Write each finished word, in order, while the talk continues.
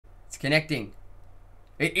connecting.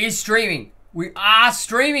 It is streaming. We are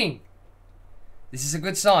streaming. This is a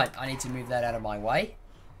good sign. I need to move that out of my way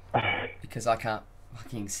because I can't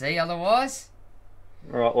fucking see otherwise.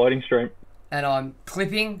 Alright, loading stream. And I'm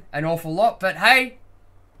clipping an awful lot, but hey,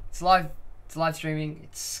 it's live streaming.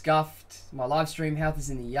 It's scuffed. My live stream health is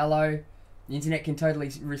in the yellow. The internet can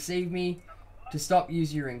totally receive me. To stop,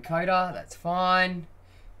 use your encoder. That's fine.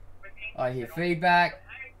 I hear feedback.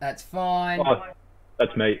 That's fine. Oh,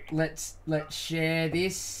 that's me. Let's share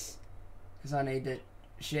this because I need to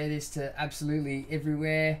share this to absolutely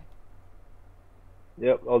everywhere.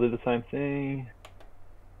 Yep, I'll do the same thing.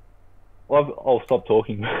 Well, I'll stop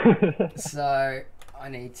talking. So I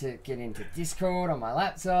need to get into Discord on my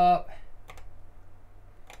laptop.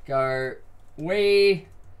 Go. We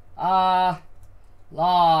are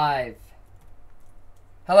live.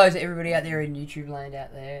 Hello to everybody out there in YouTube land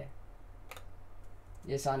out there.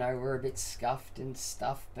 Yes, I know we're a bit scuffed and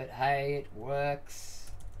stuff, but hey, it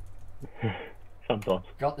works. Sometimes.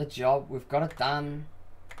 Got the job. We've got it done.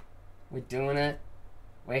 We're doing it.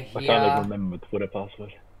 We're here. I can't even remember my Twitter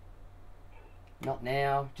password. Not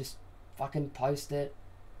now. Just fucking post it.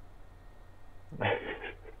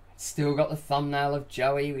 Still got the thumbnail of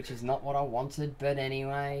Joey, which is not what I wanted, but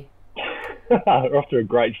anyway. We're off to a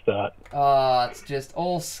great start. Oh, it's just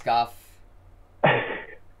all scuff.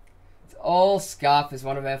 It's all scuff, as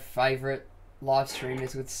one of our favourite live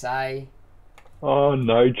streamers would say. Oh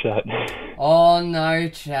no, chat. Oh no,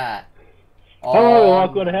 chat. Oh, hello,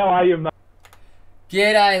 Lachlan. How are you, mate?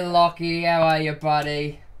 G'day, Lockie. How are you,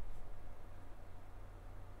 buddy?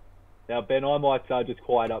 Now, Ben, I might just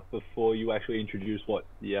quiet up before you actually introduce what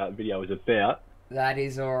the video is about. That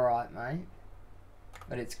is alright, mate.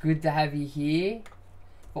 But it's good to have you here.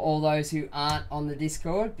 For all those who aren't on the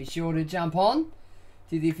Discord, be sure to jump on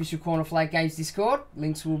to the official Corner Flag Games Discord.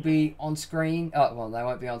 Links will be on screen. Oh, well, they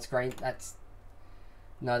won't be on screen.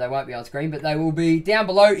 No, they won't be on screen, but they will be down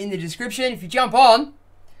below in the description. If you jump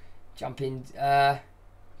in,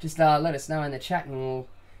 just let us know in the chat and we'll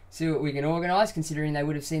see what we can organise, considering they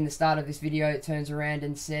would have seen the start of this video. It turns around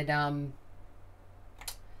and said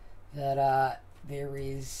that there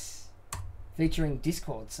is featuring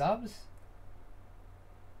Discord subs.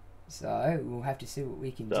 So we'll have to see what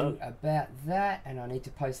we can do about that. And I need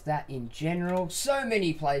to post that in general. So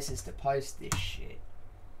many places to post this shit.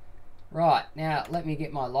 Right, now let me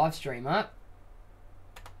get my live stream up.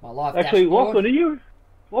 My live actually, dashboard.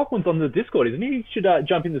 Lachlan's on the Discord, isn't he? He should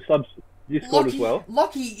jump in the subs Discord as well.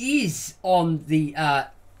 Lockie is on the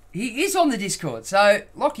he is on the Discord. So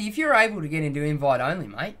Lockie, if you're able to get into invite only,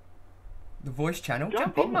 mate, the voice channel,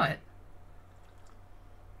 jump in, mate.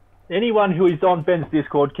 Anyone who is on Ben's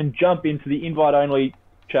Discord can jump into the invite only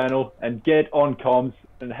channel and get on comms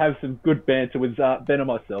and have some good banter with Ben and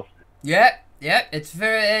myself. Yeah,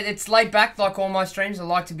 it's laid back like all my streams. I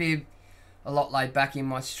like to be a lot laid back in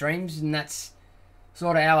my streams, and that's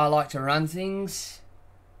sort of how I like to run things.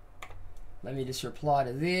 Let me just reply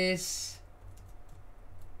to this.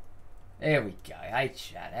 There we go. Hey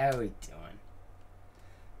chat, how are we doing?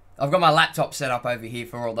 I've got my laptop set up over here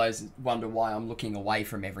for all those that wonder why I'm looking away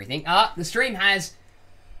from everything. The stream has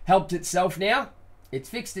helped itself now. It's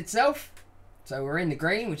fixed itself. So we're in the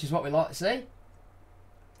green, which is what we like to see.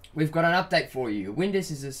 We've got an update for you.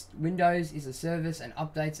 Windows is a service and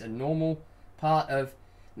updates a normal part of...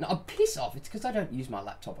 No, piss off. It's because I don't use my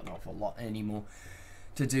laptop an awful lot anymore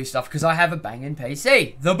to do stuff because I have a banging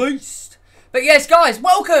PC. The Beast. But yes, guys,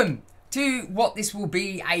 welcome to what this will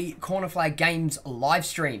be a Corner Flag Games live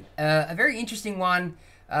stream. A very interesting one.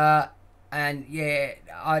 And yeah,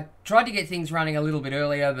 I tried to get things running a little bit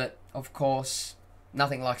earlier, but of course,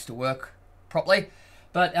 nothing likes to work properly.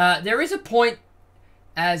 But there is a point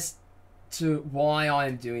as to why I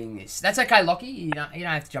am doing this. That's okay, Lockie. You don't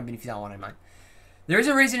have to jump in if you don't want to, mate. There is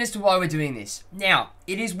a reason as to why we're doing this. Now,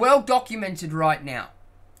 it is well documented right now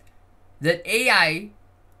that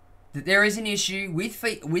that there is an issue with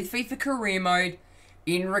FIFA Career Mode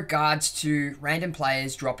in regards to random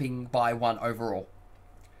players dropping by 1 overall.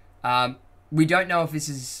 We don't know if this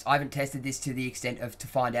is... I haven't tested this to the extent of to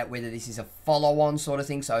find out whether this is a follow-on sort of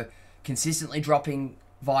thing, so consistently dropping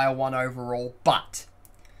via 1 overall, but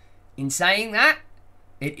in saying that,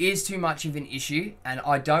 it is too much of an issue, and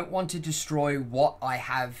I don't want to destroy what I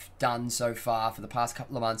have done so far for the past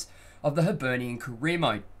couple of months of the Hibernian Career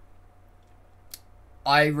Mode.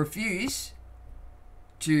 I refuse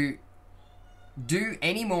to do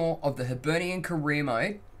any more of the Hibernian Career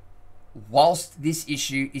Mode whilst this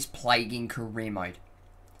issue is plaguing Career Mode.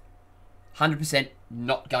 100%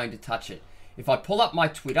 not going to touch it. If I pull up my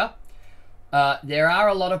Twitter, there are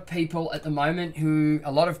a lot of people at the moment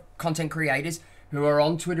a lot of content creators who are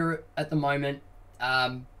on Twitter at the moment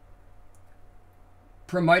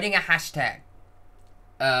promoting a hashtag.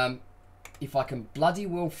 If I can bloody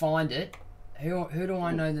well find it. Who do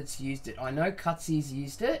I know that's used it? I know Cutsy's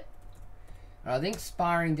used it. And I think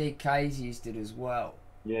Sparring DK's used it as well.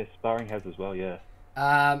 Yeah, Sparring has as well, yeah.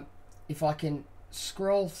 If I can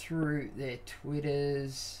scroll through their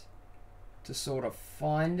Twitters to sort of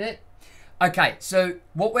find it. Okay, so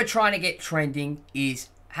what we're trying to get trending is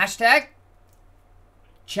hashtag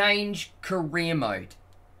change career mode.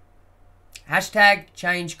 Hashtag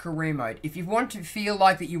change career mode. If you want to feel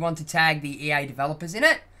like that you want to tag the EA developers in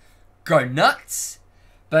it, go nuts.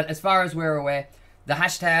 But as far as we're aware, the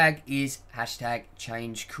hashtag is hashtag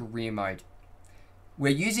change career mode. We're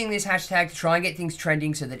using this hashtag to try and get things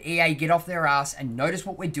trending so that EA get off their ass and notice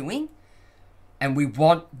what we're doing. And we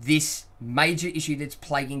want this major issue that's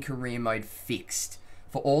plaguing career mode fixed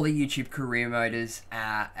for all the YouTube career moders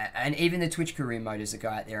and even the Twitch career moders that go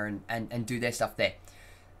out there and do their stuff there.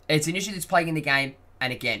 It's an issue that's plaguing the game.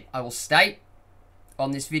 And again, I will state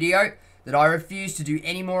on this video that I refuse to do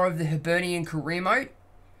any more of the Hibernian career mode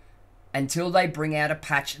until they bring out a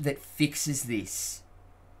patch that fixes this.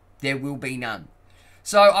 There will be none.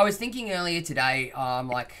 So I was thinking earlier today,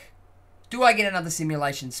 like, do I get another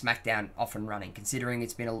Simulation Smackdown off and running, considering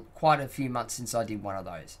it's been quite a few months since I did one of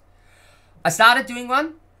those. I started doing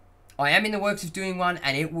one. I am in the works of doing one,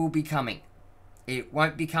 and it will be coming. It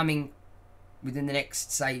won't be coming within the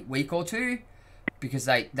next, say, week or two, because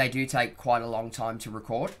they do take quite a long time to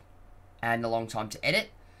record and a long time to edit.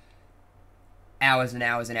 Hours and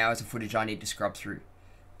hours and hours of footage I need to scrub through.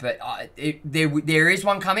 But there is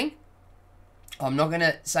one coming. I'm not going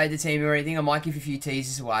to say the team or anything. I might give a few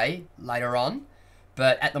teasers away later on.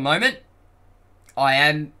 But at the moment, I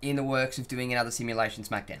am in the works of doing another Simulation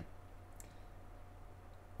Smackdown.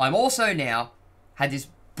 I'm also now had this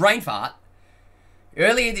brain fart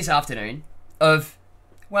earlier this afternoon of,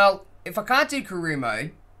 well, if I can't do career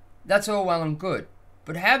mode, that's all well and good.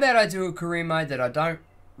 But how about I do a career mode that I don't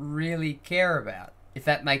really care about, if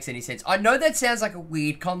that makes any sense. I know that sounds like a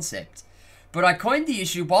weird concept, but I coined the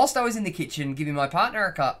issue whilst I was in the kitchen giving my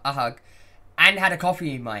partner a hug and had a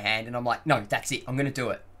coffee in my hand, and I'm like, no, that's it, I'm going to do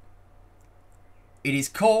it. It is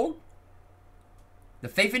called the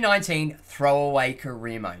FIFA 19 Throwaway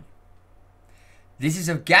Career Mode. This is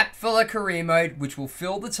a gap filler career mode which will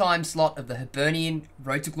fill the time slot of the Hibernian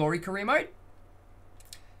Road to Glory career mode.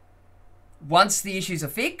 Once the issues are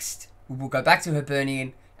fixed, we will go back to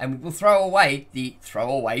Hibernian and we will throw away the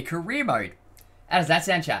Throwaway career mode. How does that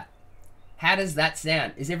sound, chat? How does that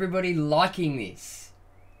sound? Is everybody liking this?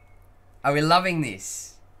 Are we loving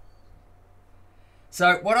this?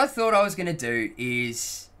 So what I thought I was going to do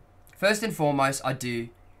is, first and foremost,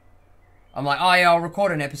 I'm like, oh yeah, I'll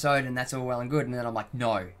record an episode and that's all well and good. And then I'm like,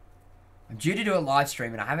 no. I'm due to do a live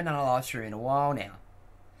stream and I haven't done a live stream in a while now.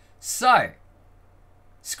 So,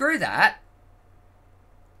 screw that.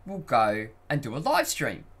 We'll go and do a live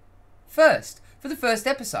stream first, for the first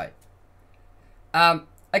episode.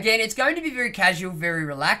 Again, it's going to be very casual, very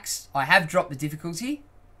relaxed. I have dropped the difficulty.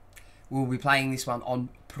 We'll be playing this one on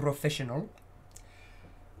professional.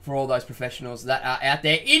 For all those professionals that are out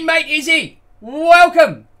there. Inmate Izzy,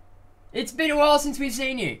 welcome! It's been a while since we've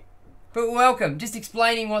seen you, but welcome. Just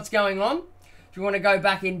explaining what's going on. If you want to go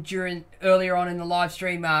back in earlier on in the live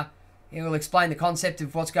stream, it will explain the concept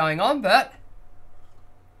of what's going on, but...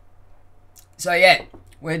 So yeah,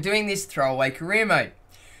 we're doing this Throwaway career mode.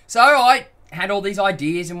 So I had all these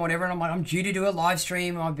ideas and whatever, and I'm like, I'm due to do a live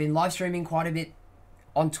stream. I've been live streaming quite a bit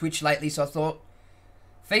on Twitch lately, so I thought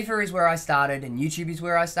FIFA is where I started and YouTube is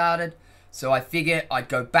where I started. So I figured I'd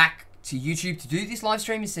go back to YouTube to do this live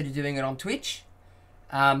stream instead of doing it on Twitch.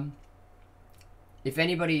 If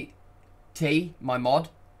anybody, my mod,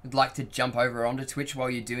 would like to jump over onto Twitch while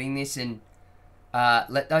you're doing this and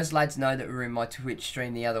let those lads know that we were in my Twitch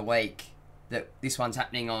stream the other week, that this one's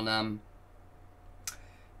happening on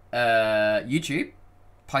YouTube.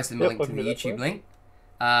 Post them a link to the YouTube link.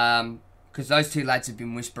 Because those two lads have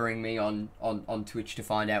been whispering me on Twitch to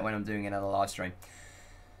find out when I'm doing another live stream.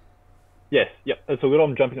 Yes, yep, that's all good.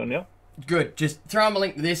 I'm jumping on now. Good. Just throw them a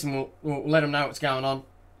link to this and we'll let them know what's going on.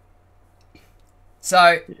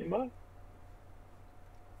 So,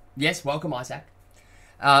 yes, welcome, Isaac.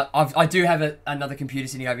 I do have another computer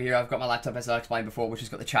sitting over here. I've got my laptop, as I explained before, which has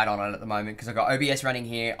got the chat on it at the moment, because I've got OBS running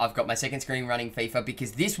here. I've got my second screen running FIFA,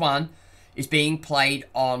 because this one is being played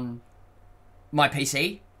on my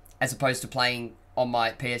PC, as opposed to playing on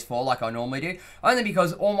my PS4 like I normally do. Only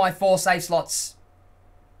because all my 4 save slots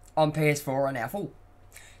on PS4 are now full.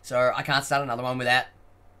 So I can't start another one without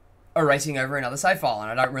erasing over another save file,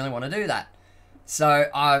 and I don't really want to do that. So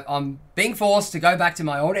I'm being forced to go back to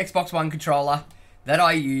my old Xbox One controller that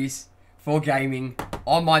I use for gaming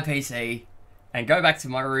on my PC and go back to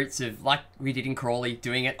my roots of, like we did in Crawley,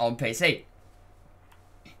 doing it on PC.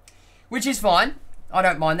 Which is fine. I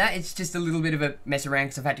don't mind that. It's just a little bit of a mess around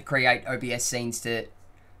because I've had to create OBS scenes to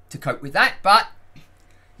cope with that. But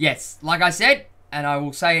yes, like I said, and I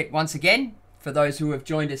will say it once again for those who have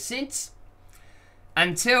joined us since,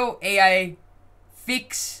 until EA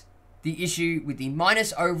fix the issue with the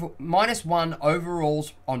 -1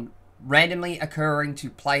 overalls on randomly occurring to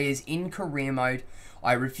players in career mode,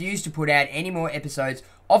 I refuse to put out any more episodes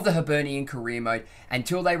of the Hibernian career mode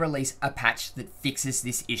until they release a patch that fixes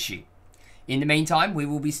this issue. In the meantime, we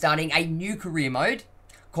will be starting a new career mode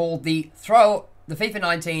called the FIFA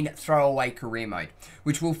 19 Throwaway career mode,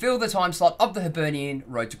 which will fill the time slot of the Hibernian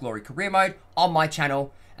Road to Glory career mode on my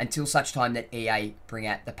channel until such time that EA bring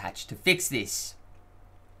out the patch to fix this.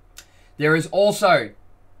 There is also,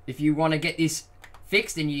 if you want to get this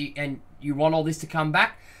fixed and you want all this to come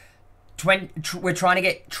back, we're trying to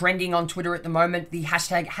get trending on Twitter at the moment, the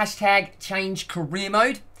hashtag change career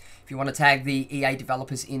mode. If you want to tag the EA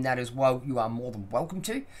developers in that as well, you are more than welcome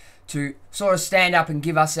to sort of stand up and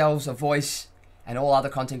give ourselves a voice and all other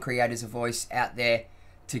content creators a voice out there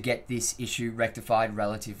to get this issue rectified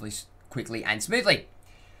relatively quickly and smoothly.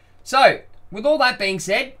 So, with all that being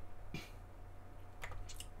said,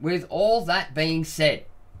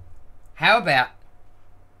 how about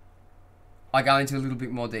I go into a little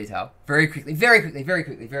bit more detail very quickly,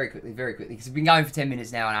 because we've been going for 10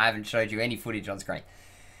 minutes now and I haven't showed you any footage on screen.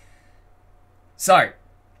 So,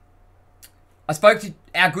 I spoke to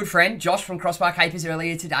our good friend Josh from CROSSBAR Capers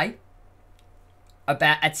earlier today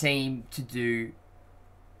about a team to do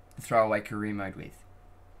the Throwaway career mode with.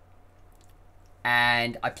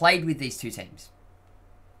 And I played with these two teams.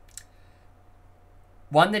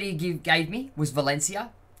 One that he gave me was Valencia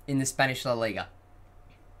in the Spanish La Liga.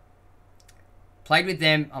 Played with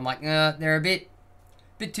them. I'm like, they're a bit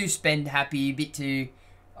too spend happy, a bit too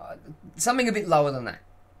something a bit lower than that.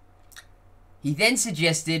 He then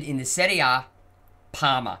suggested in the Serie A,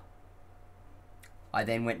 Parma. I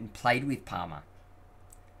then went and played with Parma.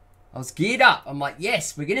 I was geared up. I'm like,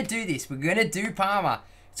 yes, we're going to do this. We're going to do Parma.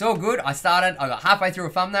 It's all good. I got halfway through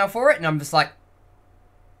a thumbnail for it, and I'm just like,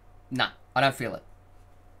 nah, I don't feel it.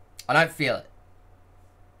 I don't feel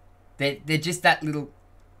it. They're just that little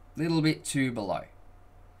bit too below.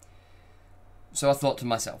 So I thought to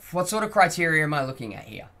myself, what sort of criteria am I looking at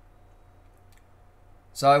here?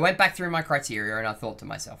 So I went back through my criteria and I thought to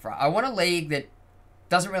myself, right, I want a league that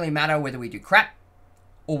doesn't really matter whether we do crap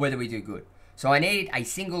or whether we do good. So I needed a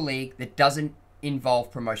single league that doesn't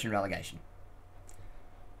involve promotion relegation.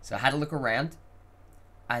 So I had a look around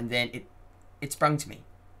and then it sprung to me.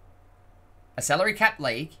 A salary cap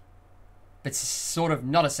league, but sort of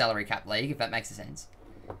not a salary cap league, if that makes sense.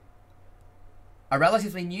 A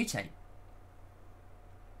relatively new team.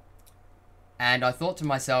 And I thought to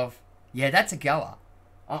myself, yeah, that's a goer.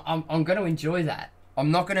 I'm going to enjoy that.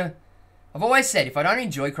 I've always said, if I don't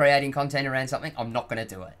enjoy creating content around something, I'm not going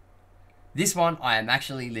to do it. This one, I am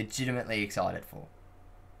actually legitimately excited for.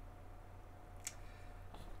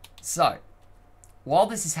 So, while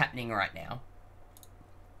this is happening right now,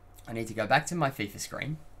 I need to go back to my FIFA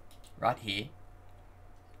screen, right here,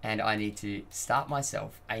 and I need to start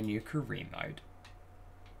myself a new career mode.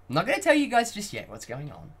 I'm not going to tell you guys just yet what's going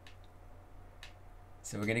on.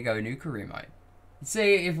 So we're going to go new career mode. Let's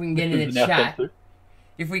see if we can get in the chat.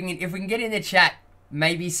 If we can get in the chat,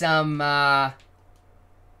 maybe some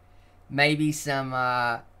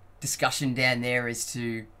discussion down there as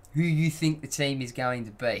to who you think the team is going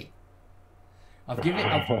to be.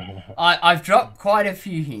 I've dropped quite a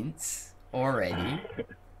few hints already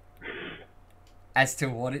as to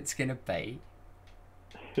what it's going to be.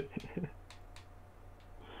 Do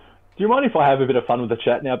you mind if I have a bit of fun with the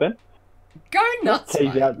chat now, Ben? Go nuts,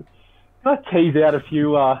 mate. Can I tease out a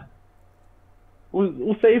few...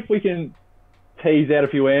 We'll see if we can tease out a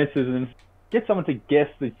few answers and get someone to guess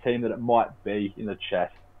the team that it might be in the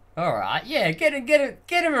chat. All right, yeah, get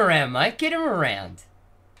him around, mate. Get him around.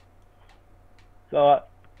 So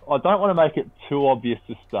I don't want to make it too obvious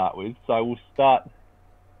to start with, so we'll start...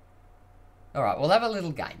 All right, we'll have a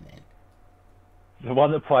little game then. The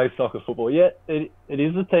one that plays soccer football. Yeah, it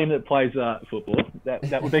is the team that plays football.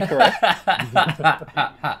 That would be correct.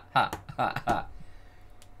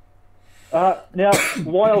 Now,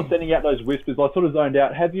 while I was sending out those whispers, I sort of zoned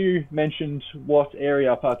out. Have you mentioned what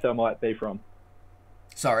area Partel might be from?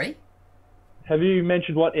 Sorry? Have you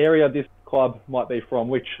mentioned what area this club might be from,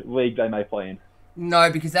 which league they may play in?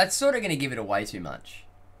 No, because that's sort of going to give it away too much.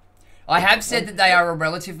 I have said that they are a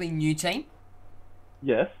relatively new team.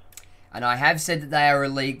 Yes. And I have said that they are a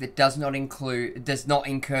league that does not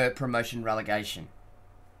incur promotion relegation.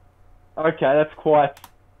 Okay, that's quite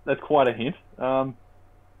a hint.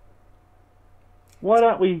 Why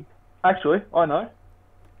don't we? Actually, I know.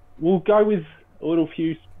 We'll go with a little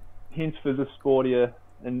few hints for the sportier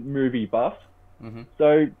and movie buff. Mm-hmm.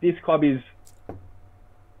 So this club is,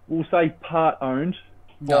 we'll say, part owned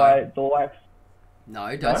by the likes.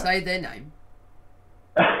 No, don't say their name.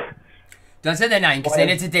 Don't say their name, because then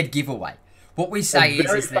it's a dead giveaway. What we say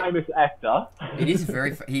is that... very famous actor. It is a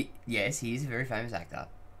very... Yes, he is a very famous actor.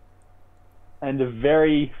 And a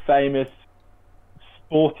very famous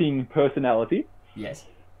sporting personality. Yes.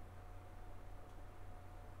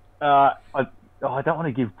 I don't want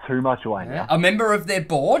to give too much away now. A member of their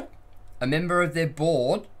board. A member of their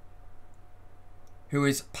board, who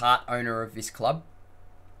is part owner of this club,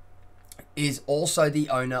 is also the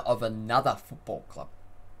owner of another football club.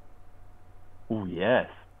 Oh, yes.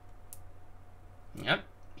 Yep.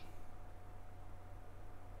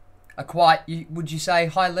 A quite, would you say,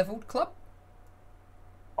 high-level club?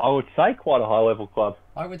 I would say quite a high-level club.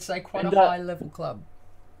 I would say quite a high-level club.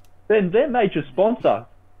 Then their major sponsor,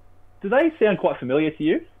 do they sound quite familiar to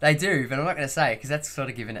you? They do, but I'm not going to say it because that's sort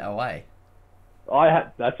of giving it away.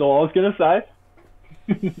 That's all I was going to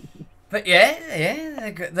say. But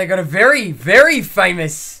yeah, they got a very, very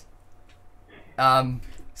famous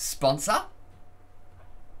sponsor.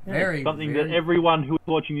 Something that everyone who is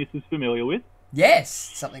watching this is familiar with. Yes,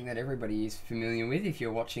 something that everybody is familiar with if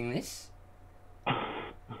you're watching this.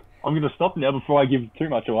 I'm going to stop now before I give too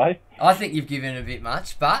much away. I think you've given a bit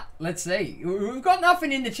much, but let's see. We've got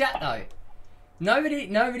nothing in the chat though. Nobody,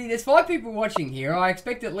 there's 5 people watching here. I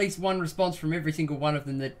expect at least one response from every single one of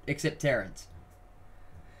them except Terrence.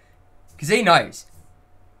 Because he knows.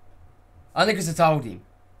 Only because I told him.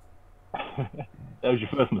 That was your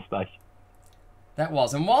first mistake. That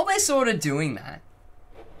was. And while they're sort of doing that,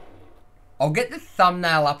 I'll get the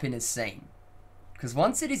thumbnail up in a scene. Because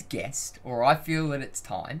once it is guessed, or I feel that it's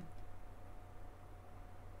time,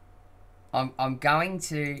 I'm going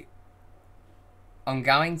to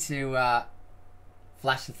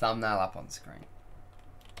flash the thumbnail up on screen.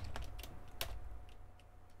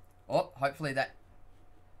 Oh, hopefully that...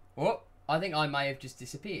 Oh, I think I may have just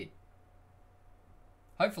disappeared.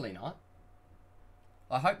 Hopefully not.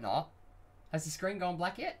 I hope not. Has the screen gone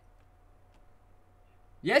black yet?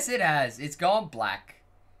 Yes, it has. It's gone black.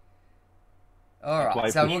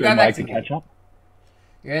 Alright, so we'll go back to catch up.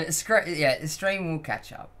 Yeah, the stream will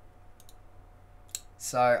catch up.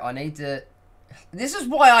 So I need to... This is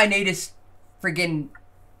why I need a friggin'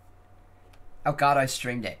 Elgato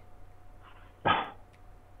Stream Deck.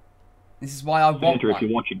 This is why I want one. If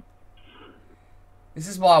you're watching. This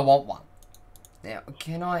is why I want one. Now,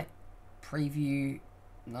 can I preview?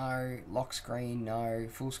 No. Lock screen? No.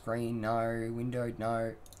 Full screen? No. Windowed?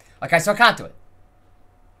 No. Okay, so I can't do it.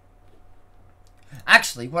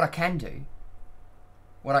 Actually, what I can do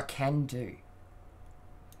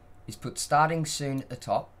is put starting soon at the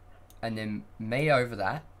top, and then me over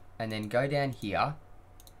that, and then go down here,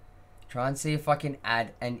 try and see if I can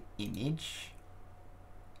add an image,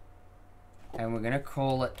 and we're going to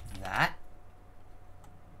call it that.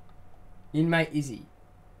 Inmate Izzy.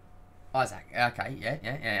 Isaac. Okay,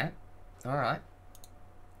 yeah. Alright.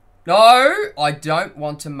 No, I don't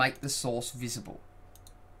want to make the source visible.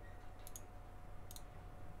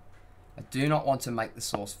 I do not want to make the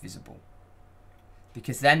source visible.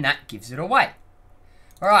 Because then that gives it away.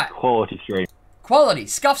 Alright. Quality stream. Quality.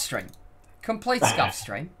 Scuff stream. Complete scuff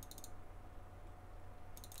stream.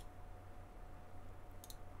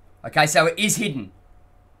 Okay, so it is hidden.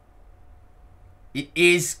 It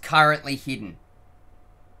is currently hidden.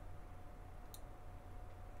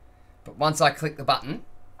 But once I click the button,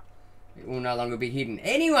 it will no longer be hidden.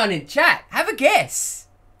 Anyone in chat, have a guess.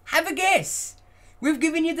 Have a guess. We've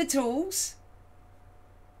given you the tools.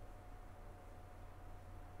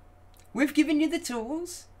 We've given you the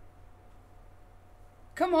tools.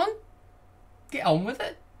 Come on. Get on with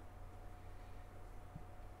it.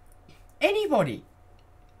 Anybody.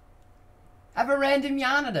 Have a random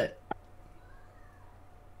yarn at it.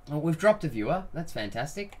 Oh, we've dropped a viewer. That's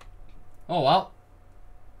fantastic. Oh, well.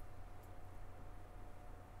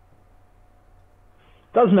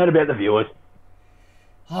 Doesn't matter about the viewers.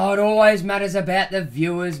 Oh, it always matters about the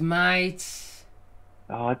viewers, mate.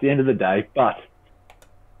 Oh, at the end of the day, but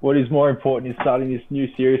what is more important is starting this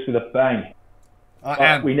new series with a bang.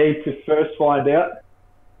 We need to first find out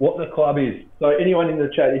what the club is. So anyone in the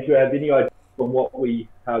chat, if you have any idea from what we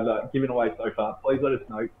have given away so far, please let us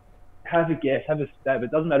know. Have a guess, have a stab.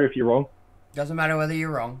 It doesn't matter if you're wrong. Doesn't matter whether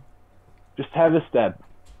you're wrong. Just have a stab.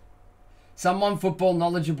 Someone football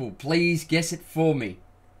knowledgeable, please guess it for me.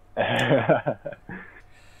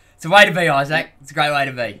 It's a way to be, Isaac. It's a great way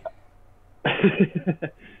to be.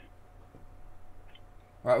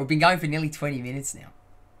 Right, we've been going for nearly 20 minutes now.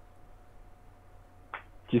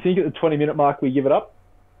 Do you think at the 20-minute mark we give it up?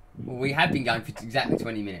 Well, we have been going for exactly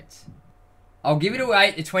 20 minutes. I'll give it away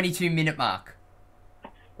at the 22-minute mark.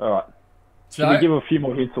 All right. So, should we give a few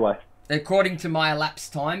more hints away? According to my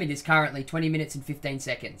elapsed time, it is currently 20 minutes and 15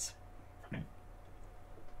 seconds.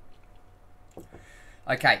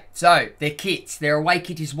 Okay, so their kits. Their away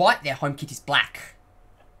kit is white, their home kit is black.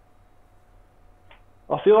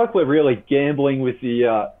 I feel like we're really gambling with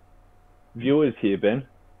the viewers here, Ben.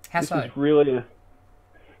 How this so? Is really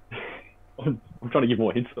I'm trying to give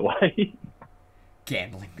more hints away.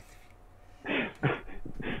 Gambling.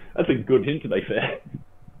 That's a good hint, to be fair.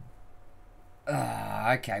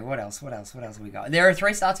 Okay, what else? What else have we got? They're a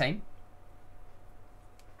 3-star team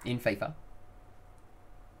in FIFA.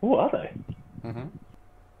 Who are they? Mm-hmm.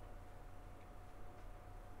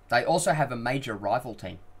 They also have a major rival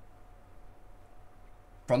team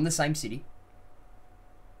from the same city.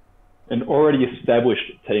 An already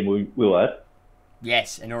established team, we'll add.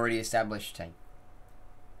 Yes, an already established team.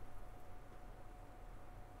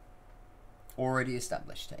 Already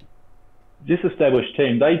established team. This established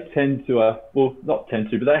team, they tend to, well, not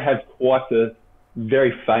tend to, but they have quite a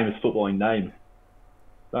very famous footballing name,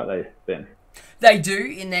 don't they, Ben? They do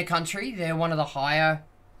in their country. They're one of the higher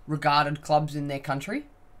regarded clubs in their country.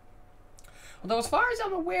 Although, as far as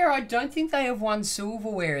I'm aware, I don't think they have won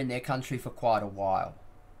silverware in their country for quite a while.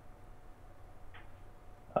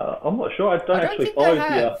 I'm not sure. I don't actually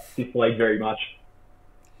follow this league very much.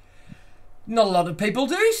 Not a lot of people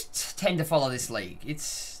do tend to follow this league.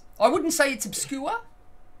 I wouldn't say it's obscure.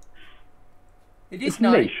 It's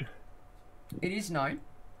known. Niche. It is known.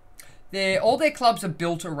 All their clubs are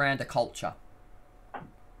built around a culture.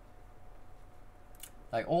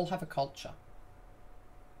 They all have a culture.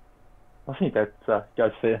 I think that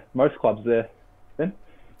goes for most clubs there, Ben.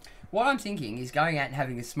 What I'm thinking is going out and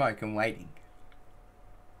having a smoke and waiting.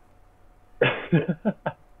 You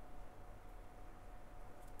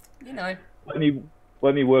know. Let me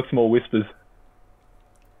work some more whispers.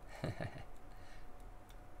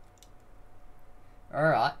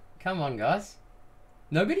 Alright, come on guys.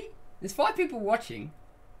 Nobody? There's 5 people watching.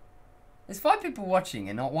 There's 5 people watching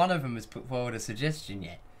and not one of them has put forward a suggestion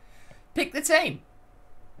yet. Pick the team.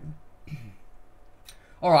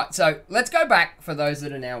 Alright, so let's go back for those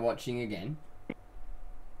that are now watching again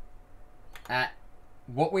at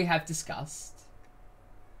what we have discussed.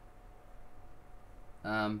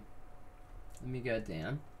 Let me go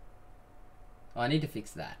down. Oh, I need to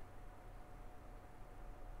fix that.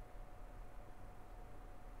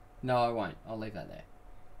 No, I won't. I'll leave that there.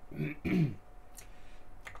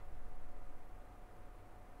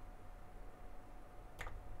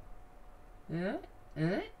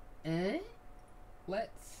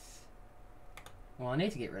 Let's... Well, I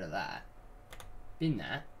need to get rid of that. Bin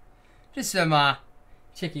that. Just some,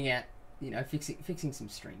 checking out, you know, fixing some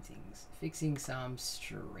stream things. Fixing some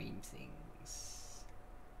stream things.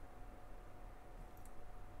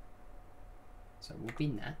 So we'll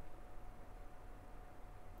bin that.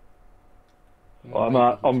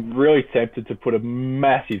 I'm really tempted to put a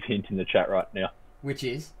massive hint in the chat right now. Which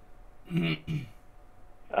is? You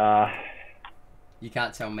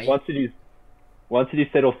can't tell me. Once it is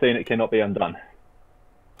said or seen, it cannot be undone.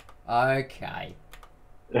 Okay.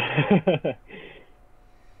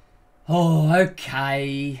 Oh,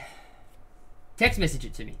 okay. Text message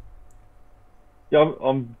it to me. Yeah,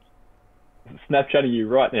 I'm Snapchatting you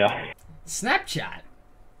right now. Snapchat?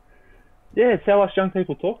 Yeah, it's how us young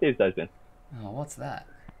people talk these days, Ben. Oh, what's that?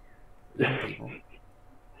 Young people.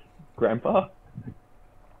 Grandpa?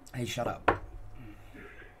 Hey, shut up.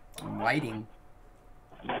 I'm waiting.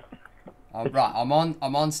 Oh, right, I'm on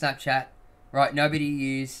Snapchat. Right, nobody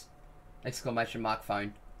use exclamation mark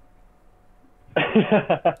phone.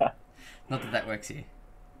 Not that works here.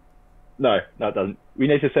 No, it doesn't. We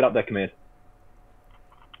need to set up that command.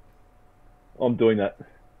 I'm doing that.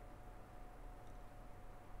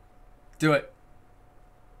 Do it.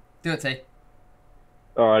 Do it, T.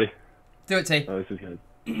 Alrighty. Do it, T. Oh, this is gonna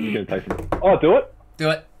take some... Oh, do it?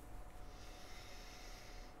 Do it.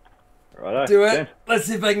 Righto. Do it. Ben. Let's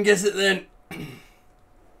see if I can guess it then.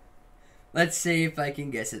 Let's see if I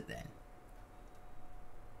can guess it then.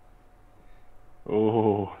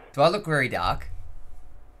 Oh. Do I look very dark?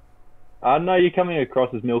 No, you're coming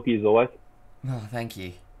across as milky as always. Oh, thank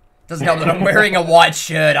you. Doesn't help that I'm wearing a white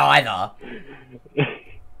shirt either.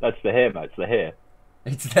 That's the hair, mate. It's the hair.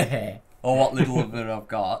 It's the hair. Or what little of it I've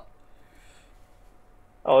got.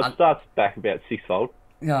 Oh, it starts back about sixfold.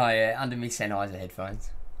 Oh, yeah, under me Sennheiser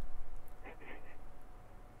headphones.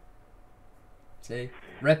 See?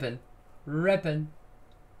 Reppin'.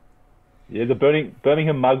 Yeah, the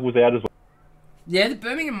Birmingham mug was out as well. Yeah, the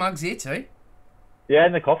Birmingham mug's here too. Yeah,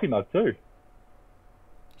 and the coffee mug too.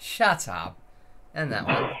 Shut up. And that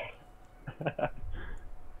one.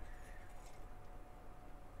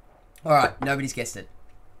 Alright, nobody's guessed it.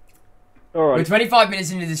 Alright. We're 25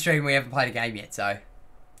 minutes into the stream, we haven't played a game yet, so...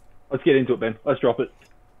 Let's get into it, Ben. Let's drop it.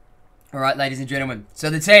 Alright, ladies and gentlemen. So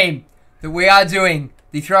the team that we are doing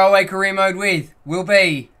the throwaway career mode with will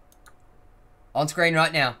be on screen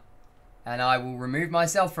right now. And I will remove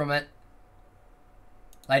myself from it.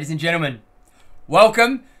 Ladies and gentlemen,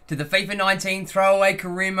 welcome to the FIFA 19 throwaway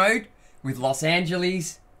career mode with Los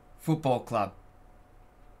Angeles Football Club.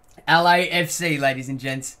 LAFC, ladies and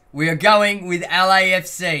gents. We are going with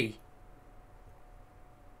LAFC.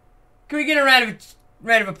 Can we get a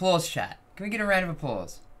round of applause, chat? Can we get a round of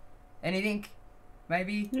applause? Anything?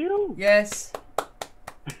 Maybe? You. Yes.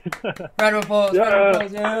 Round of applause. Yeah. Round of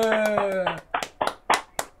applause. Yeah.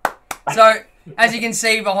 So, as you can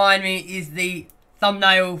see behind me is the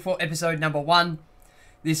thumbnail for episode number 1.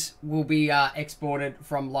 This will be exported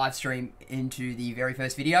from live stream into the very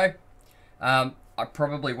first video. I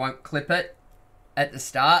probably won't clip it at the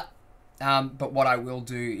start, but what I will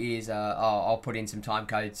do is I'll put in some time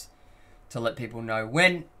codes to let people know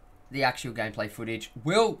when the actual gameplay footage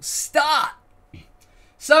will start.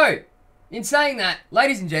 So, in saying that,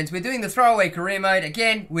 ladies and gents, we're doing the throwaway career mode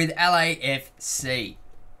again with LAFC.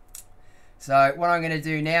 So, what I'm going to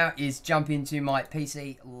do now is jump into my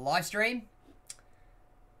PC live stream.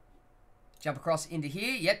 Jump across into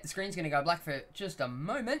here. Yep, the screen's going to go black for just a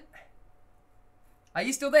moment. Are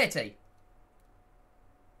you still there, T?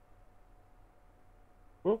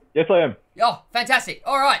 Yes, I am. Oh, fantastic.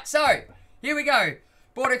 All right, so here we go.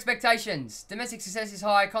 Board expectations. Domestic success is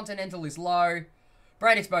high. Continental is low.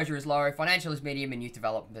 Brand exposure is low. Financial is medium. And youth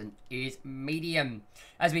development is medium.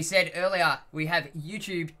 As we said earlier, we have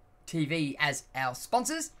YouTube TV as our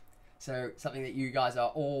sponsors. So, something that you guys are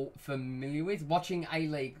all familiar with. Watching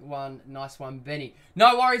A-League one. Nice one, Benny.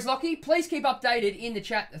 No worries, Lockie. Please keep updated in the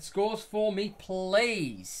chat. The scores for me,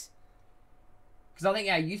 please. Because I think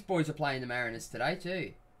our youth boys are playing the Mariners today,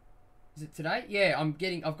 too. Is it today? Yeah,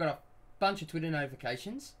 I've got a bunch of Twitter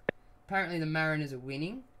notifications. Apparently the Mariners are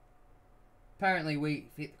winning. Apparently we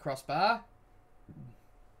hit the crossbar.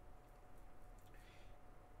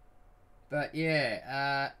 But,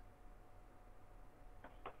 yeah,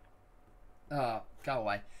 oh, go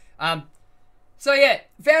away. So yeah,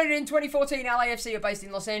 founded in 2014, LAFC are based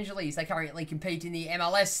in Los Angeles. They currently compete in the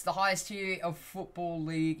MLS, the highest tier of football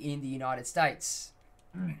league in the United States.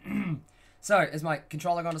 So, has my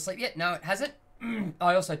controller gone to sleep yet? No, it hasn't.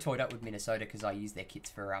 I also toyed up with Minnesota because I use their kits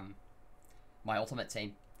for my ultimate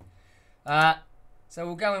team. So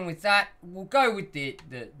we'll go in with that. We'll go with the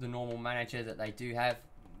normal manager that they do have.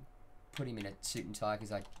 Put him in a suit and tie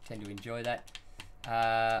because I tend to enjoy that.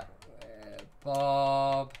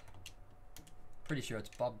 Bob. Pretty sure it's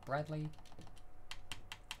Bob Bradley.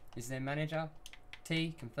 Is their manager.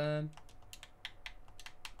 T, confirm.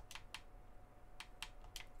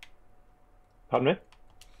 Pardon me?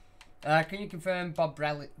 Can you confirm Bob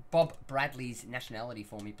Bradley's nationality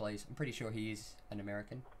for me, please? I'm pretty sure he is an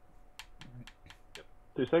American.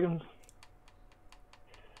 2 seconds.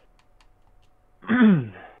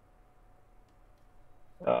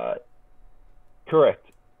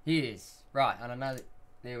 Correct. He is. Right, and I know that...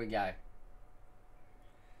 There we go.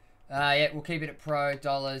 Yeah, we'll keep it at pro,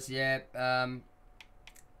 dollars, yeah.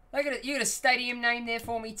 You got a stadium name there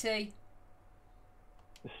for me, T?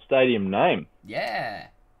 Stadium name? Yeah.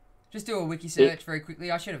 Just do a wiki search very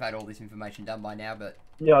quickly. I should have had all this information done by now, but...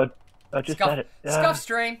 Yeah, I just had it. Scuff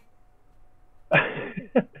stream.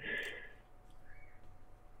 I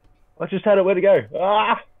just had it. Where to go?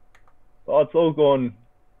 Ah! Oh, it's all gone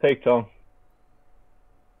peak Tom.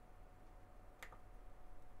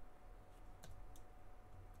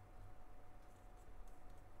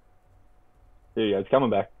 There you go. It's coming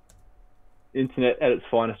back. Internet at its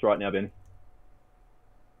finest right now, Ben.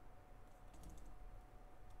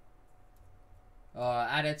 Oh,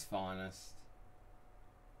 at its finest.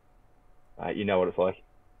 You know what it's like.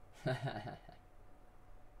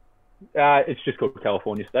 It's just called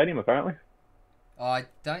California Stadium, apparently. I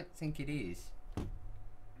don't think it is.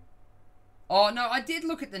 Oh, no, I did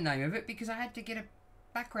look at the name of it because I had to get a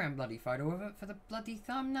background bloody photo of it for the bloody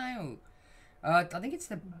thumbnail. I think it's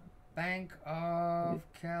the Bank of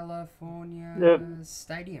California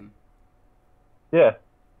Stadium. Yeah.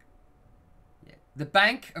 Yeah. The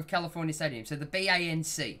Bank of California Stadium. So the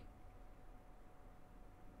BANC.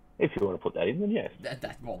 If you want to put that in, then yes.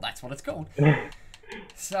 Well, that's what it's called.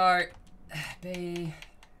 So, B-A...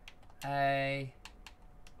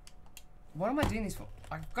 What am I doing this for?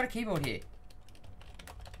 I've got a keyboard here.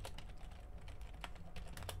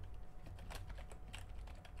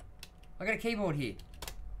 I got a keyboard here.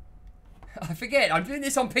 I forget, I'm doing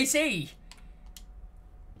this on PC.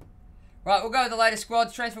 Right, we'll go with the latest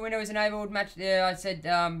squads. Transfer window is enabled. Match, yeah, I said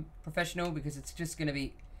professional because it's just going to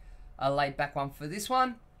be a laid back one for this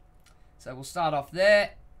one. So we'll start off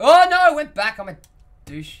there. Oh no, I went back. I'm a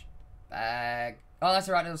douche bag. Oh, that's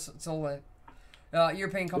alright. It's all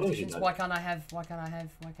European competitions. Why can't I have?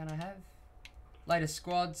 Latest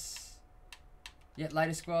squads. Yeah,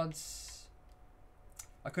 latest squads.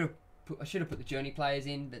 I should have put the journey players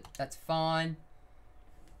in, but that's fine.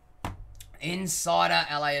 Insider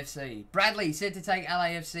LAFC. Bradley said to take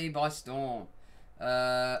LAFC by storm.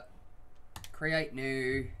 Create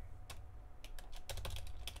new.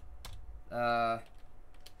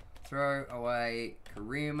 Throwaway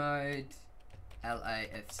career mode.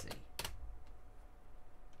 LAFC.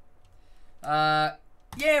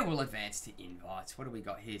 Yeah, we'll advance to invites. What do we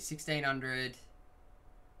got here? 1600.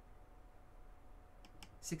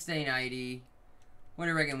 1680. What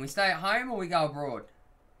do you reckon? We stay at home or we go abroad?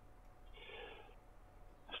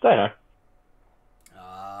 Stay home.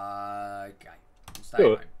 Okay. We'll stay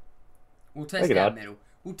home. We'll test our hard. metal.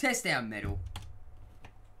 We'll test our metal.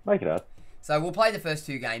 Make it hard. So we'll play the first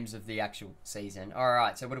 2 games of the actual season.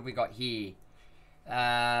 Alright, so what have we got here?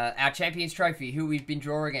 Our Champions Trophy, who we've been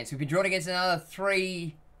drawn against. We've been drawn against another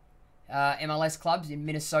 3 MLS clubs in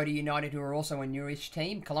Minnesota United, who are also a newish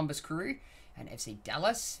team. Columbus Crew and FC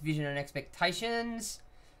Dallas. Vision and expectations.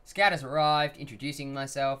 Scout has arrived. Introducing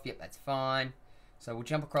myself. Yep, that's fine. So we'll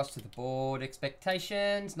jump across to the board.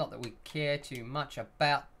 Expectations. Not that we care too much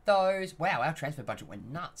about those. Wow, our transfer budget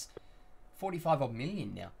went nuts. 45 odd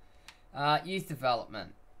million now. Youth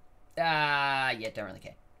development. Yeah, don't really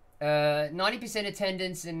care. 90%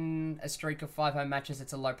 attendance in a streak of 5 home matches.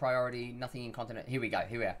 It's a low priority. Nothing incontinent. Here we go.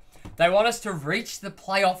 Here we are. They want us to reach the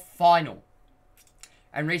playoff final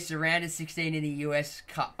and reach the round of 16 in the US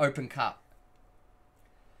Cup, Open Cup.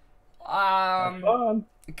 The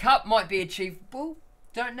Cup might be achievable.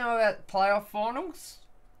 Don't know about playoff finals.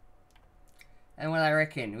 And what do I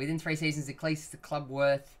reckon? Within 3 seasons, increase the club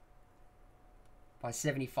worth by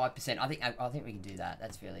 75%. I think we can do that.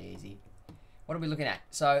 That's fairly easy. What are we looking at?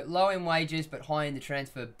 So, low in wages, but high in the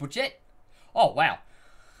transfer budget. Oh, wow.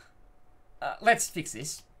 Let's fix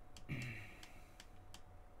this.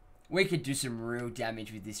 We could do some real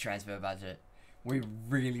damage with this transfer budget. We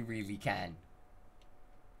really, really can.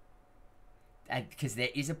 And because there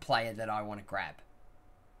is a player that I want to grab.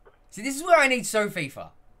 See, this is where I need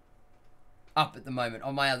FIFA up at the moment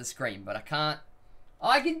on my other screen, but I can't.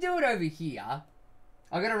 I can do it over here.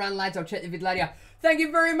 I've got to run, lads. I'll check the vid later. Thank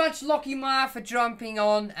you very much, Lockie Mar, for jumping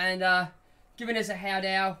on and giving us a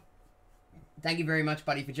howdow. Thank you very much,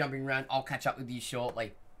 buddy, for jumping around. I'll catch up with you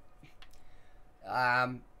shortly.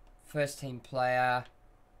 First team player.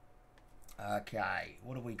 Okay,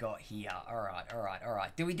 what do we got here?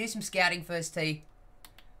 Alright. Do we do some scouting first, T?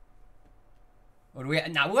 Or do we?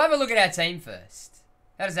 No, we'll have a look at our team first.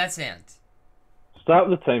 How does that sound? Start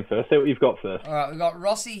with the team first. See what you've got first. Alright, we've got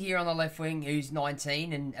Rossi here on the left wing, who's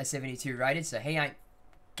 19 and a 72 rated, so he ain't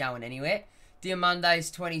going anywhere.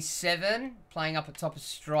 Diamande's 27, playing up at top of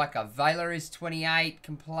striker. Vela is 28,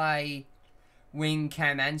 can play wing,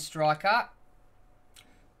 cam, and striker.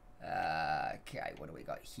 Okay, what do we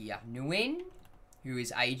got here? Nguyen, who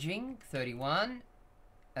is aging, 31.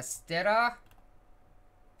 Estera.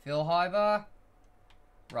 Phil Hyber.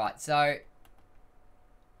 Right, so...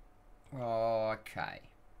 Okay.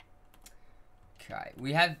 Okay,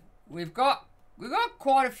 we've got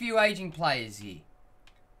quite a few aging players here.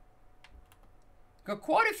 Got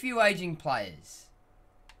quite a few aging players.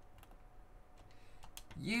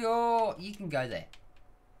 You can go there.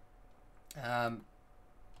 Yeah.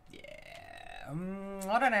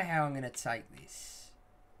 I don't know how I'm going to take this.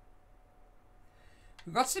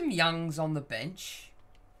 We've got some youngs on the bench.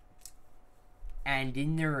 And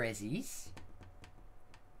in the resis.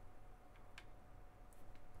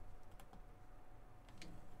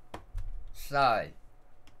 So.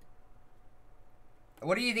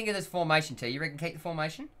 What do you think of this formation, T? You reckon keep the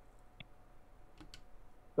formation?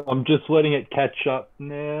 I'm just letting it catch up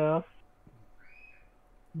now.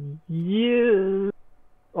 Yeah.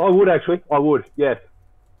 I would actually. I would, yes.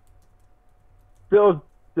 Still,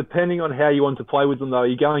 depending on how you want to play with them, though, are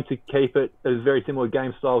you going to keep it as very similar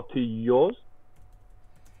game style to yours?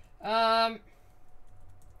 I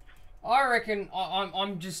reckon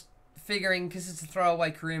I'm just figuring, because it's a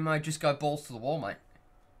throwaway career mode, just go balls to the wall, mate.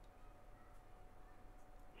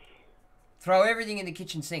 Throw everything in the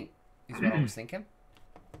kitchen sink is what I was thinking.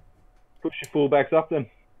 Push your fullbacks up then.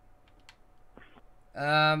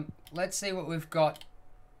 Let's see what we've got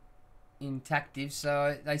in tactives.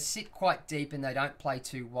 So they sit quite deep and they don't play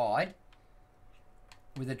too wide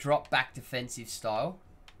with a drop back defensive style.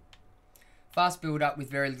 Fast build up with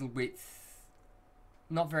very little width.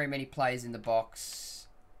 Not very many players in the box.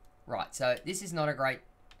 Right, so this is not a great...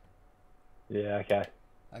 Yeah, okay.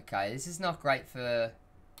 Okay, this is not great for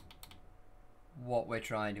what we're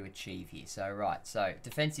trying to achieve here. So, right, so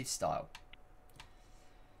defensive style.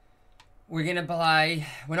 We're going to play...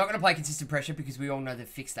 We're not going to play consistent pressure because we all know they've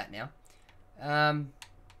fixed that now. Tend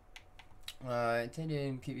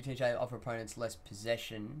to keep your team shape, offer opponents less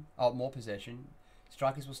possession. Oh, more possession.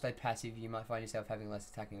 Strikers will stay passive. You might find yourself having less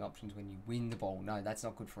attacking options when you win the ball. No, that's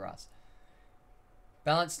not good for us.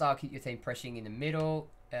 Balanced style, keep your team pressing in the middle.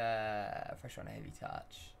 Pressure on a heavy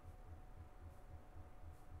touch.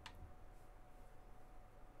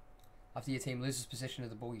 After your team loses possession of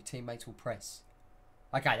the ball, your teammates will press.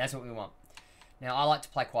 Okay, that's what we want. Now, I like to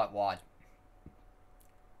play quite wide.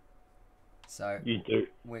 So, you do.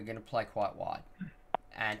 We're going to play quite wide.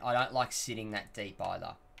 And I don't like sitting that deep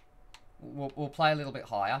either. We'll play a little bit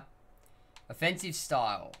higher. Offensive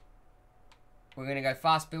style. We're going to go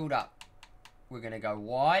fast build up. We're going to go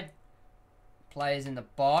wide. Players in the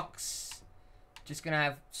box. Just going to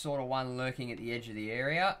have sort of one lurking at the edge of the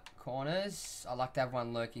area. Corners. I like to have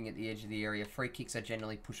one lurking at the edge of the area. Free kicks I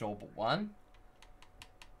generally push all but one.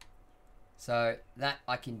 So that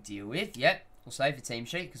I can deal with. Yep. We'll save the team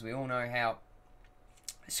sheet because we all know how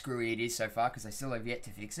screwy it is so far because they still have yet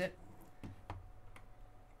to fix it.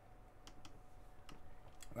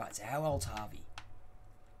 Right, so how old's Harvey?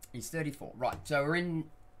 He's 34. Right, so we're in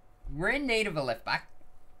need of a left back.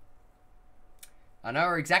 I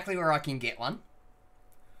know exactly where I can get one.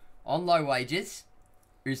 On low wages,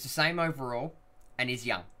 who's the same overall, and is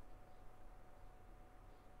young.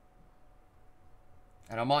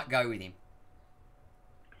 And I might go with him.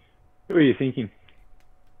 Who are you thinking?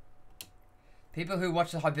 People who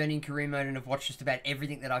watch the Hibernian Career Mode and have watched just about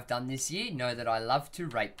everything that I've done this year know that I love to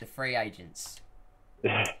rape the free agents.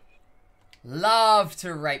 Love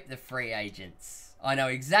to rape the free agents. I know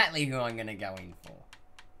exactly who I'm going to go in for.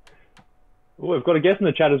 Oh, we've got a guest in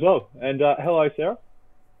the chat as well. And hello, Sarah.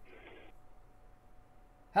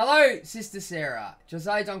 Hello, Sister Sarah.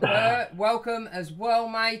 Jose Donquer, welcome as well,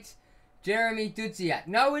 mate. Jeremy Dudziak.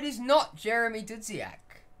 No, it is not Jeremy Dudziak.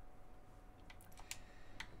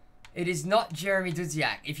 It is not Jeremy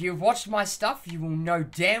Dudziak. If you've watched my stuff, you will know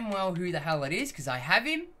damn well who the hell it is, because I have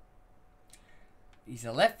him. He's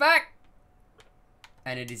a left back.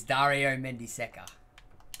 And it is Dario Mendiseca.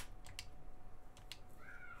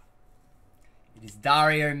 It is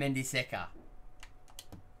Dario Mendiseca.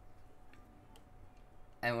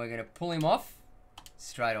 And we're going to pull him off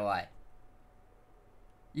straight away.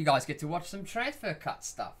 You guys get to watch some transfer cut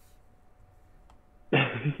stuff.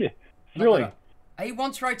 Yeah, really. He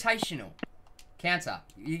wants rotational. Counter.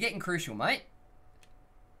 You're getting crucial, mate.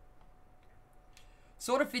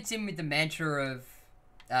 Sort of fits in with the mantra of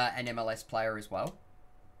an MLS player as well.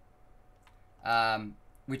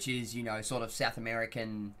 Which is, you know, sort of South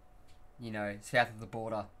American, you know, south of the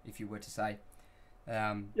border, if you were to say. They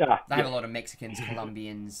have a lot of Mexicans,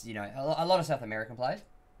 Colombians, you know, a lot of South American players.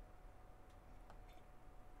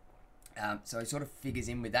 So he sort of figures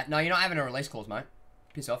in with that. No, you're not having a release clause, mate.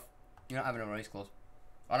 Piss off. You're not having a release clause.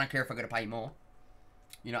 I don't care if I've got to pay you more.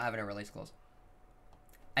 You're not having a release clause.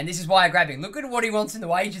 And this is why I grabbed him. Look at what he wants in the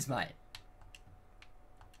wages, mate.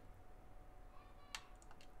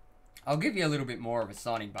 I'll give you a little bit more of a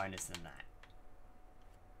signing bonus than that.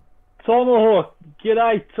 Tomahawk.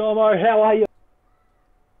 G'day, Tomo. How are you?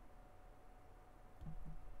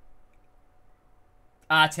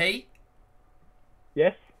 RT?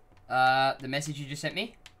 Yes? The message you just sent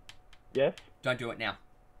me? Yes? Don't do it now.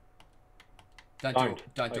 Don't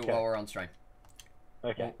do it while we're on stream.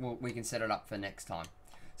 Okay. We can set it up for next time.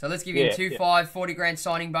 So let's give him 2-5, 40 grand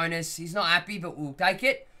signing bonus. He's not happy, but we'll take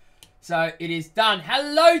it. So it is done.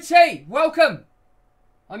 Hello, T. Welcome.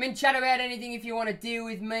 I'm in chat about anything if you want to deal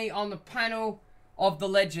with me on the panel of the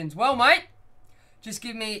legends. Well, mate, just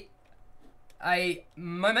give me a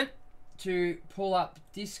moment to pull up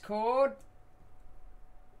Discord.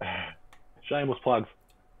 Shameless plugs.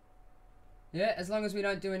 Yeah, as long as we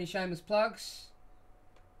don't do any shameless plugs.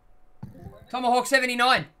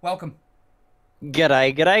 Tomahawk79, welcome.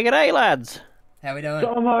 G'day, lads. How we doing?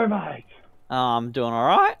 Tomo, mate. I'm doing all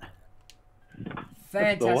right.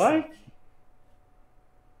 Fantastic.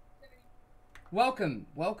 Welcome,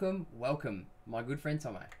 my good friend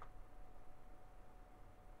Tomo.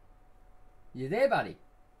 You there, buddy?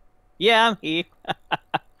 Yeah, I'm here.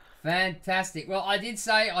 Fantastic. Well, I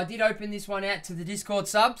did open this one out to the Discord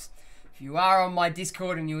subs. If you are on my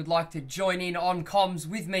Discord and you would like to join in on comms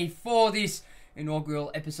with me for this inaugural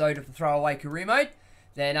episode of the Throwaway Career Mode,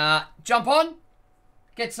 then jump on,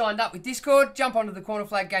 get signed up with Discord, jump onto the Corner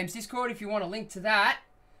Flag Games Discord. If you want a link to that,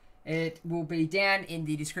 it will be down in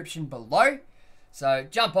the description below. So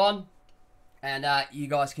jump on, and you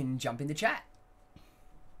guys can jump in the chat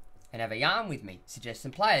and have a yarn with me. Suggest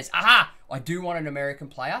some players. Aha! I do want an American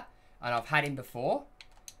player, and I've had him before.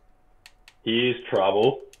 Here's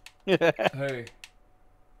trouble. Who? Have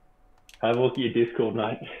a look at your Discord,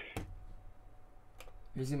 mate.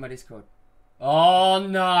 Who's in my Discord? Oh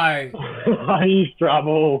no! Here's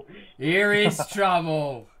trouble. Here is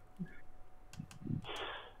trouble.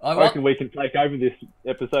 I reckon we can take over this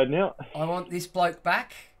episode now. I want this bloke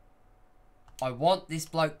back. I want this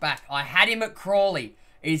bloke back. I had him at Crawley.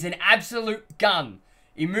 He's an absolute gun.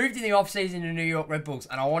 He moved in the off-season to New York Red Bulls,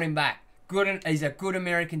 and I want him back. He's a good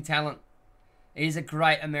American talent. He's a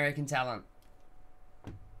great American talent.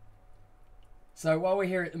 So while we're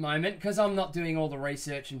here at the moment, because I'm not doing all the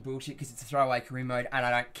research and bullshit because it's a throwaway career mode and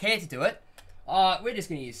I don't care to do it, we're just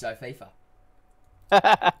going to use FIFA.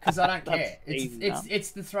 Because I don't care.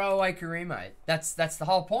 It's the throwaway career mode. That's the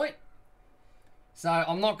whole point. So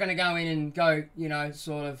I'm not going to go in and go, you know,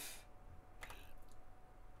 sort of,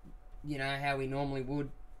 you know, how we normally would,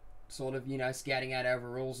 sort of, you know, scouting out over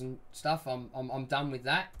rules and stuff. I'm done with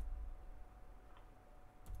that.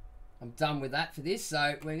 I'm done with that for this.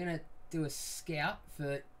 So we're going to do a scout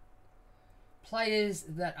for players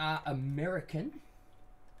that are American.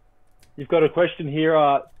 You've got a question here,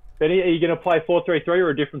 Benny. Are you going to play 4-3-3 or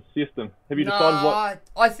a different system? Have you decided what?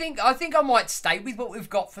 I think I might stay with what we've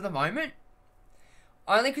got for the moment.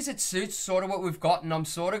 Only because it suits sort of what we've got, and I'm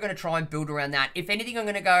sort of going to try and build around that. If anything, I'm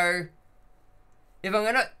going to go. If I'm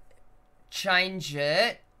going to change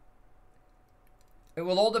it, it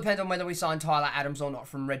will all depend on whether we sign Tyler Adams or not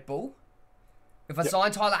from Red Bull. If I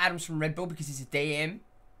sign Tyler Adams from Red Bull because he's a DM,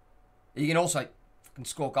 you can also fucking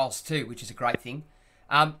score goals too, which is a great thing.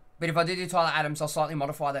 But if I do Tyler Adams, I'll slightly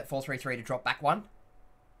modify that 4-3-3 to drop back one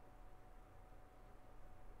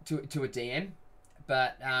to a DM.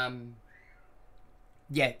 But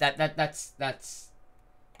yeah, that's about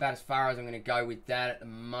as far as I'm going to go with that at the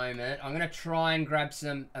moment. I'm going to try and grab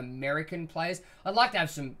some American players. I'd like to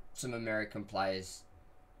have some American players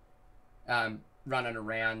running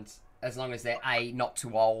around, as long as they're A, not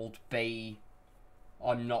too old, B,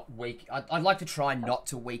 I'm not weak. I'd like to try not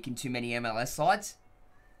to weaken too many MLS sides.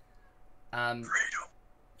 So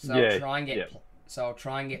I'll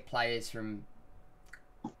try and get players from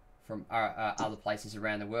other places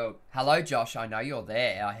around the world. Hello, Josh. I know you're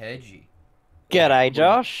there. I heard you. G'day,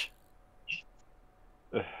 Josh.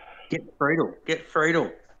 Get Friedel. Get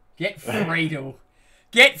Friedel. Get Friedel.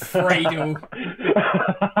 Get Friedel.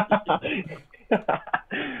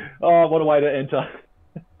 Oh, what a way to enter.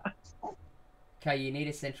 Okay, you need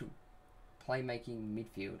a central playmaking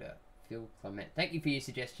midfielder. Phil Clement. Thank you for your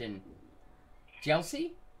suggestion.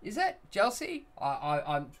 Chelsea? Is that Chelsea?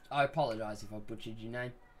 I apologise if I butchered your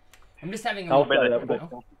name. I'm just having a look at it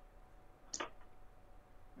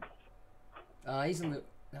now. He's a little.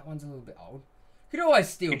 That one's a little bit old. Could always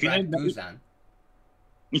steal Brad Guzan.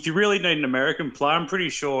 If you really need an American player, I'm pretty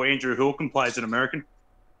sure Andrew Hilton plays an American.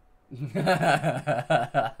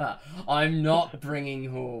 I'm not bringing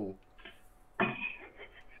Hull.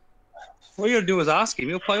 All you got to do is ask him.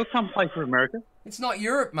 He'll come play for America. It's not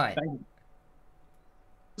Europe, mate.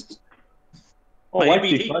 Oh, wait,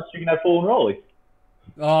 you can have Paul and Rolly.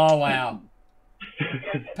 Oh, wow.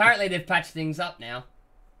 Apparently they've patched things up now.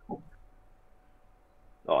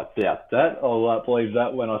 I doubt that. I'll believe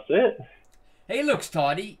that when I see it. He looks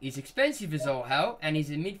tidy. He's expensive as all hell, and he's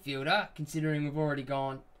a midfielder, considering we've already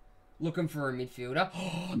gone looking for a midfielder.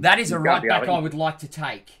 That is a right back I would like to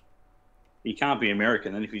take. He can't be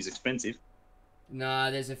American then if he's expensive.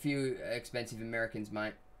 No, there's a few expensive Americans,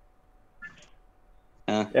 mate.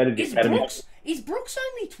 Is Brooks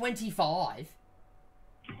only 25?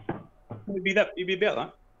 He'd be about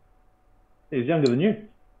that. He's younger than you.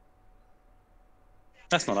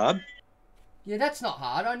 That's not hard. Yeah, that's not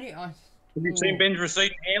hard. Have you seen Ben's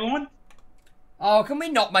receding hairline? Oh, can we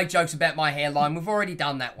not make jokes about my hairline? We've already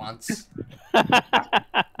done that once.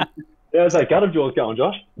 How's that gut of yours going,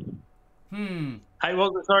 Josh? Hey,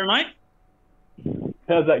 sorry, mate?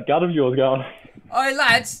 How's that gut of yours going? Oh,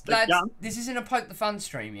 lads, this isn't a Poke the Fun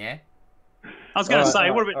stream, yeah? I was going to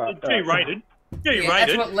say, what about G-rated? G-rated.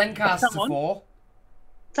 That's what Lencasts are for.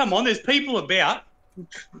 Come on, there's people about.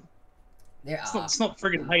 It's not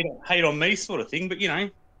friggin' hate on me sort of thing, but, you know,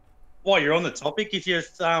 while you're on the topic, if you're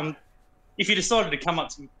if you decided to come up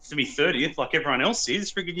to me 30th like everyone else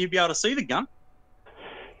is, freaking you'd be able to see the gun.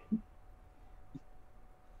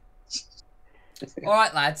 All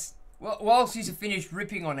right, lads. Well, whilst you are finished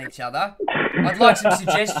ripping on each other, I'd like some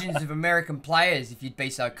suggestions of American players, if you'd be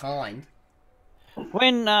so kind.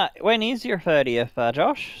 When is your 30th,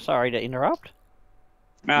 Josh? Sorry to interrupt.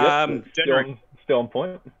 January. Still on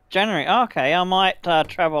point. January. Okay, I might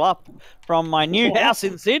travel up from my new house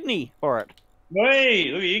in Sydney for it. Hey,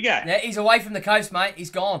 look at you go. Yeah, he's away from the coast, mate. He's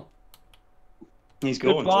gone. He's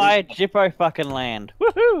gone. Goodbye, Jippo fucking land.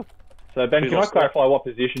 Woohoo! So, Ben, can I clarify what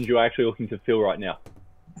positions you're actually looking to fill right now?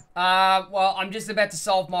 Well, I'm just about to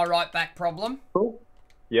solve my right back problem. Cool.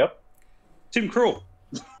 Yep. Tim Krul.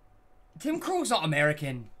 Tim Krul's not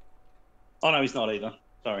American. Oh, no, he's not either.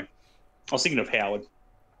 Sorry. I was thinking of Howard.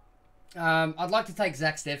 I'd like to take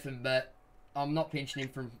Zach Steffen, but I'm not pinching him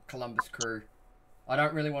from Columbus Crew. I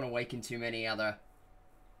don't really want to weaken too many other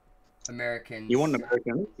Americans. You want an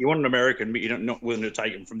American? You want an American, but you're not willing to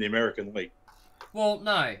take him from the American League. Well,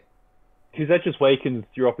 no. Because that just weakens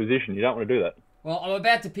your opposition. You don't want to do that. Well, I'm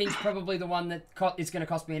about to pinch probably the one that is going to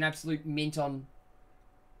cost me an absolute mint on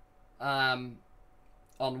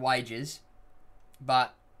wages,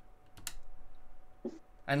 but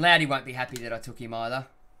and Loudy won't be happy that I took him either.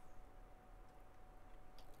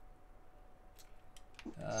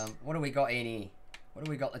 What do we got in here? What do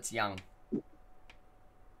we got that's young?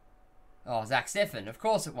 Oh, Zach Steffen. Of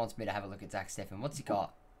course it wants me to have a look at Zach Steffen. What's he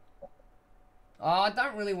got? Oh, I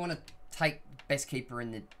don't really want to take best keeper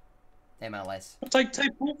in the MLS. Take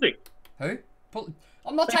Pulisic. Who?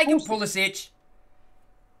 I'm not taking Pulisic.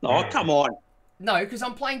 Oh, come on. No, because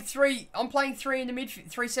I'm playing three. I'm playing three in the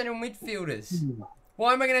three centre midfielders.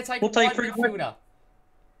 Why am I going to take We'll one take midfielder?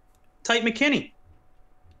 Take McKennie.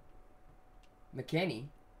 McKennie?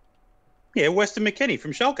 Yeah, Weston McKennie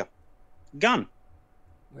from Schalke. Gun.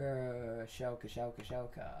 Where Schalke.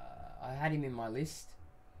 I had him in my list.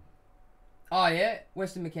 Oh yeah,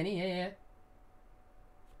 Weston McKennie.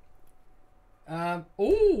 Yeah.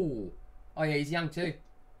 Ooh. Oh yeah, he's young too.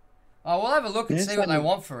 Oh, we'll have a look and see what they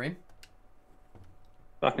want for him.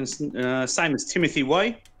 Fucking same as Timothy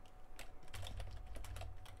Way.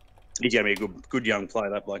 He's gonna be a good young player,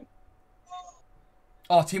 that bloke.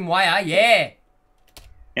 Oh, Tim Weah, yeah.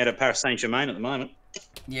 Out of Paris Saint-Germain at the moment.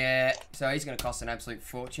 Yeah, so he's going to cost an absolute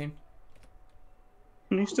fortune.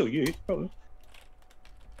 He's still used, probably.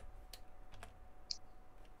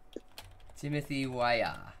 Timothy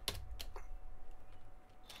Weah.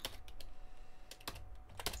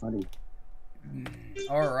 Funny.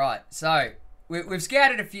 All right, so we've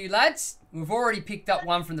scouted a few lads. We've already picked up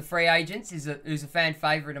one from the free agents, who's a fan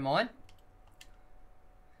favourite of mine,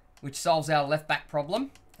 which solves our left back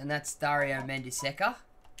problem, and that's Dario Mendiseca.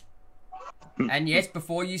 And yes,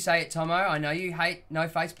 before you say it, Tomo, I know you hate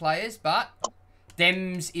no-face players, but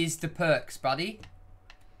them's is the perks, buddy.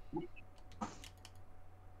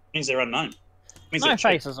 Means they're unknown. Means No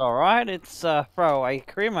face is alright. It's throwaway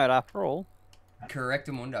career mode after all.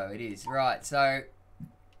 Correctamundo, it is. Right, so...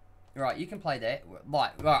 Right, you can play there.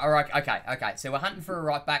 Right, alright, okay. So we're hunting for a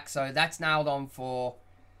right back, so that's nailed on for...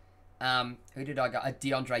 who did I go?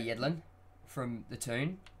 DeAndre Yedlin from the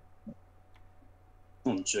Toon.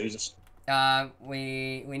 Oh, Jesus.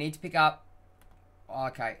 We need to pick up...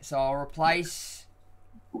 Okay, so I'll replace...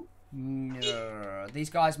 No, these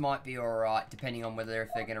guys might be alright, depending on whether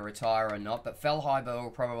if they're going to retire or not, but Fellheiber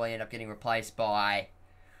will probably end up getting replaced by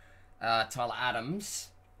Tyler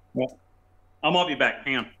Adams. Well, I might be back.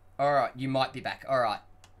 Hang on. Alright, you might be back. Alright.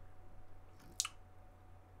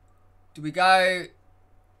 Do we go...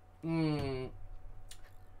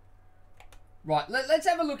 Right, let's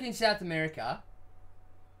have a look in South America.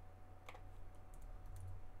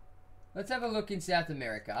 Let's have a look in South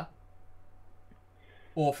America.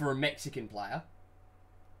 Or for a Mexican player.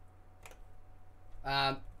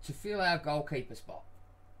 To fill our goalkeeper spot.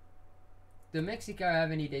 Do Mexico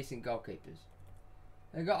have any decent goalkeepers?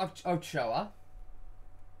 They've got Ochoa.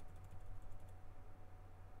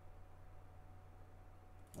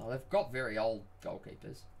 Well, they've got very old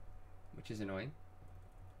goalkeepers, which is annoying.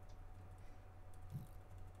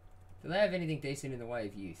 Do they have anything decent in the way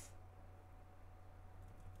of youth?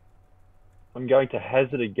 I'm going to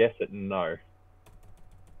hazard a guess at no.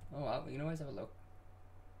 Oh well, we can always have a look.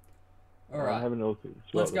 All right, having a look at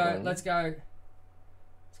let's go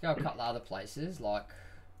a couple of other places. Like,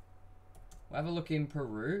 we'll have a look in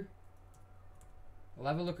Peru. We'll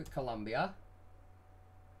have a look at Colombia.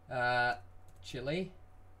 Chile.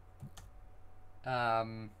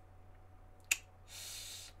 Where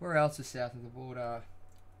else is south of the border?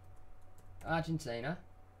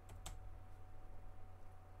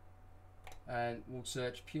 And we'll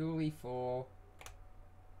search purely for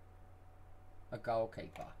a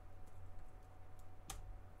goalkeeper.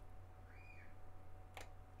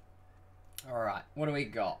 Alright, what do we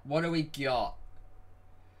got? What do we got?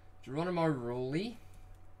 Geronimo Rulli.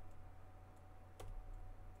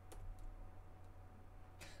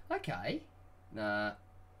 Okay. Nah.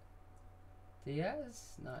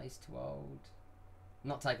 Diaz? Nah, he's too old. I'm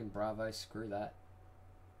not taking Bravo, screw that.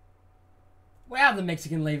 Wow, the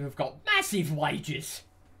Mexican League have got massive wages.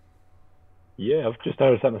 Yeah, I've just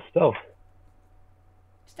noticed that myself.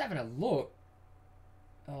 Just having a look.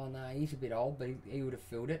 Oh no, he's a bit old, but he would have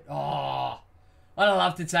filled it. Oh, I'd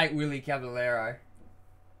love to take Willie Caballero.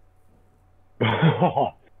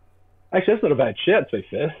 Actually, that's not a bad shout, to be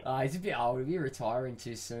fair. He's a bit old. He'll be retiring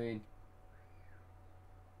too soon.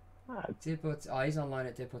 He's on loan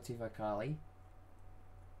at Deportivo Cali.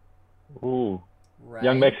 Ooh.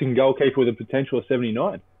 Young Mexican goalkeeper with a potential of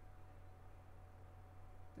 79.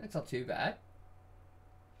 That's not too bad.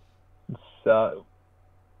 So,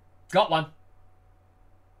 got one.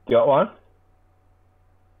 Got one?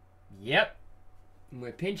 Yep. And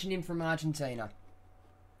we're pinching him from Argentina.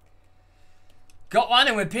 Got one,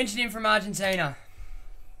 and we're pinching him from Argentina.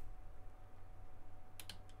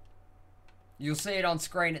 You'll see it on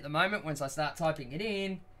screen at the moment once I start typing it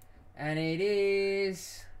in. And it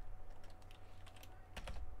is...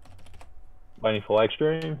 Waiting for live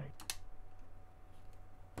stream.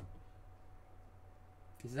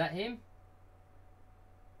 Is that him?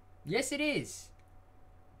 Yes, it is.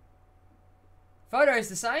 Photo is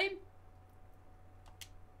the same.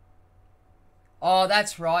 Oh,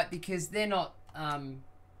 that's right, because they're not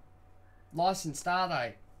licensed, are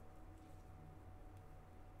they?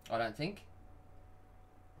 I don't think.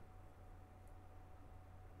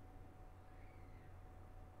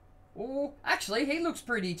 Oh, actually, he looks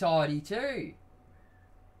pretty tidy too.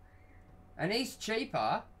 And he's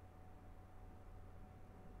cheaper.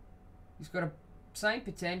 He's got a same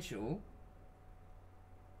potential.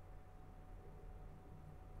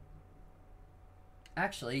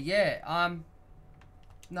 Actually, yeah,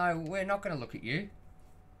 no, we're not going to look at you.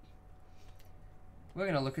 We're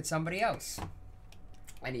going to look at somebody else.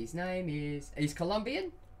 And his name is... He's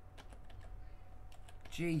Colombian?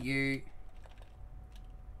 G-U...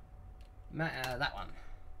 that one.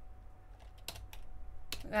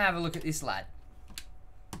 Let's have a look at this lad.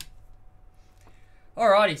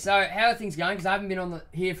 Alrighty, so how are things going? Because I haven't been on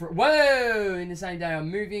here for... Whoa! In the same day I'm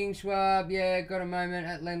moving. Schwab, yeah, got a moment.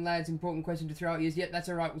 At Len Lads, important question to throw at you. Yep, that's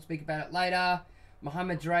alright, we'll speak about it later.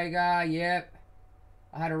 Mohammed Dragar, yep.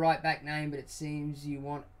 I had a right back name, but it seems you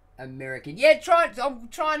want American. Yeah, I'll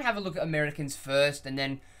try and have a look at Americans first, and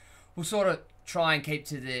then we'll sort of try and keep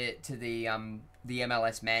to the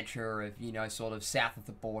MLS mantra of, you know, sort of south of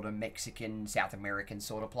the border Mexican, South American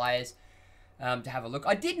sort of players to have a look.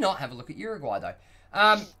 I did not have a look at Uruguay though.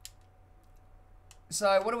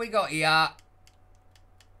 So what do we got here?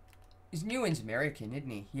 Is Nguyen's American, isn't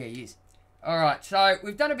he? Yeah, he is. Alright, so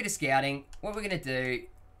we've done a bit of scouting. What we're going to do...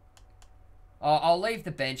 I'll leave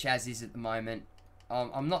the bench as is at the moment.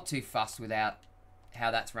 I'm not too fussed without how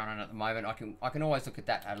that's running at the moment. I can always look at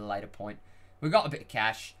that at a later point. We've got a bit of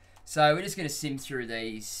cash. So we're just going to sim through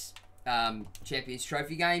these Champions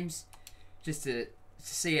Trophy games. Just to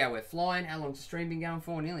see how we're flying. How long's the stream been going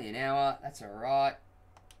for? Nearly an hour. That's alright.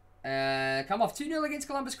 Come off 2-0 against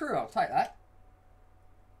Columbus Crew. I'll take that.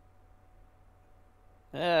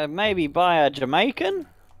 Maybe by a Jamaican?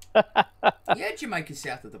 Yeah, Jamaica's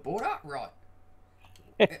south of the border. Right.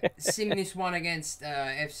 Sim this one against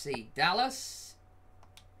FC Dallas.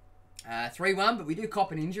 3-1, but we do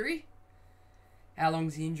cop an injury. How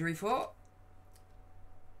long's the injury for?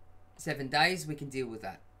 7 days. We can deal with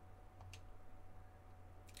that.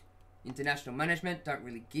 International management, don't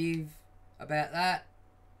really give about that.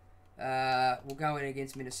 We'll go in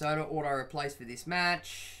against Minnesota. Auto replace for this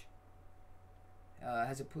match.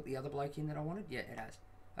 Has it put the other bloke in that I wanted? Yeah, it has.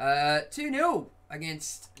 2-0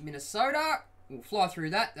 against Minnesota. We'll fly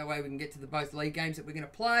through that. That way we can get to the both league games that we're going to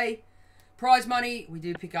play. Prize money. We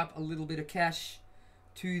do pick up a little bit of cash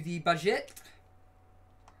to the budget.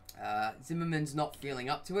 Zimmerman's not feeling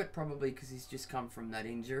up to it, probably because he's just come from that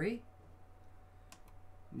injury.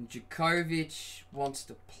 Djokovic wants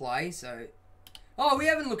to play, so... Oh, we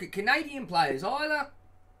haven't looked at Canadian players either.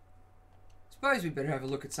 Suppose we better have a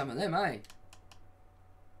look at some of them, eh?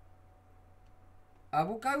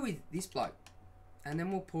 We'll go with this bloke. And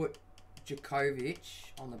then we'll put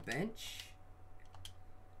Djokovic on the bench.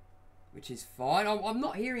 Which is fine. I'm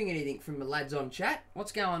not hearing anything from the lads on chat.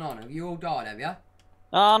 What's going on? Have you all died, have you?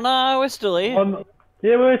 Oh, no, we're still here.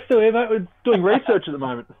 Yeah, we're still here, mate. We're doing research at the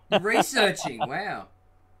moment. Researching, wow.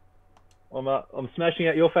 I'm smashing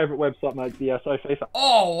out your favourite website, mate, the FIFA.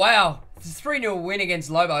 Oh, wow. It's a 3-0 win against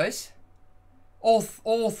Lobos. All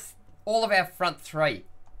of our front three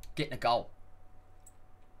getting a goal.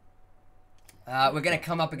 We're going to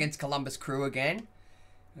come up against Columbus Crew again.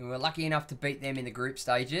 We were lucky enough to beat them in the group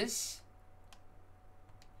stages.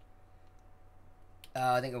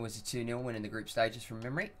 I think it was a 2-0 win in the group stages from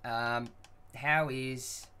memory. How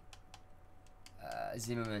is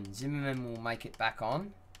Zimmerman? Zimmerman will make it back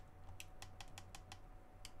on.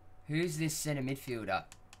 Who's this centre midfielder?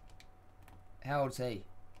 How old's he?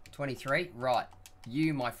 23? Right.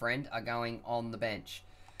 You, my friend, are going on the bench.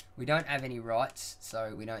 We don't have any rights,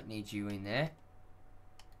 so we don't need you in there.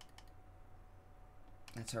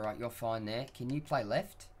 That's alright, you're fine there. Can you play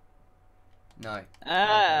left? No.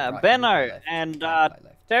 Right, Benno and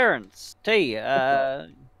Terence T.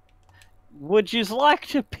 Would you like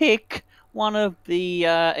to pick one of the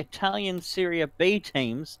Italian Serie B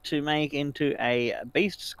teams to make into a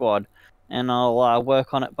beast squad, and I'll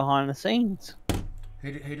work on it behind the scenes.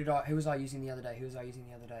 Who was I using the other day?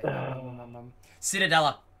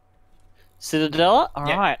 Citadella. Citadella? All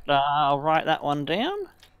yep. right, I'll write that one down.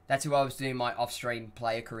 That's who I was doing my off-stream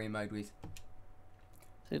player career mode with.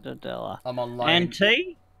 Citadella. I'm on loan. And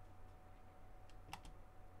T?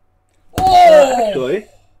 Oh! Actually,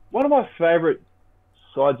 one of my favourite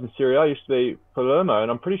sides in Serie A used to be Palermo,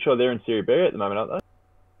 and I'm pretty sure they're in Serie B at the moment, aren't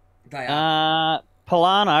they? They are.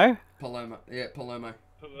 Palermo. Palermo. Yeah, Palermo.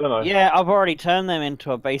 Palermo. Yeah, I've already turned them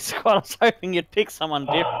into a B squad. I was hoping you'd pick someone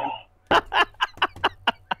different.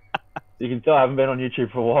 You can tell I haven't been on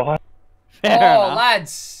YouTube for a while. Fair enough.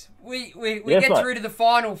 Lads, we Yes, get mate. through to the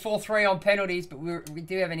final 4-3 on penalties, but we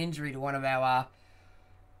do have an injury to one of our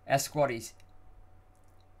squaddies.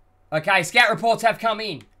 Okay, scout reports have come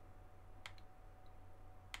in.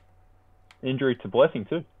 Injury to Blessing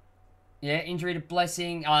too. Yeah, injury to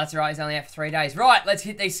Blessing. Oh, that's right. He's only out for 3 days. Right, let's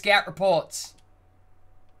hit these scout reports.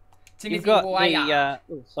 Timothy You've got Weah.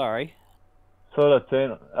 the... sorry. So that's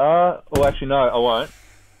it. Well, actually, no, I won't.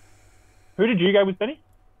 Who did you go with, Benny?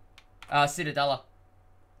 Citadella.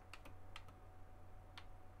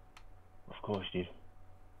 Of course you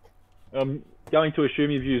did. I'm going to assume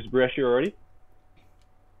you've used Brescia already.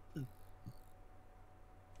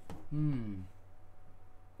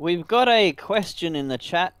 We've got a question in the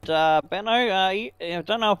chat, Benno. I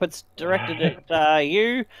don't know if it's directed at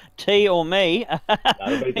you, T, or me.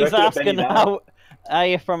 He's asking, are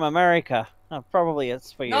you from America? Oh, probably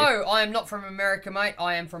it's for you. No, I am not from America, mate.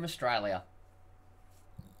 I am from Australia.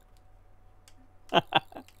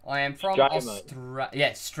 I am from Australia. Yeah,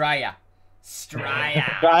 Australia.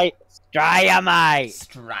 Australia, mate.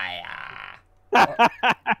 Australia.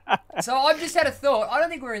 So I've just had a thought. I don't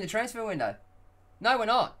think we're in the transfer window. No, we're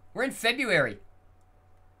not. We're in February.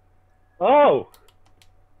 Oh!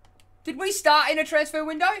 Did we start in a transfer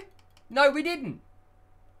window? No, we didn't.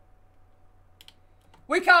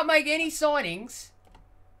 We can't make any signings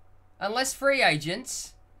unless free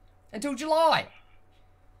agents until July.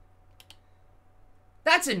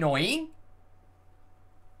 That's annoying.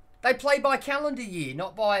 They play by calendar year,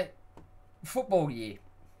 not by football year.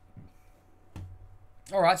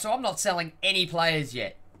 Alright, so I'm not selling any players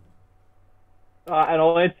yet. And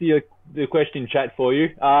I'll answer the question in chat for you.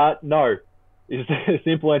 No. Is the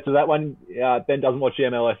simple answer to that one. Ben doesn't watch the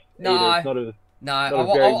MLS either. It's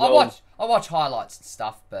I watch highlights and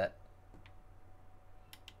stuff, but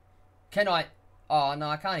can I? Oh no,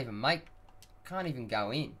 I can't even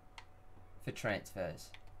go in for transfers.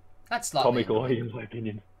 That's slightly comical league, in my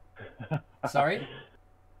opinion. Sorry?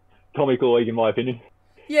 Comical league, in my opinion.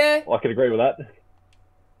 Yeah. I can agree with that.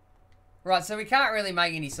 Right, so we can't really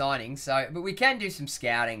make any signings, but we can do some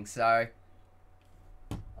scouting. So,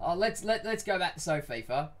 let's go back to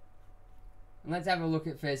FIFA, and let's have a look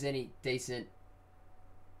if there's any decent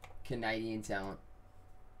Canadian talent.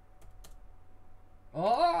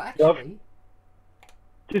 Oh, actually,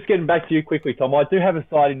 just getting back to you quickly, Tom. I do have a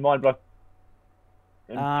side in mind, but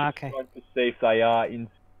I'm okay. trying to see if they are in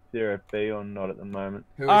Serie B or not at the moment.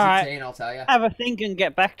 Who is it, T, and I'll tell you. Have a think and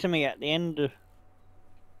get back to me at the end of...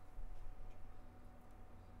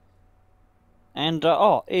 And,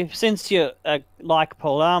 since you like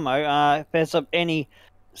Palermo, if there's any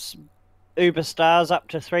Uber stars up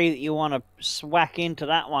to 3 that you want to swack into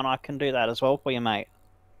that one, I can do that as well for you, mate.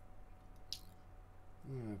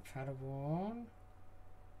 Paderborn.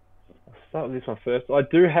 I'll start with this one first. I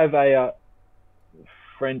do have a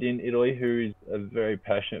friend in Italy who is a very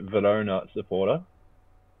passionate Verona supporter.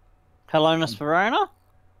 Hellas Verona?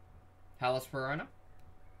 Hellas Verona?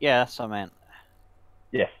 Yeah, that's what I meant.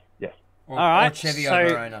 Yes. Or, all right, or Chevio so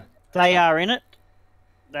Verona. They are in it.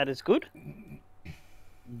 That is good.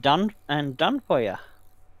 Done for you.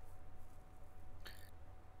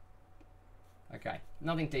 Okay,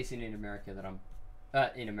 nothing decent in America that I'm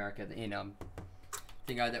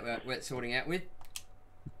thingo that we're sorting out with.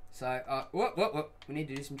 So what? We need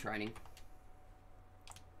to do some training.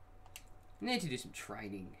 We need to do some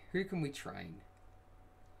training. Who can we train?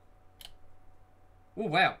 Oh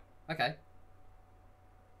wow. Okay.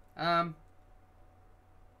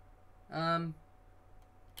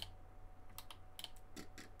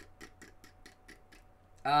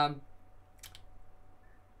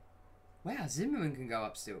 Wow, Zimmerman can go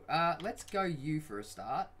up still. Let's go you for a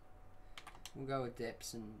start. We'll go with depth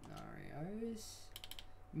scenarios.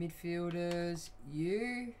 Midfielders,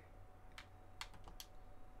 you.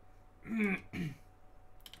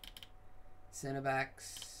 Centre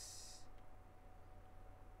backs.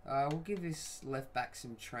 We'll give this left back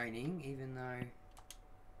some training, even though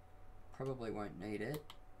probably won't need it.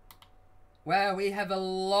 Wow, we have a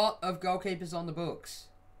lot of goalkeepers on the books.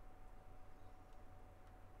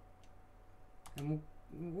 And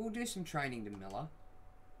we'll do some training to Miller.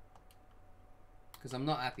 Because I'm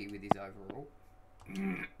not happy with his overall.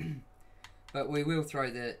 But we will throw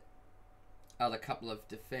the other couple of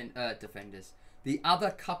defenders. The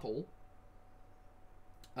other couple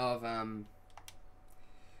of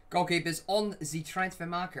goalkeepers on the transfer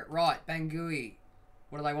market. Right, Bangui.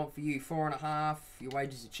 What do they want for you? 4.5. Your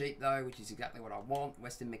wages are cheap though, which is exactly what I want.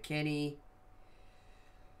 Weston McKennie.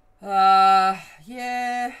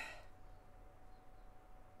 Yeah.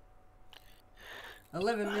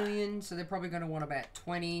 11 million, so they're probably going to want about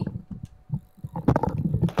 20.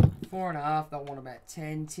 4.5, they'll want about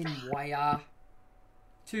 10. Tim Weah.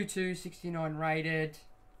 2-2, 69 rated.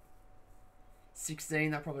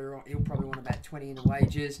 16, he'll probably want about 20 in the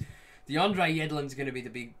wages. DeAndre Yedlin's going to be the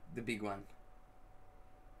big one.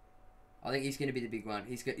 I think he's going to be the big one.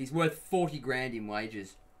 He's worth 40 grand in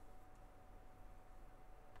wages.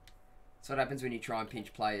 That's what happens when you try and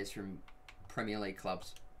pinch players from Premier League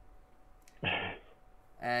clubs.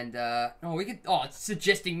 And it's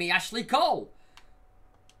suggesting me Ashley Cole.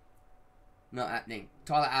 Not happening.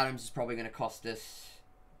 Tyler Adams is probably going to cost us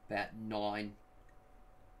about 9.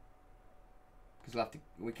 Because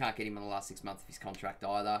we can't get him in the last 6 months of his contract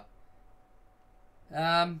either.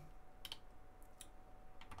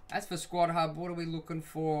 As for Squad Hub, what are we looking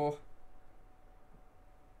for?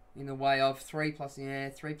 In the way of 3 plus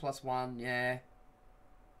 1, yeah.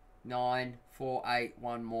 9, 4, 8,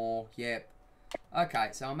 1 more, yep. Okay,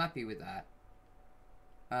 so I'm happy with that.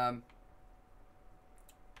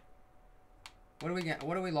 What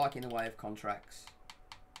do we like in the way of contracts?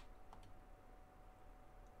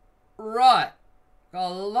 Right.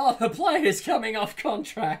 Got a lot of players coming off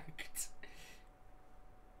contract.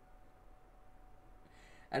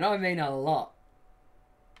 And I mean a lot.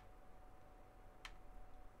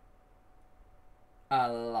 A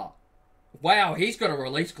lot. Wow, he's got a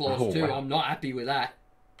release clause too. Wow. I'm not happy with that.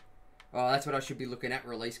 Oh, that's what I should be looking at,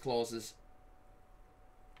 release clauses.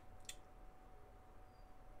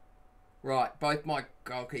 Right, both my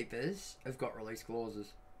goalkeepers have got release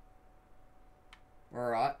clauses.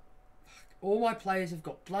 Alright. All my players have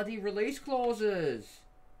got bloody release clauses.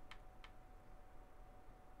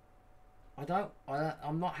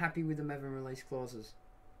 I'm not happy with them having release clauses.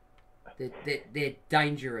 They're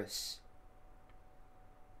dangerous.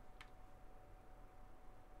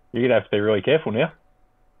 You're going to have to be really careful now.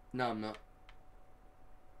 No, I'm not.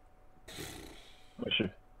 I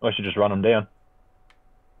should just run them down.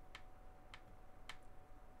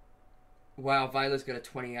 Wow, Vela's got a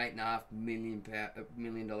 $28.5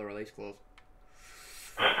 million release clause.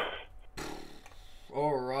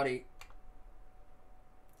 Alrighty.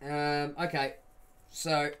 Okay.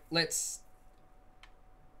 So let's.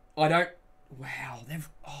 Wow,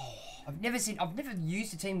 I've never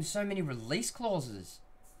used a team with so many release clauses.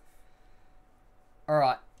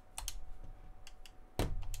 Alright.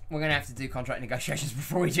 We're going to have to do contract negotiations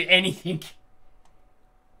before we do anything.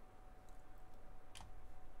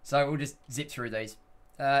 So we'll just zip through these.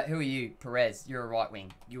 Who are you? Perez. You're a right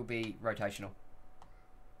wing. You'll be rotational.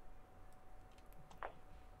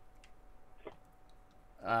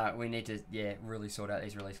 We need to, really sort out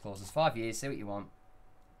these release clauses. 5 years. See what you want.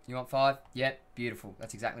 You want 5? Yep. Beautiful.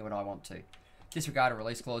 That's exactly what I want to. Disregard a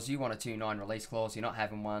release clause. You want a 2-9 release clause. You're not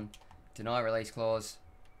having one. Deny release clause.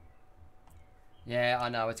 Yeah, I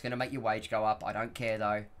know. It's going to make your wage go up. I don't care,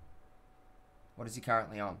 though. What is he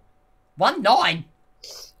currently on? 1.9?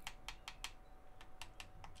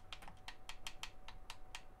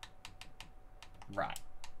 Right.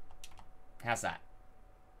 How's that?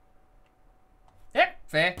 Yep,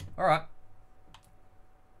 fair. Alright.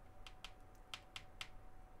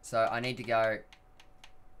 So, I need to go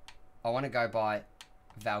I want to go by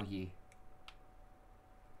value.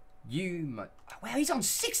 Wow, he's on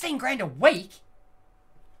 16 grand a week.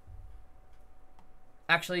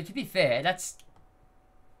 Actually, to be fair, that's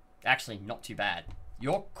actually not too bad.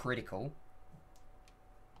 You're critical.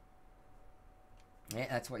 Yeah,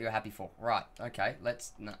 that's what you're happy for. Right, okay,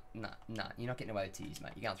 let's... Nah. You're not getting away with 2 years,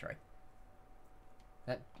 mate. You're going 3.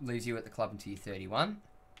 That leaves you at the club until you're 31.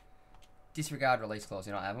 Disregard release clause.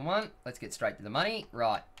 You're not having one. Let's get straight to the money.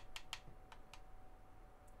 Right.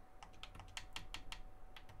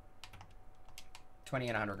 $20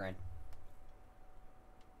 and 100 grand.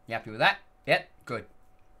 You happy with that? Yep, good.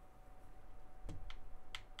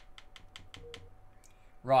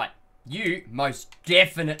 Right. You most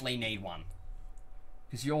definitely need one.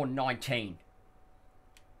 Because you're 19.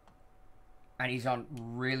 And he's on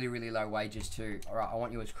really, really low wages too. Alright, I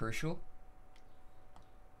want you as crucial.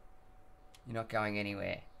 You're not going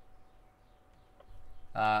anywhere.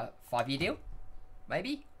 5-year deal?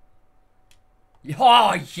 Maybe?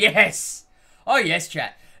 Oh, yes! Oh, yes,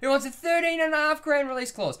 chat. He wants a 13.5 grand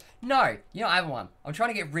release clause. No, you're not having one. I'm trying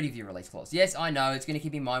to get rid of your release clause. Yes, I know. It's going to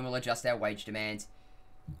keep in mind. We'll adjust our wage demands.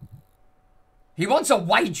 He wants a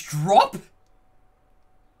wage drop?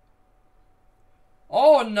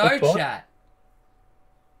 Oh, no, chat.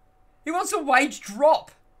 He wants a wage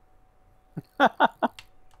drop.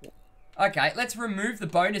 Okay, let's remove the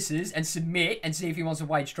bonuses and submit and see if he wants a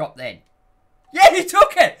wage drop then. Yeah, he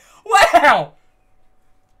took it! Wow!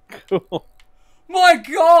 Cool. My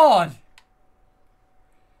God!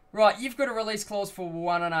 Right, you've got a release clause for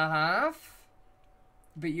 1.5.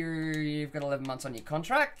 But you've got 11 months on your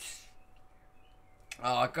contract.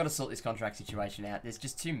 Oh, I've got to sort this contract situation out. There's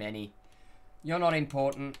just too many. You're not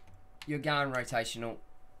important. You're going rotational.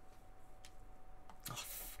 Oh, I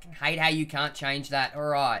fucking hate how you can't change that.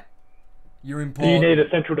 Alright. You're important. Do you need a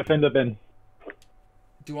central defender, Ben?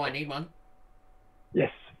 Do I need one?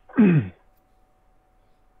 Yes.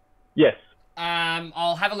 Yes.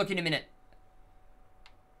 I'll have a look in a minute.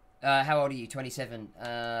 How old are you? 27.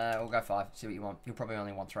 We'll go 5. See what you want. You'll probably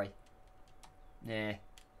only want 3. Yeah.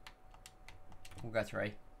 We'll go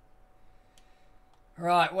 3.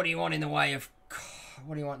 Right, what do you want in the way of...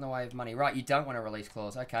 What do you want in the way of money? Right, you don't want a release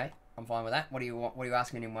clause. Okay, I'm fine with that. What do you want? What are you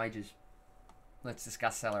asking in wages? Let's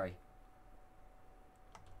discuss salary.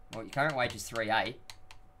 Well, your current wage is 3.8.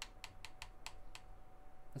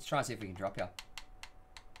 Let's try and see if we can drop you.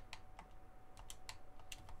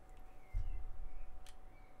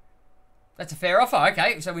 That's a fair offer.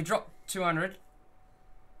 Okay, so we drop 200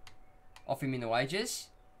 off him in the wages.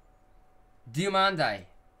 Diomande.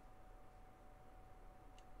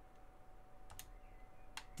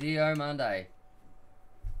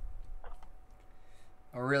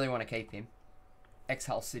 I really want to keep him.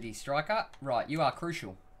 Ex-Hull City striker. Right, you are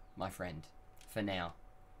crucial, my friend, for now.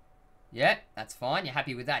 Yeah, that's fine. You're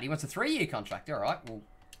happy with that. He wants a 3-year contract. All right, well,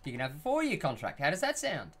 you can have a 4-year contract. How does that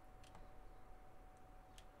sound?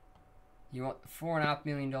 You want a $4.5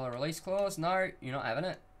 million release clause? No, you're not having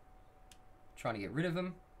it. Trying to get rid of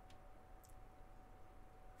him.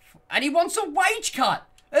 And he wants a wage cut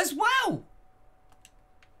as well.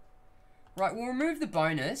 Right, we'll remove the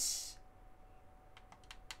bonus.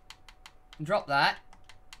 And drop that.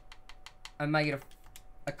 And make it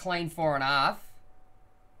a clean 4.5.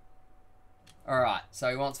 Alright, so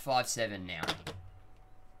he wants 5.7 now.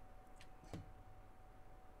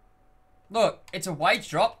 Look, it's a wage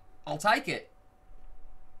drop. I'll take it.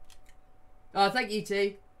 Oh, thank you,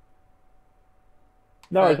 T.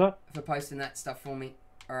 No, it's not. For posting that stuff for me.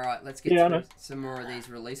 Alright, let's get through some more of these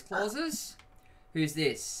release clauses. Who's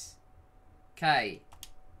this? K.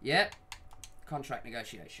 Yep. Contract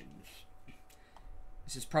negotiations.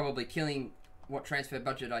 This is probably killing what transfer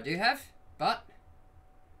budget I do have, but...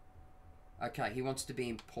 Okay, he wants to be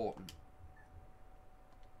important.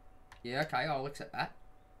 Yeah, okay, I'll accept that.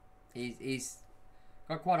 He's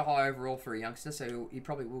got quite a high overall for a youngster, so he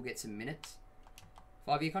probably will get some minutes.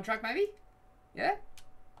 5-year contract, maybe? Yeah?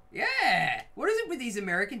 Yeah! What is it with these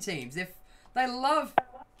American teams? They love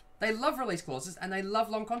release clauses and they love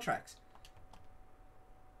long contracts.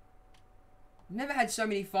 Never had so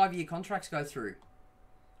many 5-year contracts go through.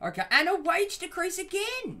 Okay, and a wage decrease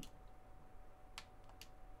again!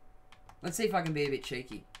 Let's see if I can be a bit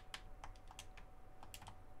cheeky.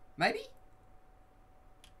 Maybe?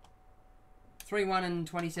 3-1 and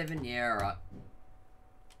 27? Yeah, alright.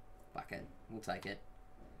 Fuck it. We'll take it.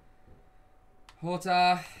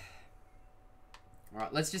 Horta.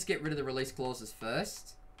 Alright, let's just get rid of the release clauses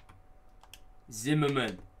first.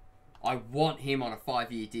 Zimmerman. I want him on a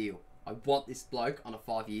 5-year deal. I want this bloke on a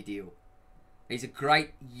 5-year deal. He's a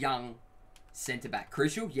great young centre-back.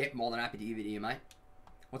 Crucial? Yep, more than happy to give it to you, mate.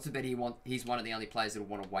 What's the bet he want? He's one of the only players that will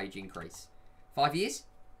want a wage increase. 5 years?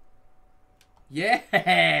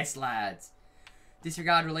 Yes, lads.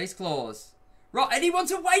 Disregard release clause. Right, and he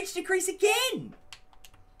wants a wage decrease again.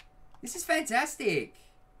 This is fantastic.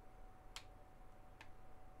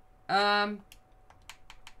 Let's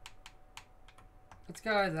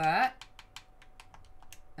go with that.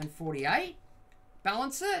 And 48.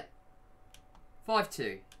 Balance it.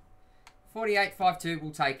 5-2. 48, 5-2,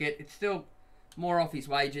 we'll take it. It's still more off his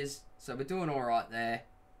wages, so we're doing all right there.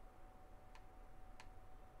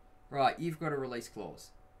 Right, you've got a release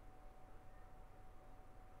clause.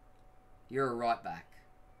 You're a right back.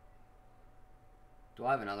 Do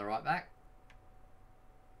I have another right back?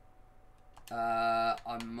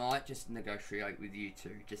 I might just negotiate with you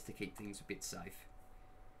two, just to keep things a bit safe.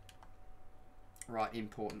 Right,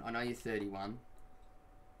 important. I know you're 31.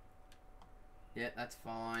 Yeah, that's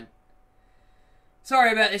fine.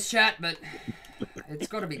 Sorry about this, chat, but it's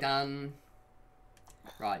got to be done.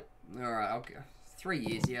 Right, alright, I'll go. 3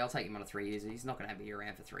 years, yeah, I'll take him on a 3 years. He's not going to have me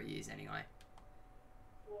around for 3 years anyway.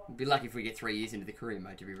 I'd be lucky if we get 3 years into the career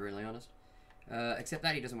mode, to be really honest. Except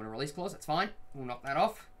that he doesn't want a release clause, that's fine. We'll knock that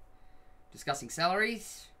off. Discussing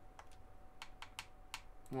salaries.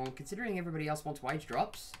 Well, considering everybody else wants wage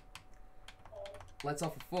drops, let's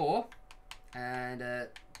offer 4. And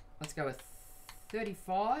let's go with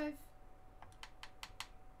 35.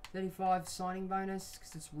 35 signing bonus,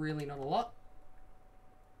 because it's really not a lot.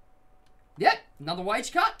 Yep, another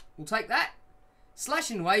wage cut. We'll take that.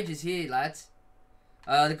 Slashing wages here, lads.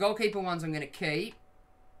 The goalkeeper ones I'm going to keep.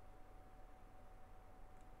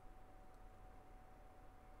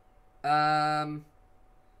 No,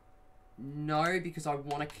 because I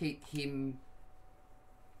want to keep him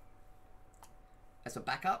as a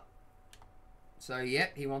backup. So,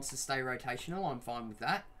 yep, he wants to stay rotational. I'm fine with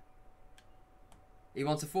that. He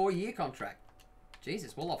wants a 4-year contract.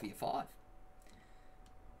 Jesus, we'll offer you 5.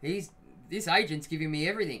 This agent's giving me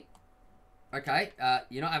everything. Okay,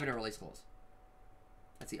 you're not having a release clause.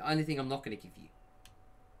 That's the only thing I'm not going to give you.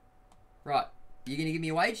 Right, you going to give me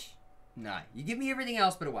a wage? No, you give me everything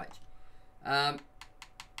else but a wage.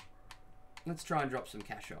 Let's try and drop some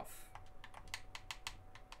cash off.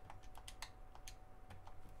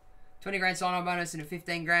 20 grand sign-on bonus and a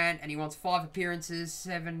 15 grand, and he wants 5 appearances,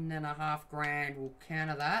 7.5 grand. We'll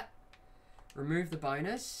counter that. Remove the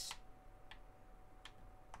bonus.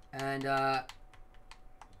 And,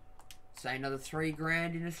 say another 3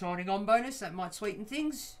 grand in a signing on bonus. That might sweeten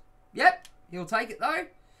things. Yep, he'll take it though.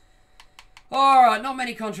 Alright, not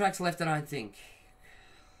many contracts left, I don't think.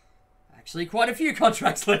 Actually, quite a few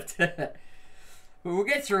contracts left. But we'll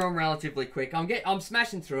get through them relatively quick. I'm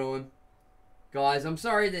smashing through them. Guys, I'm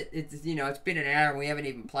sorry that it's been an hour and we haven't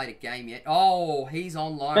even played a game yet. Oh, he's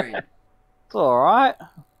on loan. It's alright.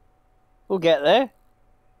 We'll get there.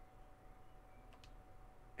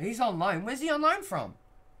 He's on loan. Where's he on loan from?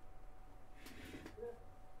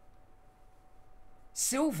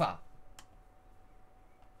 Silver.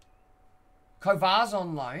 Kovar's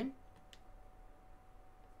on loan.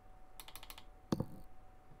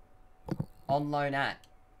 On loan at.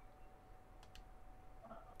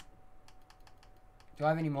 Do I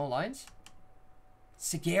have any more loans?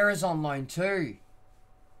 Segura's on loan too.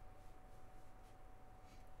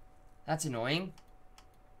 That's annoying.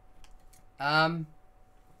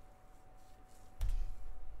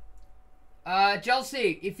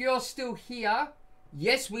 Chelsea, if you're still here,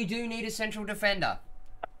 yes, we do need a central defender.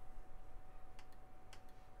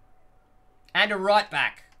 And a right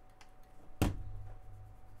back.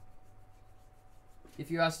 If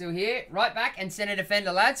you are still here, right back and centre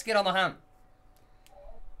defender, lads, get on the hunt.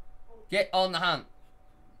 Get on the hunt.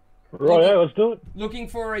 Right, yeah, let's do it. Looking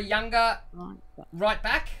for a younger right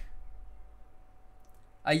back.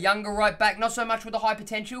 A younger right back, not so much with a high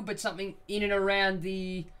potential, but something in and around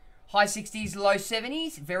the high 60s, low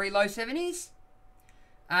 70s, very low 70s.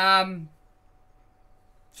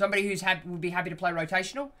 Somebody who's would be happy to play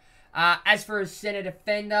rotational. As for a centre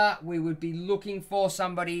defender, we would be looking for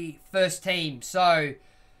somebody first team. So,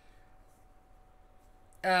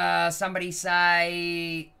 somebody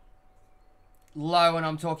say low, and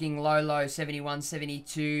I'm talking low, 71,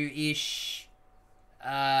 72-ish.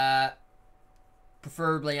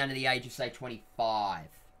 Preferably under the age of, say, 25.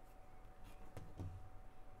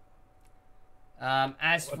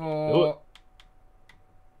 As for...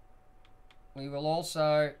 We will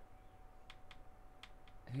also...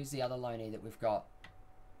 Who's the other loanee that we've got?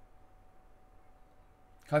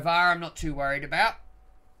 Kovar, I'm not too worried about.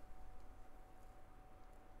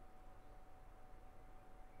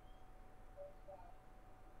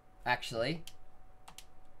 Actually,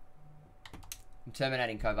 I'm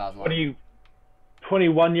terminating Kovar's loan.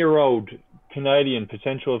 21-year-old Canadian,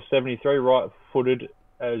 potential of 73, right-footed,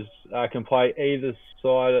 as can play either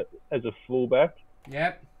side as a fullback.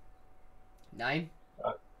 Yep. Name?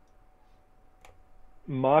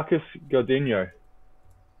 Marcus Godinho.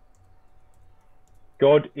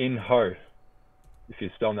 Godinho. If you're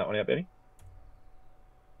spelling that one out, Benny.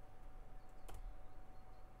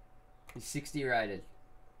 He's 60 rated.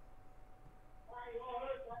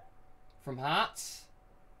 From Hearts?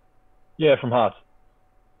 Yeah, from Hearts.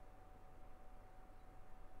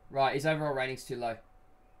 Right, his overall rating's too low.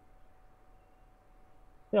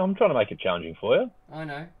 Yeah, I'm trying to make it challenging for you. I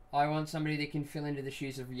know. I want somebody that can fill into the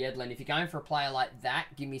shoes of Yedlin. If you're going for a player like that,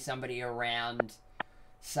 give me somebody around,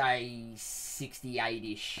 say,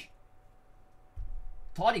 68-ish.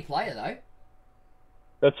 Tidy player, though.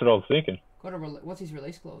 That's what I was thinking. What's his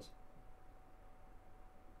release clause?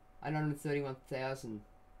 831,000.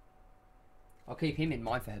 I'll keep him in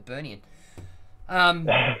mind for Hibernian.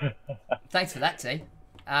 Thanks for that, T.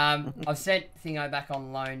 I've sent Thingo back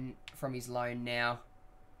on loan from his loan now.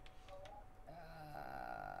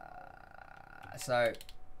 So,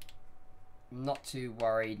 I'm not too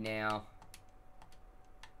worried now.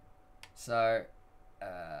 So,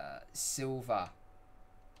 Silver.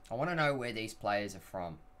 I want to know where these players are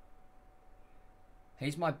from.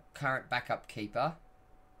 He's my current backup keeper.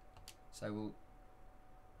 So, we'll...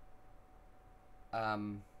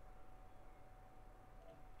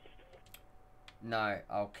 No,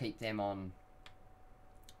 I'll keep them on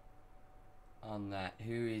that.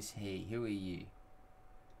 Who is he? Who are you?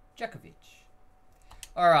 Djokovic.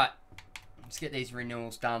 Alright. Let's get these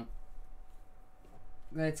renewals done.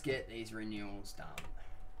 Let's get these renewals done.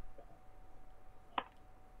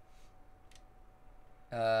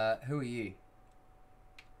 Who are you?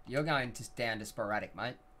 You're going down to sporadic,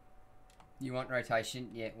 mate. You want rotation?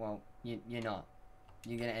 Yeah, well, you're not.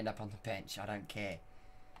 You're going to end up on the bench. I don't care.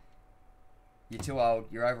 You're too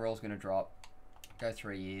old. Your overall's going to drop. Go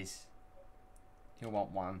 3 years. He'll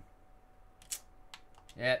want 1.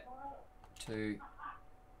 Yep. 2.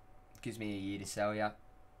 Gives me a year to sell you.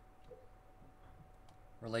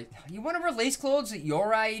 Release. You want a release clause at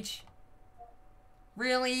your age?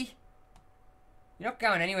 Really? You're not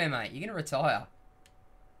going anywhere, mate. You're going to retire.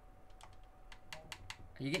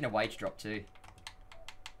 You're getting a wage drop too.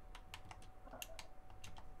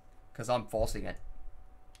 Because I'm forcing it.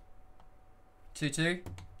 2-2?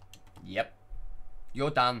 Yep. You're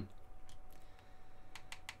done.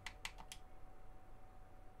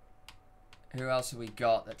 Who else have we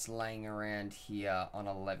got that's laying around here on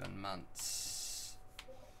 11 months?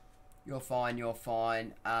 You're fine, you're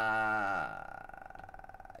fine. You're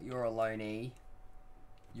a loanee.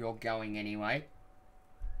 You're going anyway.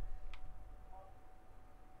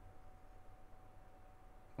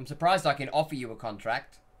 I'm surprised I can offer you a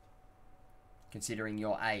contract, considering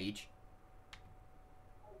your age.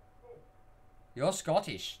 You're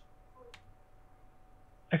Scottish.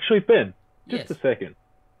 Actually, Ben, just yes. a second.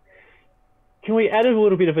 Can we add a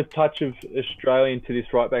little bit of a touch of Australian to this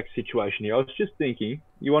right-back situation here? I was just thinking,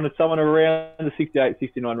 you wanted someone around the 68,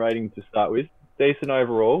 69 rating to start with. Decent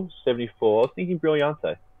overall, 74. I was thinking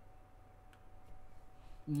Brilliante.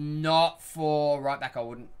 Not for right-back, I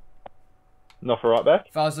wouldn't. Not for right-back?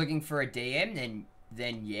 If I was looking for a DM,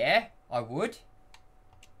 then yeah, I would.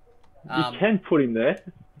 You can put him there.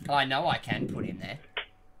 I know I can put him there.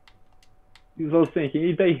 Because I was thinking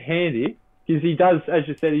he'd be handy, because he does, as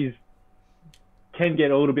you said, he's can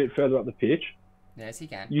get a little bit further up the pitch. Yes, he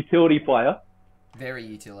can. Utility player. Very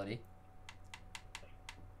utility.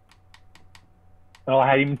 And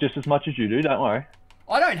I hate him just as much as you do, don't worry.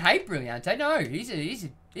 I don't hate Brilliante, no. He's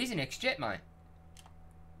an ex-jet, mate.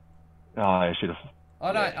 Oh, I should have.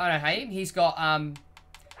 I don't hate him. He's got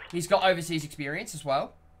overseas experience as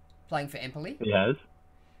well, playing for Empoli. He has.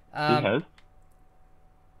 He has.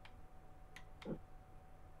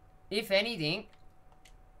 If anything,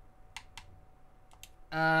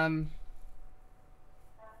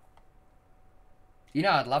 you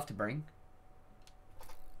know, I'd love to bring.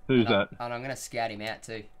 Who's that? And I'm going to scout him out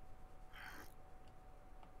too.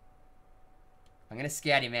 I'm going to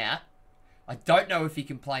scout him out. I don't know if he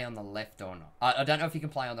can play on the left or not. I don't know if he can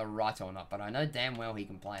play on the right or not, but I know damn well he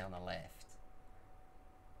can play on the left.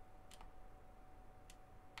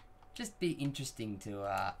 Just be interesting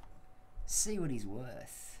to see what he's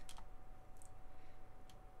worth.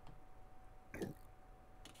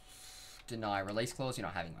 Deny release clause, you're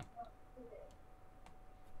not having one.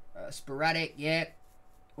 Sporadic, yeah.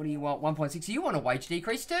 What do you want? 1.6. You want a wage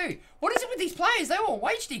decrease too? What is it with these players? They want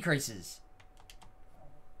wage decreases.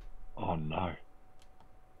 Oh no.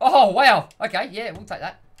 Oh wow. Okay, yeah, we'll take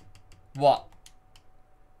that. What?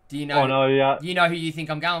 Do you know? Oh no, yeah. Do you know who you think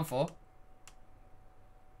I'm going for?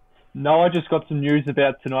 No, I just got some news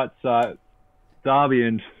about tonight's derby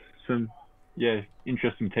and some,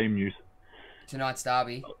 interesting team news. Tonight's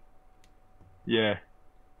derby. Yeah.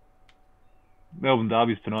 Melbourne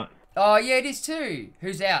derby's tonight. Oh yeah, it is too.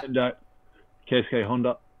 Who's out? And KSK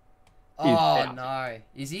Honda. Oh no,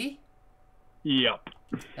 is he? Yep.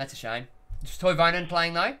 That's a shame. Is Toivonen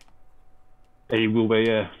playing though? He will be,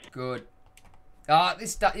 yeah. Good.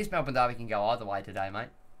 This Melbourne derby can go either way today, mate.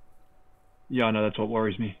 Yeah, I know, that's what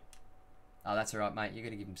worries me. Oh, that's alright, mate. You're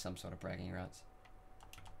going to give him some sort of bragging rights.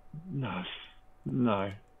 No.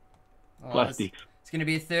 Oh, Plastics. It's going to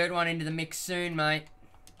be a third one into the mix soon, mate.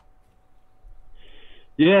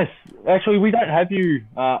 Yes. Actually, we don't have you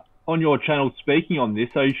on your channel speaking on this,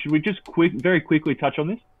 so should we just very quickly touch on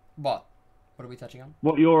this? What? What are we touching on?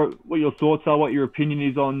 What your thoughts are, what your opinion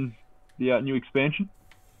is on the new expansion?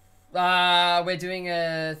 We're doing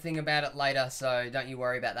a thing about it later, so don't you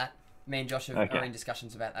worry about that. Me and Josh are in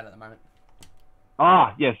discussions about that at the moment.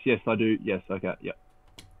 Ah, yes, I do. Yes, okay, yep.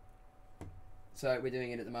 So we're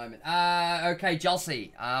doing it at the moment. Okay,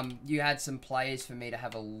 Jelsey, you had some players for me to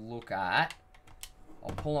have a look at.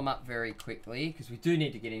 I'll pull them up very quickly, because we do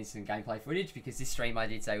need to get into some gameplay footage, because this stream I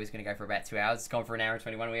did say was going to go for about 2 hours. It's gone for an hour and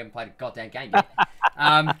 21, and we haven't played a goddamn game yet.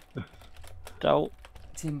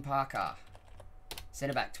 Tim Parker.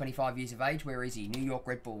 Centre back, 25 years of age. Where is he? New York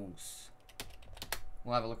Red Bulls.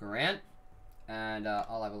 We'll have a look around. And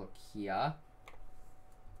I'll have a look here.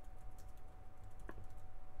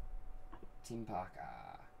 Tim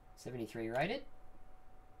Parker. 73 rated.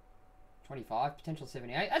 25. Potential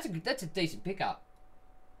 78. That's a decent pickup.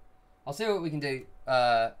 I'll see what we can do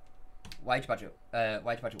wage budget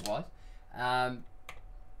wise.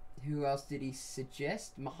 Who else did he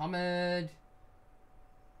suggest? Mohammed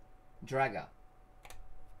Draga.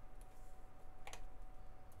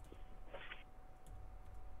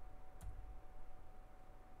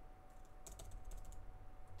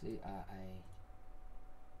 D-R-A.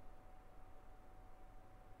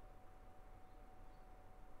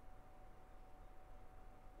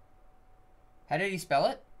 How did he spell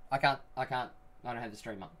it? I don't have the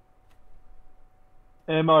stream up.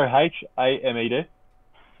 Mohamed.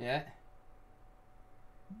 Yeah.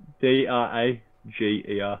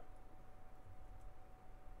 Drager.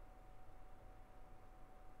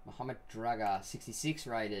 Mohammed Draga, 66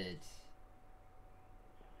 rated.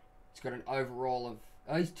 He's got an overall of...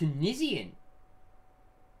 Oh, he's Tunisian.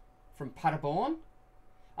 From Paderborn.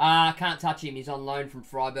 Can't touch him. He's on loan from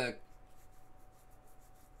Freiburg.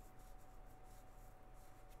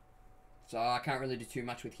 So I can't really do too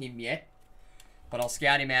much with him yet. But I'll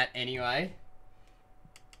scout him out anyway.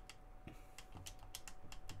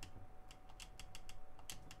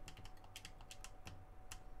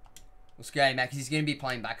 We'll scout him out because he's going to be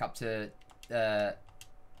playing back up to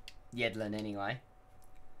Yedlin anyway.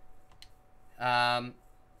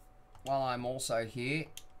 While I'm also here...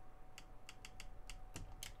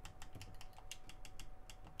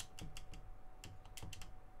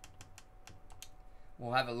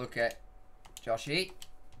 We'll have a look at Joshy.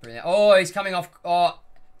 Brilliant. Oh, he's coming off... Oh,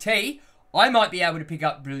 T. I might be able to pick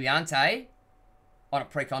up Brillante on a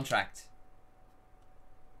pre-contract.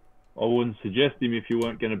 I wouldn't suggest him if you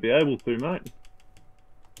weren't going to be able to, mate.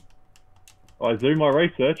 I do my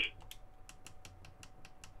research.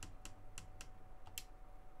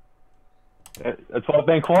 That's why I've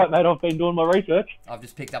been quiet, mate. I've been doing my research. I've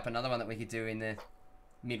just picked up another one that we could do in the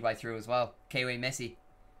midway through as well. Kiwi Messi.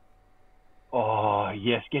 Oh,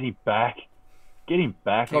 yes. Get him back. Get him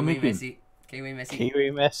back. Kiwi Messi. Kiwi Messi.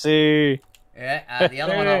 Kiwi Messi. Yeah, the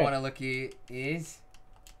other one I want to look at is...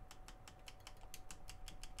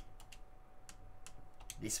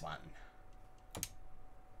 this one.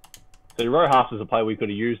 So Rojas is a player we could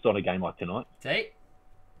have used on a game like tonight. See?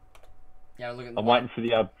 Yeah, look at the I'm waiting for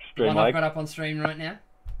the stream one I've lag. got up on stream right now.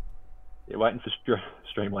 Yeah, waiting for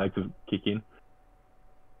stream lag to kick in.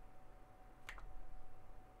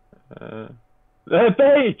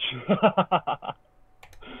 Beach!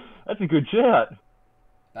 That's a good shout.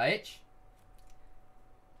 Beach.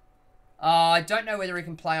 I don't know whether he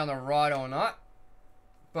can play on the right or not.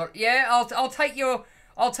 But yeah, I'll take your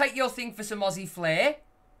thing for some Aussie flair.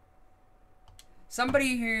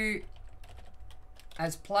 Somebody who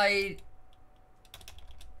has played...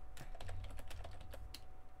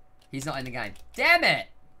 He's not in the game. Damn it!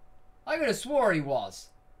 I could have swore he was.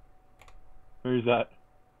 Who's that?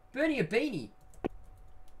 Bernie Abini.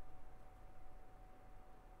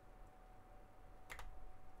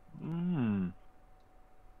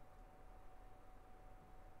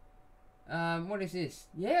 What is this?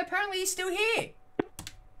 Yeah, apparently he's still here.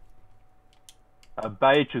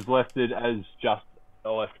 Baich is listed as just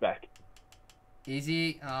a left back. Is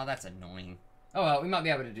he? Oh, that's annoying. Oh well, we might be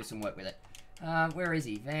able to do some work with it. Where is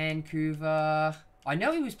he? Vancouver. I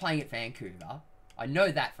know he was playing at Vancouver. I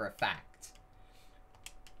know that for a fact.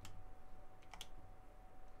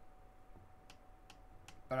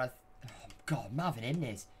 But oh God, Marvin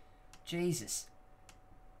Emnes. Jesus.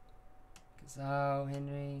 So,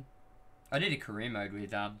 Henry. I did a career mode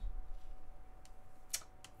with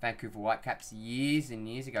Vancouver Whitecaps years and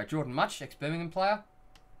years ago. Jordan Much, ex-Birmingham player.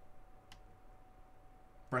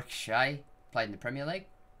 Brick Shea, played in the Premier League.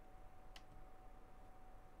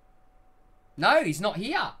 No, he's not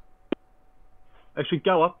here. Actually,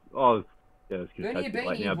 go up. Oh, yeah, Bernie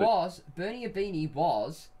Abini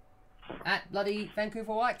was at bloody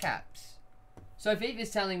Vancouver Whitecaps. So if Eva's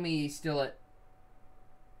telling me he's still at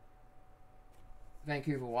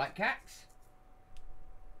Vancouver Whitecaps,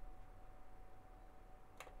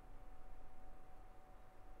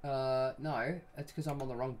 no, that's because I'm on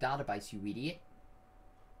the wrong database, you idiot.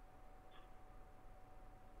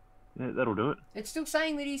 Yeah, that'll do it. It's still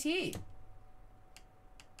saying that he's here.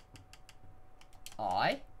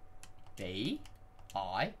 No,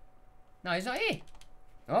 he's not here.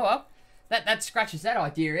 Oh well, that scratches that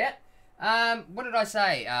idea out. What did I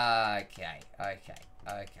say? Okay.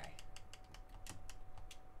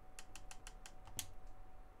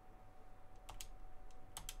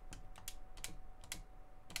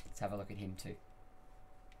 Let's have a look at him too.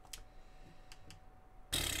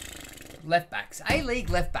 Left backs.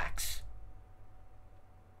 A-League left backs.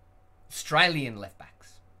 Australian left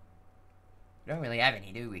backs. We don't really have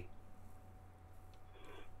any, do we?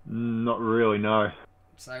 Not really, no.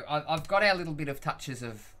 So I've got our little bit of touches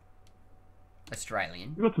of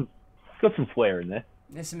Australian. You've got some flair in there.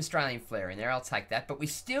 There's some Australian flair in there, I'll take that. But we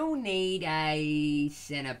still need a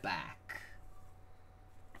centre-back.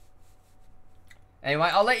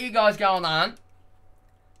 Anyway, I'll let you guys go on the hunt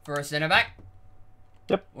for a centre-back.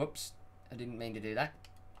 Yep. Whoops. I didn't mean to do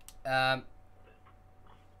that.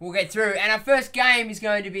 We'll get through. And our first game is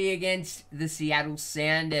going to be against the Seattle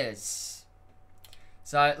Sounders.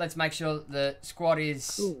 So let's make sure the squad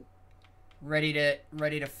is ready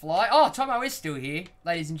to fly. Oh, Tomo is still here,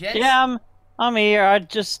 ladies and gents. Yeah, I'm here. I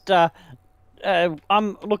just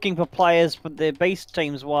I'm looking for players for the beast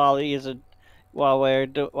teams while he's doing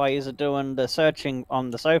the searching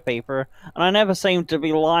on the soappaper, and I never seem to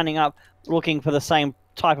be lining up looking for the same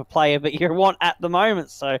type of player that you want at the moment,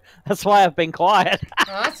 so that's why I've been quiet.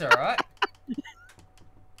 Oh, that's alright.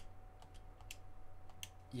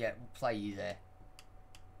 Yeah, we'll play you there.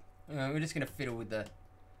 We're just going to fiddle with the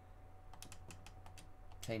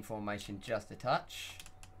team formation just a touch.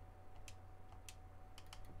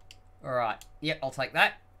 Alright, yep, I'll take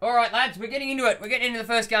that. Alright, lads, we're getting into it. We're getting into the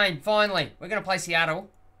first game, finally. We're going to play Seattle.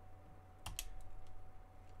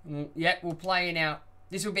 Yep, we'll play in our...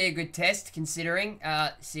 This will be a good test, considering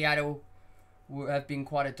Seattle have been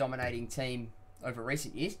quite a dominating team over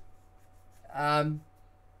recent years.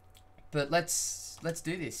 But let's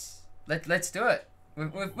do this. Let's do it.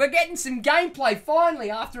 We're getting some gameplay finally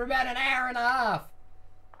after about an hour and a half.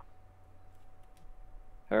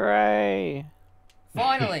 Hooray!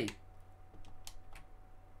 Finally.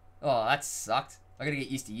 Oh, that sucked. I gotta get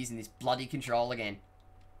used to using this bloody control again.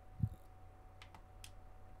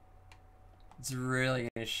 It's really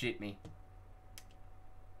gonna shit me.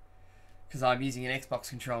 Because I'm using an Xbox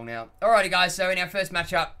control now. Alrighty guys, so in our first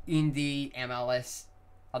matchup in the MLS,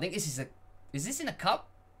 I think this is a... Is this in a cup?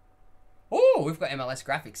 Oh, we've got MLS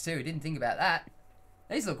graphics too. Didn't think about that.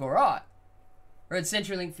 These look alright. We're at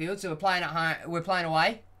CenturyLink Field, so we're playing at home. We're playing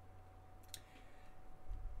away.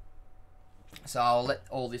 So I'll let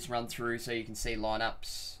all this run through so you can see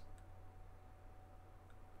lineups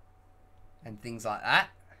and things like that.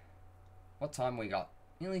 What time we got?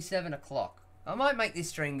 Nearly 7 o'clock. I might make this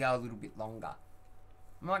stream go a little bit longer.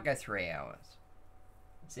 I might go 3 hours.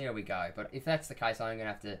 See how we go. But if that's the case, I'm going to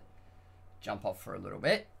have to jump off for a little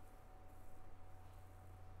bit.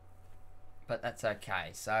 But that's okay.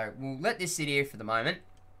 So we'll let this sit here for the moment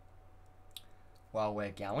while we're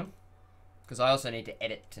going. Because I also need to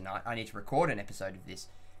edit tonight. I need to record an episode of this.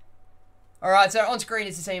 Alright, so on screen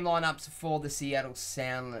is the team lineups for the Seattle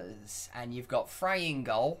Sounders. And you've got Frey in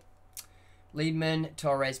goal. Liedman,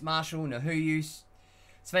 Torres, Marshall, Nahuyu,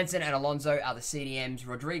 Svensson and Alonso are the CDMs.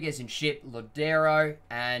 Rodriguez and Ship, Lodero,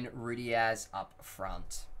 and Rudiaz up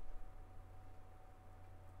front.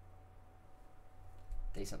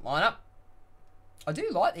 Decent lineup. I do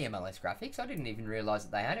like the MLS graphics. I didn't even realise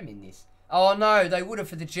that they had them in this. Oh no, they would have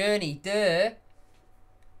for the journey. Duh.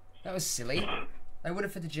 That was silly. They would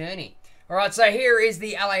have for the journey. Alright, so here is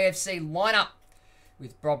the LAFC lineup.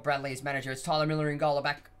 with Rob Bradley as manager. It's Tyler Miller in goal. A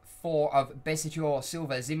back four of Besiture,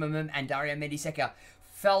 Silva, Zimmerman, and Dario Mendiseca.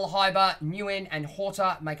 Fellheiber, Nguyen, and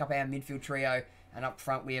Horta make up our midfield trio. And up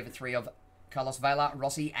front, we have a three of Carlos Vela,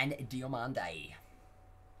 Rossi, and Diomande.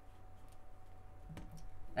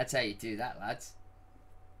 That's how you do that, lads.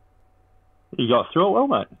 You got through it well,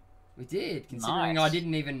 mate. We did, considering I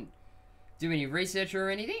didn't even do any research or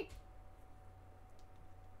anything.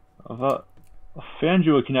 I found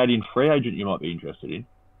you a Canadian free agent you might be interested in.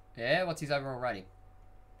 Yeah, what's his overall rating?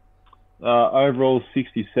 Overall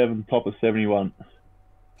 67, top of 71.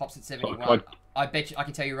 Pops at 71. I bet you, I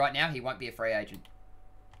can tell you right now, he won't be a free agent.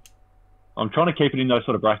 I'm trying to keep it in those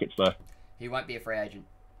sort of brackets, though. He won't be a free agent.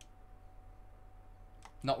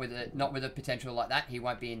 Not with a potential like that. He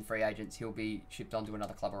won't be in free agents. He'll be shipped on to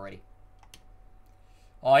another club already.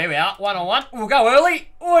 Oh, here we are. 1-on-1. We'll go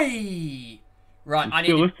early. Oi! Right, I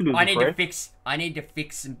need to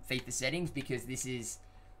fix some FIFA settings because this is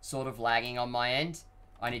sort of lagging on my end.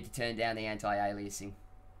 I need to turn down the anti-aliasing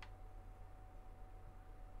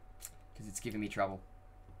because it's giving me trouble.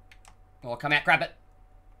 Oh, come out, grab it.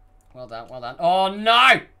 Well done, well done. Oh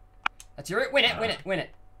no! That's your win it, win it, win it.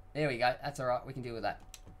 There we go. That's all right. We can deal with that.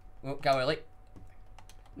 We'll go early.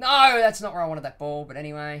 No, that's not where I wanted that ball. But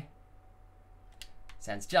anyway,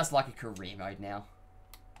 sounds just like a career mode now.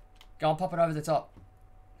 Go on, pop it over the top.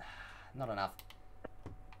 Not enough.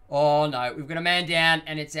 Oh, no. We've got a man down,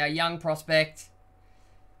 and it's our young prospect.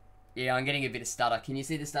 Yeah, I'm getting a bit of stutter. Can you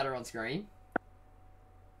see the stutter on screen?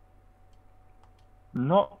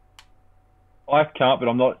 Not... I can't, but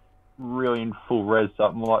I'm not really in full res, so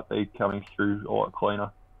it might be coming through a lot cleaner.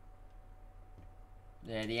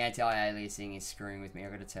 Yeah, the anti-aliasing is screwing with me. I've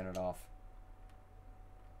got to turn it off.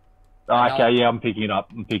 Okay, yeah, I'm picking it up.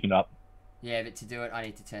 Yeah, but to do it, I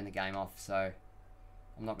need to turn the game off, so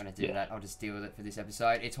I'm not going to do that. I'll just deal with it for this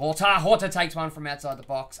episode. It's Horta. Horta takes one from outside the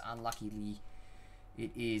box. Unluckily, it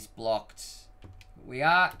is blocked. We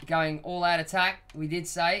are going all-out attack. We did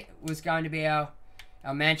say it was going to be our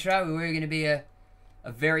mantra. We were going to be a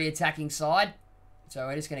very attacking side, so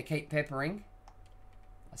we're just going to keep peppering.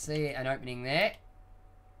 I see an opening there.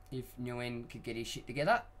 If Nguyen could get his shit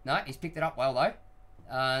together. No, he's picked it up well, though.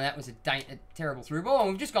 That was a terrible through ball. And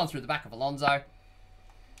we've just gone through the back of Alonso.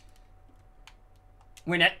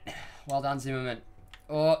 Win it. Well done, Zimmerman.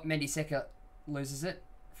 Oh, Mendiseca loses it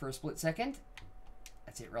for a split second.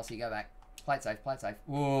 That's it, Rossi, go back. Play it safe, play it safe.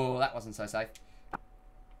 Oh, that wasn't so safe.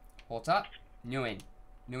 Horta. Nguyen.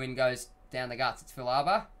 Nguyen goes down the guts. It's Phil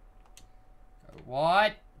Arbour. Go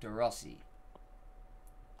wide. De Rossi.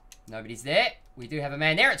 Nobody's there. We do have a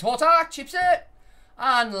man there. It's Horta. Chips it.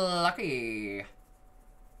 Unlucky.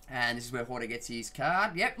 And this is where Horta gets his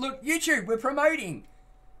card. Yep, look, YouTube, we're promoting.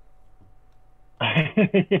 All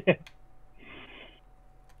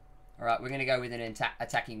right, we're going to go with an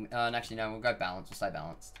attacking... actually, no, we'll go balanced. We'll stay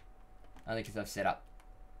balanced. Only because I've set up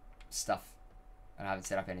stuff. And I haven't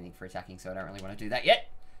set up anything for attacking, so I don't really want to do that yet.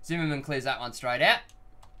 Zimmerman clears that one straight out.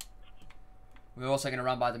 We're also going to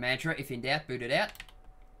run by the mantra. If in doubt, boot it out.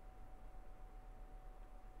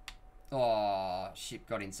 Oh, shit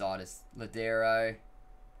got inside us. Ladero,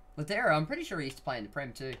 I'm pretty sure he used to play in the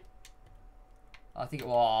Prem too. I think,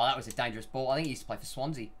 oh, that was a dangerous ball. I think he used to play for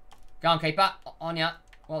Swansea. Go on, keeper. On ya.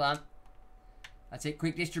 Well done. That's it.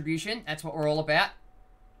 Quick distribution. That's what we're all about.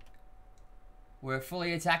 We're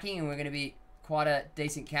fully attacking and we're going to be quite a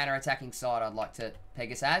decent counter-attacking side, I'd like to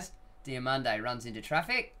peg us as. Diomande runs into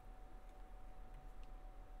traffic.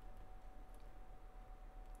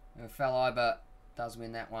 Fellheiber does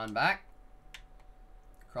win that one back.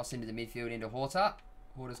 Cross into the midfield into Horta.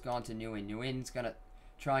 Horta's gone to Nguyen. Nguyen's going to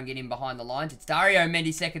try and get in behind the lines. It's Dario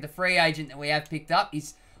Mendiseca, the free agent that we have picked up.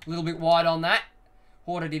 He's a little bit wide on that.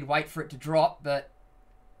 Horta did wait for it to drop, but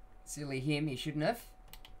silly him, he shouldn't have.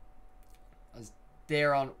 I was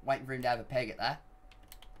there on waiting for him to have a peg at that.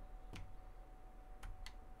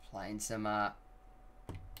 Playing some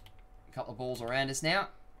couple of balls around us now.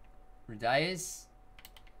 Rudayas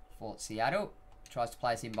for Seattle. Tries to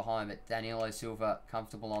place him behind, but Danilo Silva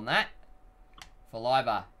comfortable on that. For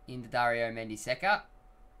Leiber, into Dario Mendiseca.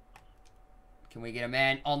 Can we get a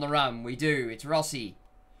man on the run? We do. It's Rossi.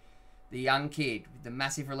 The young kid with the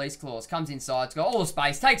massive release clause. Comes inside. It's got all the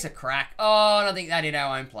space. Takes a crack. Oh, and I think that hit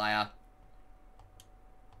our own player.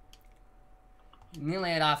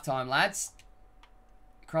 Nearly at half-time, lads.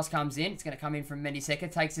 Cross comes in. It's going to come in from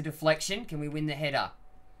Mendiseca. Takes a deflection. Can we win the header?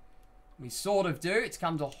 We sort of do. It's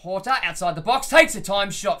come to Horta. Outside the box. Takes a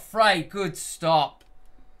time shot. Frey. Good stop.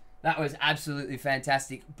 That was absolutely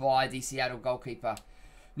fantastic by the Seattle goalkeeper.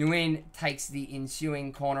 Nguyen takes the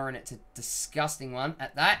ensuing corner, and it's a disgusting one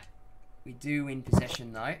at that. We do win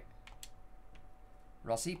possession, though.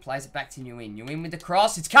 Rossi plays it back to Nguyen. Nguyen with the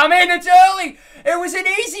cross. It's come in. It's early. It was an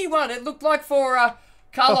easy one. It looked like for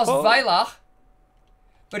Carlos Vela.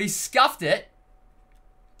 But he scuffed it.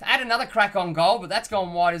 To add another crack on goal, but that's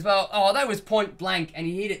gone wide as well. Oh, that was point blank, and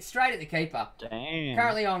he hit it straight at the keeper. Damn.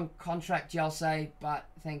 Currently on contract, Jelse, but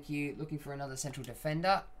thank you. Looking for another central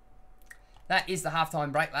defender. That is the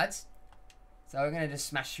halftime break, lads. So we're going to just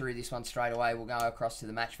smash through this one straight away. We'll go across to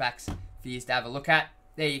the match facts for you to have a look at.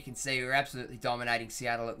 There you can see we're absolutely dominating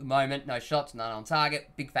Seattle at the moment. No shots, none on target.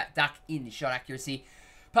 Big fat duck in the shot accuracy.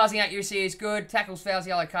 Passing accuracy is good. Tackles, fouls,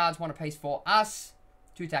 yellow cards, 1 apiece for us.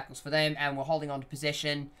 2 tackles for them, and we're holding on to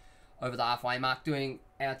possession over the halfway mark, doing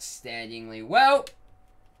outstandingly well.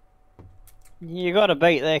 You got to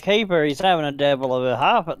beat their keeper. He's having a devil of a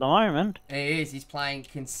half at the moment. He is. He's playing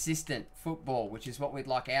consistent football, which is what we'd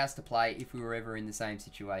like ours to play if we were ever in the same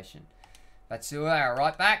situation. Batsua, our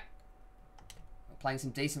right back, playing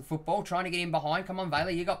some decent football, trying to get in behind. Come on,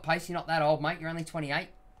 Vela, you got pace. You're not that old, mate. You're only 28.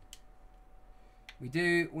 We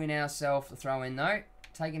do win ourselves the throw-in, though.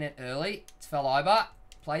 Taking it early. It's Feliber.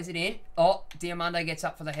 Plays it in. Oh, Diamande gets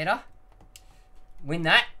up for the header. Win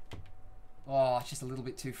that. Oh, it's just a little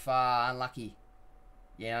bit too far. Unlucky.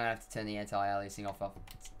 Yeah, I'm going to have to turn the anti-aliasing off.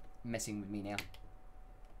 It's messing with me now.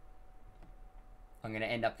 I'm going to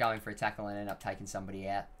end up going for a tackle and end up taking somebody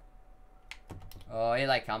out. Oh, here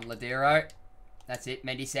they come. Ladero. That's it.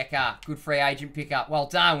 Mendy Seca. Good free agent pickup. Well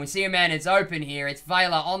done. We see a man that's open here. It's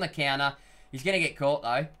Vela on the counter. He's going to get caught,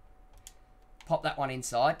 though. Pop that one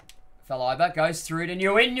inside. Feliber goes through to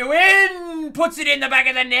Nguyen. Nguyen puts it in the back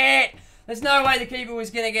of the net. There's no way the keeper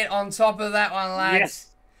was going to get on top of that one, lads.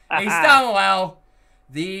 Yes. He's done well.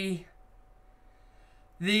 The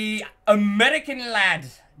American lad,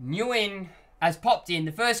 Nguyen, has popped in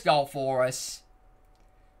the first goal for us.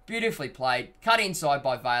 Beautifully played. Cut inside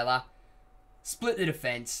by Vela. Split the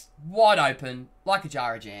defence. Wide open. Like a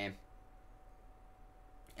jar of jam.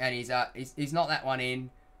 And he's not that one in.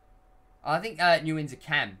 I think Nguyen's a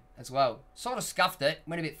cam as well. Sort of scuffed it.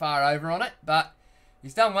 Went a bit far over on it. But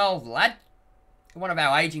he's done well, the lad. One of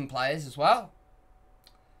our ageing players as well.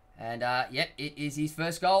 And, yep, it is his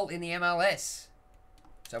first goal in the MLS.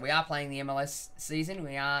 So we are playing the MLS season.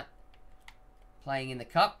 We aren't playing in the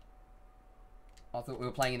Cup. I thought we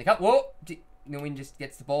were playing in the Cup. Whoa! Nguyen just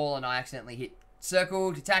gets the ball and I accidentally hit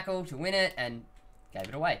circle to tackle to win it and gave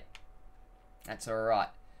it away. That's alright.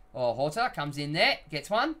 Oh, Horta comes in there. Gets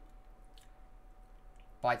one.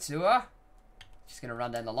 Baitsua. Just going to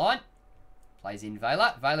run down the line. Plays in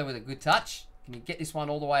Vela. Vela with a good touch. Can he get this one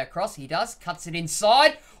all the way across? He does. Cuts it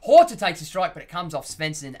inside. Horta takes a strike, but it comes off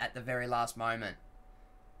Svensson at the very last moment.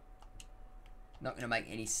 Not going to make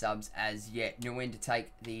any subs as yet. Nguyen to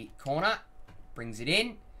take the corner. Brings it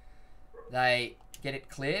in. They get it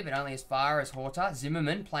clear, but only as far as Horta.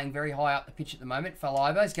 Zimmerman playing very high up the pitch at the moment.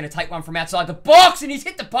 Feliber is going to take one from outside the box, and he's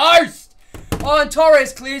hit the post. Oh, and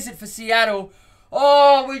Torres clears it for Seattle.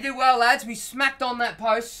 Oh, we did well, lads. We smacked on that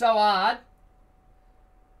post so hard.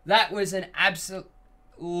 That was an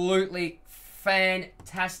absolutely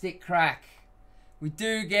fantastic crack. We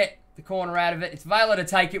do get the corner out of it. It's Vela to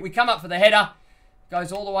take it. We come up for the header.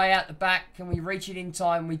 Goes all the way out the back. Can we reach it in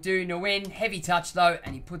time? We do. Nguyen. Heavy touch, though,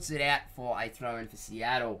 and he puts it out for a throw-in for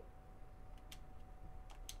Seattle.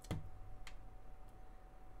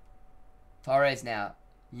 Torres now.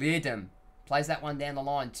 Leardom. Plays that one down the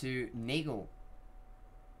line to Neagle.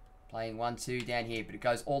 Playing 1-2 down here, but it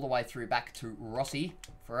goes all the way through back to Rossi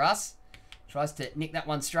for us. Tries to nick that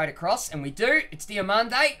one straight across, and we do. It's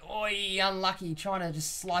Diamande. Oi, unlucky. Trying to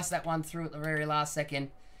just slice that one through at the very last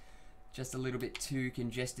second. Just a little bit too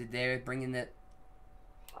congested there. Bringing that...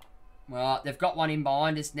 Well, they've got one in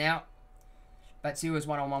behind us now. Batsua's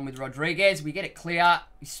one-on-one with Rodriguez. We get it clear.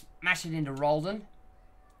 We smash it into Roldan.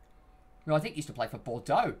 Who I think used to play for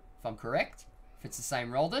Bordeaux, if I'm correct. If it's the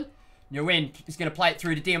same Roldan. Nguyen is going to play it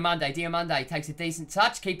through to Diamande. Diamande takes a decent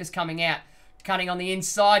touch. Keeper's coming out. Cutting on the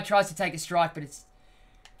inside. Tries to take a strike, but it's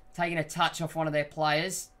taking a touch off one of their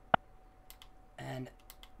players. And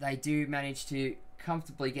they do manage to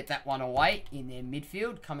comfortably get that one away in their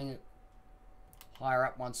midfield. Coming higher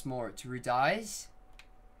up once more to Rudaiz.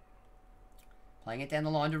 Playing it down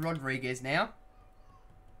the line to Rodriguez now.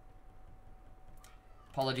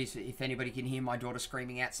 Apologies if anybody can hear my daughter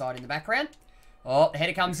screaming outside in the background. Oh, the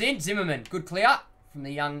header comes in. Zimmerman, good clear from the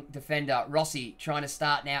young defender. Rossi trying to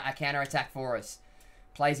start now a counter-attack for us.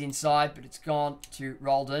 Plays inside, but it's gone to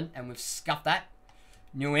Roldan, and we've scuffed that.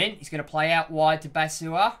 Nguyen, he's going to play out wide to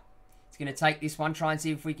Basua. He's going to take this one, try and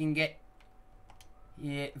see if we can get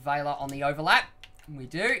Vela on the overlap. And we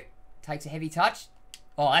do. Takes a heavy touch.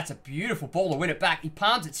 Oh, that's a beautiful ball to win it back. He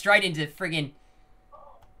palms it straight into friggin'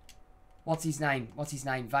 What's his name?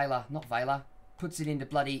 Vela. Not Vela. Puts it into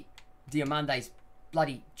bloody Diamande's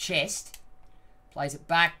bloody chest. Plays it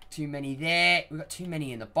back. Too many there. We've got too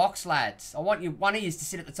many in the box, lads. I want one of you to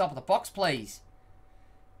sit at the top of the box, please.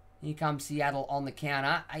 Here comes Seattle on the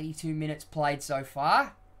counter. 82 minutes played so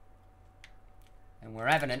far. And we're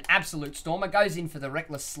having an absolute stormer. Goes in for the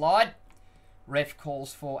reckless slide. Ref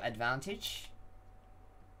calls for advantage.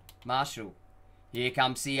 Marshall. Here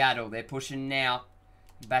comes Seattle. They're pushing now.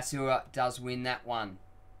 Basua does win that one.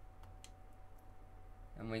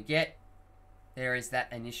 And we get... There is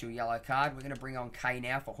that initial yellow card. We're going to bring on K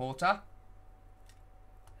now for Horta.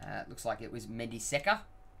 It looks like it was Mendiseka.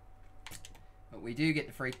 But we do get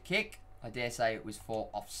the free kick. I dare say it was for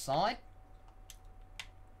offside.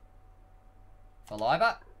 For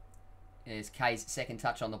Leiber. There's K's second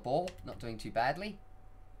touch on the ball. Not doing too badly.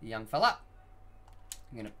 The young fella.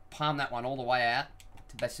 I'm going to palm that one all the way out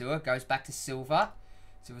to Basua. Goes back to Silva.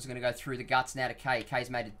 Silva's going to go through the guts now to K. K's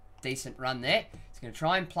made a decent run there. He's going to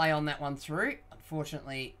try and play on that one through.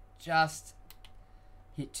 Unfortunately, just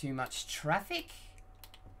hit too much traffic.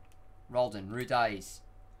 Roldan, Rudays.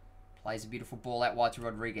 Plays a beautiful ball out wide to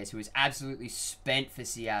Rodriguez, who is absolutely spent for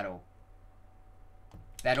Seattle.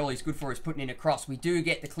 That all he's good for is putting in a cross. We do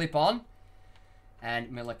get the clip on.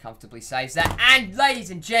 And Miller comfortably saves that. And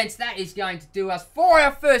ladies and gents, that is going to do us for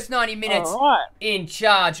our first 90 minutes in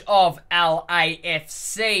charge of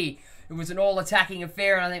LAFC. It was an all-attacking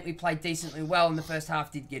affair, and I think we played decently well in the first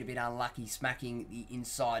half. Did get a bit unlucky smacking the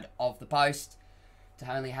inside of the post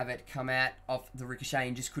to only have it come out off the ricochet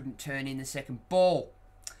and just couldn't turn in the second ball.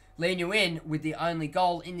 Lean you in with the only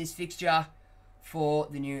goal in this fixture for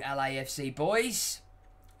the new LAFC boys.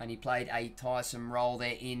 And he played a tiresome role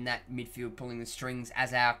there in that midfield, pulling the strings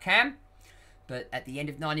as our cam. But at the end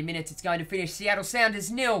of 90 minutes, it's going to finish Seattle Sounders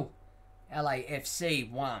 0,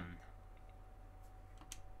 LAFC 1.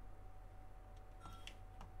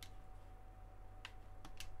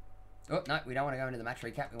 Oh, no, we don't want to go into the match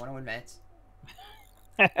recap. We want to advance.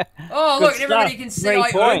 Oh, look, everybody can see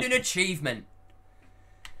I earned an achievement.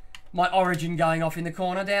 My origin going off in the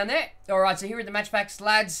corner down there. Alright, so here are the match packs,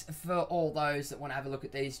 lads. For all those that want to have a look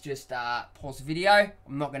at these, just pause the video.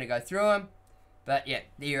 I'm not going to go through them. But yeah,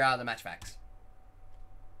 here are the match packs.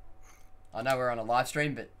 I know we're on a live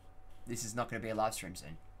stream, but this is not going to be a live stream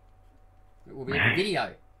soon. It will be a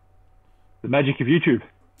video. The magic of YouTube.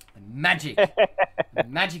 The magic. The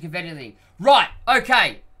magic of editing. Right,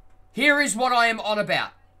 okay. Here is what I am on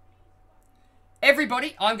about.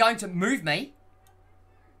 Everybody, I'm going to move me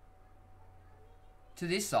to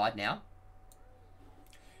this side now.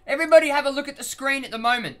 Everybody have a look at the screen at the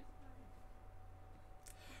moment.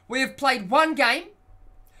 We have played one game.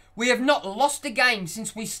 We have not lost a game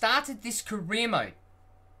since we started this career mode.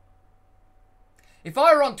 If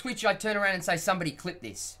I were on Twitch, I'd turn around and say, somebody clip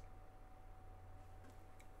this.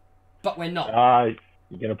 But we're not.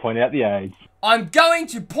 You're going to point out the AIDS. I'm going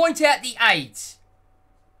to point out the AIDS.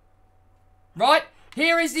 Right?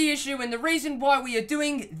 Here is the issue and the reason why we are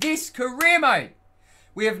doing this career mode.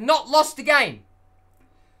 We have not lost a game.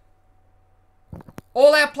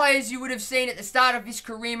 All our players you would have seen at the start of this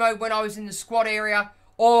career mode when I was in the squad area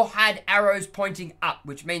all had arrows pointing up,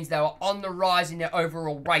 which means they were on the rise in their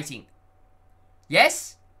overall rating.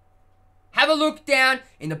 Yes? Have a look down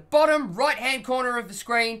in the bottom right-hand corner of the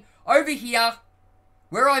screen, over here,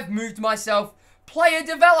 where I've moved myself, player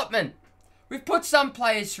development. We've put some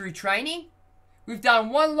players through training. We've done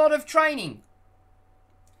one lot of training.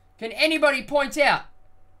 Can anybody point out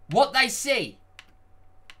what they see?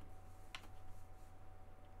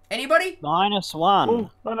 Anybody? -1.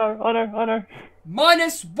 Ooh, I know.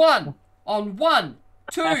 -1 on 1,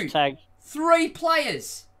 2, Hashtag. 3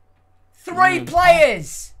 players. 3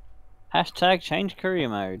 players. Hashtag change career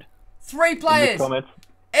mode. 3 players. Comments.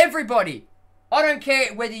 Everybody. I don't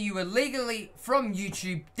care whether you are legally from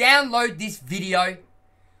YouTube. Download this video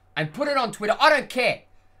and put it on Twitter. I don't care.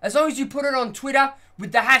 As long as you put it on Twitter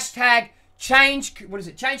with the hashtag change, what is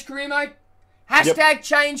it? Change career mode? Hashtag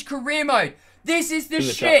change career mode. This is the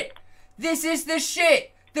shit. This is the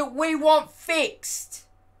shit that we want fixed.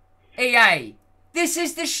 EA. This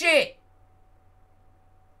is the shit.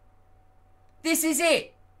 This is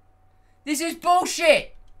it. This is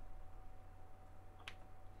bullshit.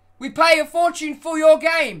 We pay a fortune for your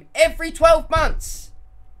game every 12 months.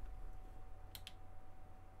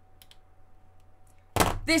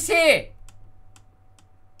 This here.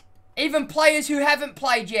 Even players who haven't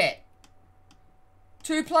played yet.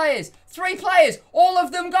 2 players. 3 players. All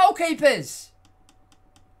of them goalkeepers.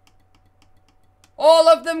 All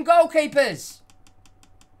of them goalkeepers.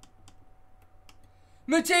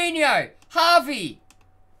 Moutinho. Harvey.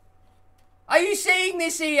 Are you seeing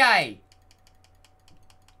this, EA?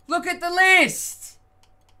 Look at the list.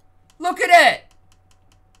 Look at it.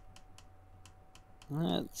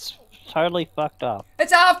 It's totally fucked up.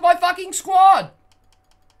 It's half my fucking squad.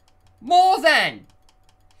 More than.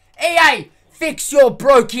 EA, fix your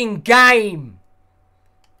broken game.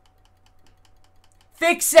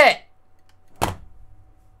 Fix it.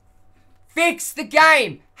 Fix the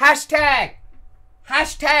game. Hashtag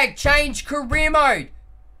change career mode.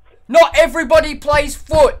 Not everybody plays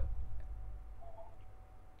foot.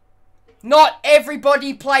 Not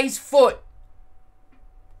everybody plays foot.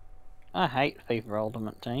 I hate FIFA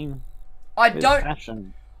Ultimate Team. I With don't.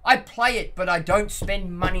 passion. I play it, but I don't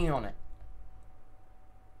spend money on it.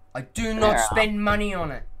 I do not spend money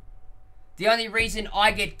on it. The only reason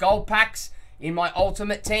I get gold packs in my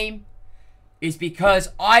Ultimate Team is because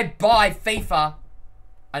I buy FIFA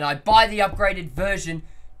and I buy the upgraded version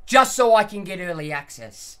just so I can get early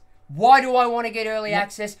access. Why do I want to get early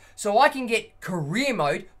access? So I can get career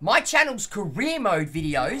mode, my channel's career mode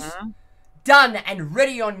videos, done and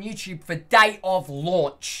ready on YouTube for day of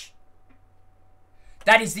launch.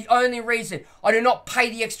 That is the only reason. I do not pay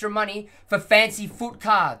the extra money for fancy foot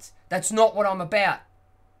cards. That's not what I'm about.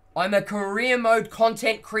 I'm a career mode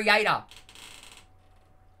content creator.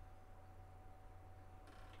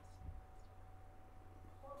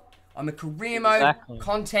 I'm a career mode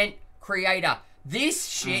content creator. This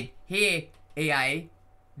shit here, EA,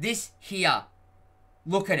 this here,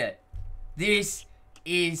 look at it. This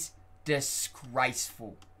is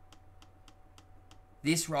disgraceful.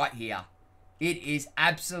 This right here. It is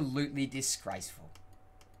absolutely disgraceful.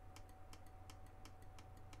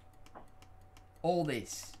 All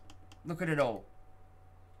this. Look at it all.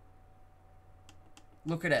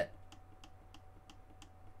 Look at it.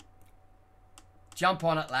 Jump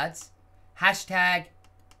on it, lads. Hashtag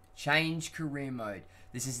change career mode.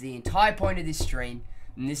 This is the entire point of this stream,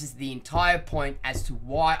 and this is the entire point as to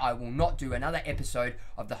why I will not do another episode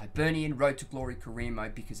of the Hibernian Road to Glory career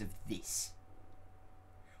mode because of this.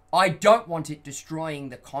 I don't want it destroying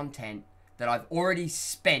the content that I've already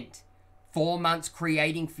spent 4 months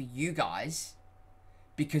creating for you guys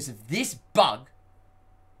because of this bug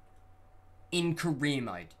in career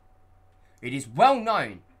mode. It is well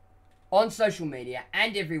known on social media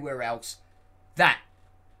and everywhere else that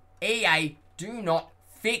EA do not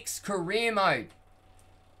fix career mode.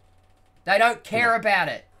 They don't care about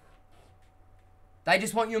it. They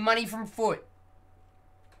just want your money from foot.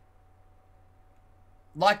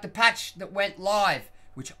 Like the patch that went live,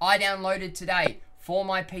 which I downloaded today for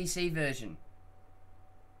my PC version.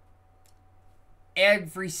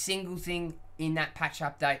 Every single thing in that patch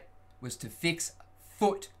update was to fix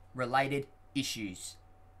foot-related issues.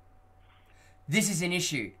 This is an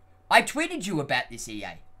issue. I tweeted you about this,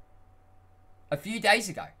 EA. A few days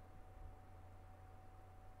ago.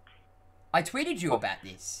 I tweeted you about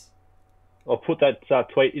this. I'll put that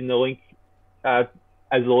tweet in the link, as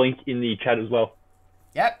a link in the chat as well.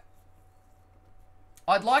 Yep.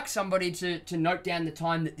 I'd like somebody to note down the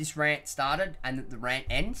time that this rant started and that the rant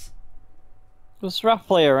ends. It was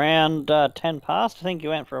roughly around 10 past. I think you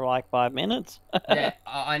went for like 5 minutes. Yeah,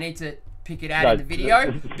 I need to pick it out in the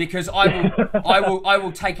video because I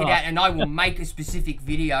will take it out and I will make a specific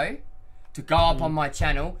video to go up on my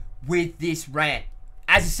channel with this rant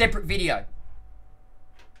as a separate video.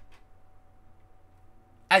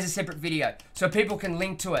 As a separate video. So people can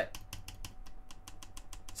link to it.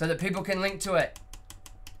 So that people can link to it.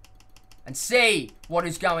 And see what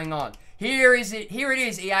is going on. Here it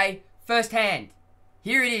is, EA. First hand.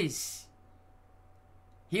 Here it is.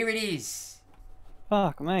 Here it is.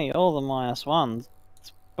 Fuck me, all the -1s.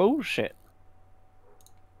 It's bullshit.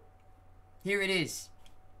 Here it is.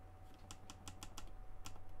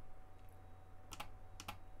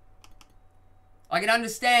 I can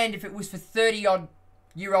understand if it was for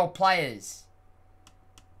 30-odd-year-old players.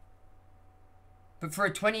 But for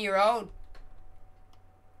a 20-year-old,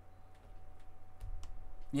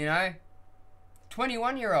 you know,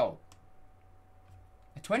 21-year-old,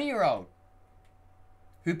 a 20-year-old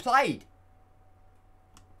who played.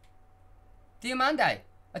 Diamande,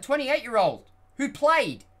 a 28-year-old who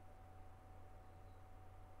played.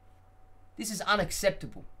 This is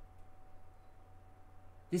unacceptable.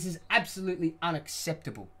 This is absolutely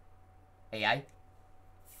unacceptable. EA,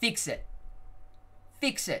 fix it.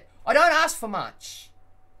 Fix it. I don't ask for much.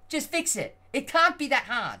 Just fix it. It can't be that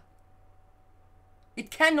hard.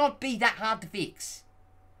 It cannot be that hard to fix.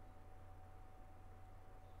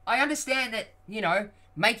 I understand that, you know,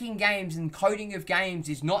 making games and coding of games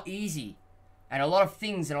is not easy. And a lot of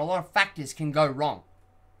things and a lot of factors can go wrong.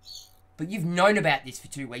 But you've known about this for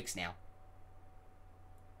 2 weeks now.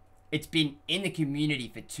 It's been in the community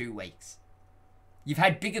for 2 weeks. You've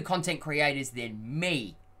had bigger content creators than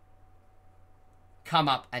me come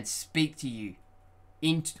up and speak to you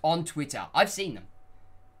on Twitter. I've seen them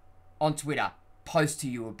on Twitter post to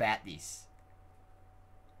you about this.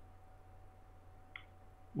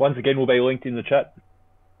 Once again, will be linked in the chat.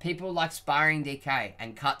 People like Sparring DK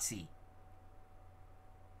and Cutsy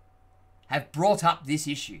have brought up this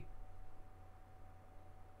issue.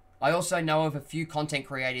 I also know of a few content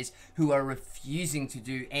creators who are refusing to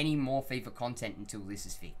do any more FIFA content until this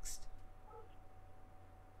is fixed.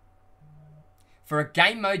 For a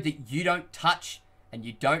game mode that you don't touch and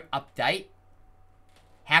you don't update,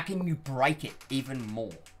 how can you break it even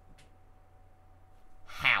more?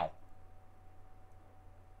 How?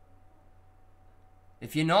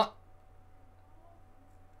 If you're going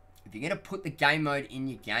to put the game mode in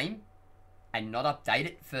your game and not update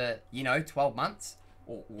it for, 12 months,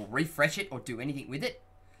 or refresh it or do anything with it,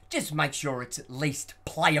 just make sure it's at least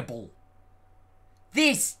playable.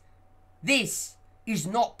 This is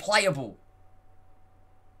not playable.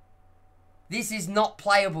 This is not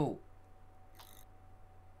playable.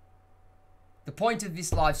 The point of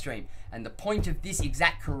this live stream and the point of this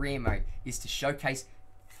exact career mode is to showcase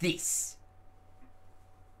this.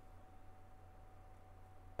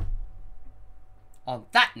 On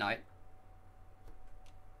that note,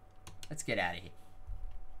 let's get out of here.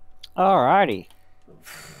 Alrighty.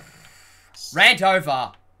 Rant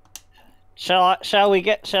over. Shall we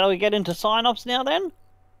get into sign-ups now then?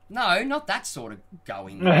 No, not that sort of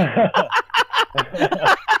going yet.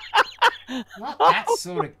 Not that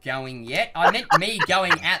sort of going yet. I meant me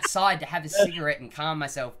going outside to have a cigarette and calm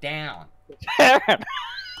myself down.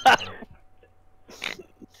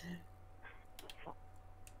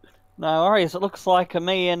 No worries. It looks like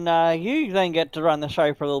me and you then get to run the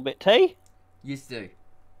show for a little bit, T. Used to.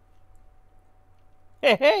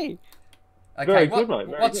 Hey. Okay, Very good, mate.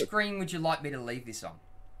 What screen would you like me to leave this on?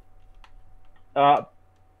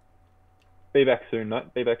 Be back soon,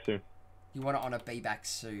 mate. Be back soon. You want it on a be back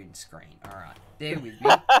soon screen. Alright. Bear with me.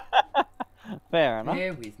 Fair enough.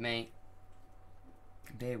 Bear with me.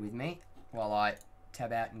 Bear with me while I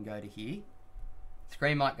tab out and go to here.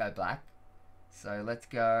 Screen might go black. So let's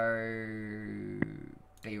go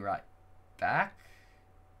be right back.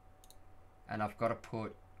 And I've got to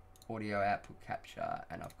put audio output capture,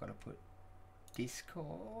 and I've got to put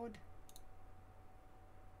Discord.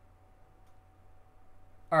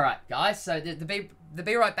 Alright guys, so the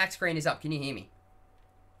be right back screen is up. Can you hear me?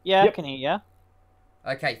 Yeah, Yep. I can hear ya.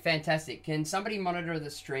 Okay, fantastic. Can somebody monitor the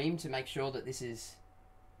stream to make sure that this is...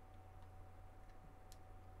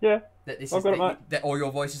 Yeah. That this I've is got it, mate. that all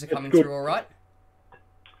your voices are It's coming good. through alright?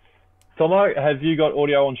 Tomo, have you got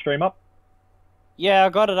audio on stream up? Yeah, I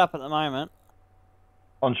got it up at the moment.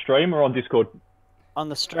 On stream or on Discord? On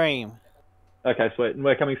the stream. Okay, sweet. And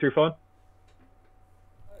we're coming through fine?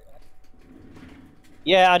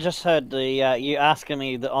 Yeah, I just heard the you asking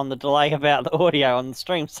me on the delay about the audio on the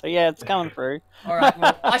stream, so yeah, it's coming through. Alright,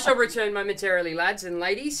 well, I shall return momentarily, lads and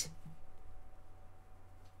ladies.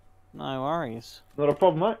 No worries. Not a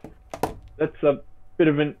problem, mate. That's a bit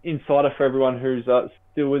of an insider for everyone who's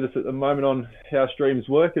still with us at the moment on how streams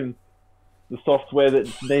work and the software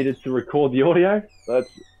that's needed to record the audio. That's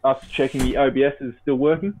us checking the OBS is still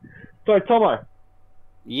working. So, Tomo,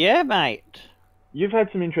 Yeah, mate. you've had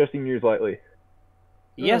some interesting news lately.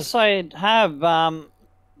 Yes, I have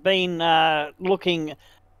been looking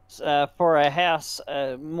for a house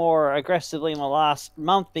more aggressively in the last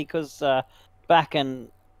month because back and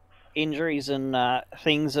injuries and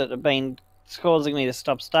things that have been causing me to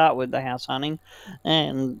start with the house hunting,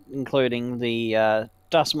 and including the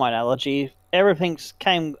dust mite allergy. Everything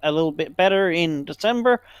came a little bit better in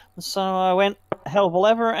December, so I went hell of a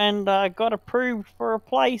lever and got approved for a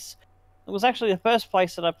place. It was actually the first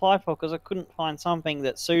place that I applied for because I couldn't find something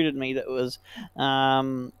that suited me that was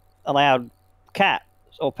allowed cats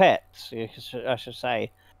or pets, I should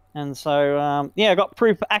say. And so, yeah, I got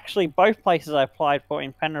approved for actually both places I applied for,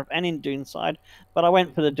 in Penrith and in Doonside. But I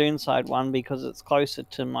went for the Doonside one because it's closer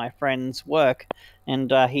to my friend's work,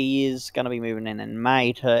 and he is going to be moving in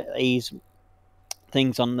May to ease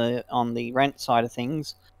things on the rent side of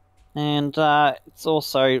things. And it's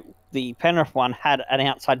also, the Penrith one had an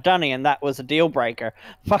outside dunny, and that was a deal breaker.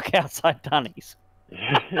 Fuck outside dunnies.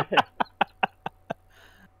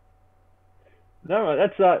 No,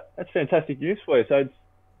 that's fantastic news for you. So it's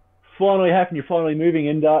finally happened. You're finally moving,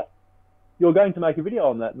 and you're going to make a video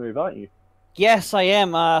on that move, aren't you? Yes, I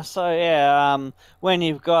am. So yeah, when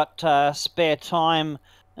you've got spare time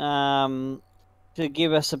to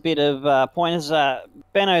give us a bit of pointers,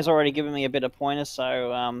 Benno's already given me a bit of pointers.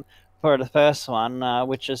 So for the first one,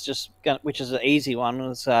 which is an easy one,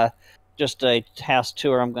 was just a house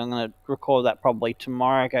tour. I'm going to record that probably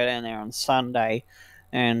tomorrow. Go down there on Sunday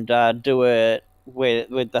and do it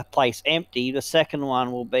with the place empty. The second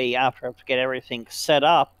one will be after I get everything set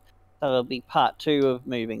up. So it'll be part 2 of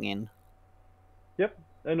moving in. Yep,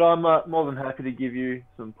 and I'm more than happy to give you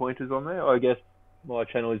some pointers on there. I guess my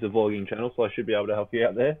channel is a vlogging channel, so I should be able to help you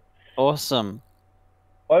out there. Awesome.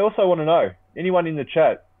 I also want to know, anyone in the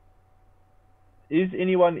chat, is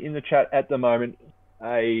anyone in the chat at the moment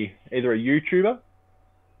either a YouTuber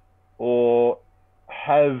or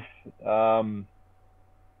have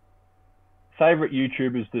favourite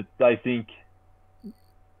YouTubers that they think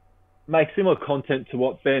make similar content to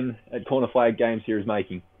what Ben at Corner Flag Games here is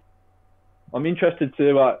making? I'm interested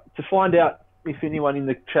to find out if anyone in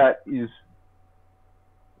the chat is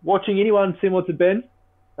watching anyone similar to Ben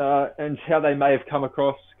and how they may have come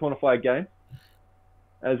across Corner Flag Games.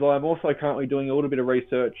 As I'm also currently doing a little bit of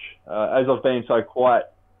research, as I've been so quiet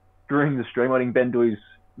during the stream, letting Ben do his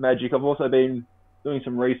magic. I've also been doing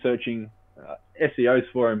some researching SEOs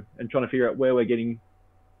for him and trying to figure out where we're getting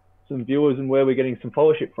some viewers and where we're getting some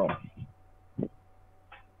followership from.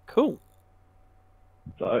 Cool.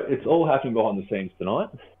 So it's all happening behind the scenes tonight.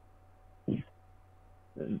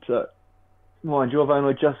 And mind you, I've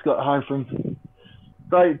only just got home from...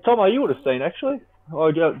 So, Tomo, you would have seen, actually.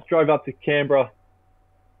 I just drove up to Canberra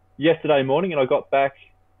yesterday morning, and I got back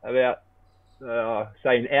about,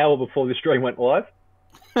 say, an hour before the stream went live.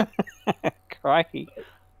 Crikey.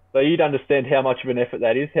 So you'd understand how much of an effort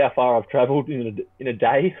that is, how far I've travelled in a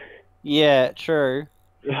day. Yeah, true.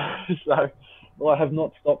 So I have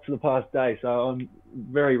not stopped for the past day, so I'm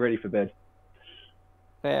very ready for bed.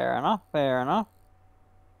 Fair enough, fair enough.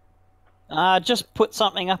 Just put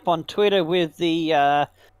something up on Twitter with the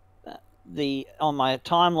on my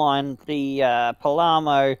timeline, the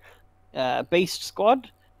Palamo Beast Squad.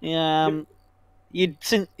 Are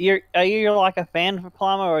you like a fan of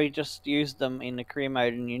Palamo, or you just used them in the career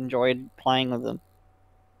mode and you enjoyed playing with them?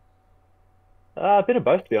 A bit of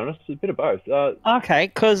both, to be honest. A bit of both. Okay,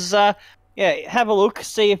 because yeah, have a look,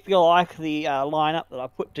 see if you like the lineup that I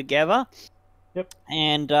put together. Yep.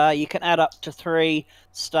 And you can add up to 3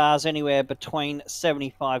 stars anywhere between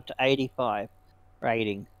 75 to 85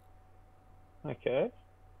 rating. Okay.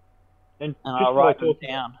 And I'll write them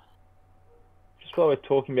down. Just while we're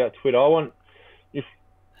talking about Twitter, I want, if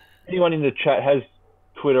anyone in the chat has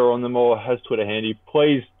Twitter on them or has Twitter handy,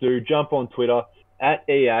 please do jump on Twitter at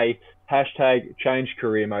EA, #change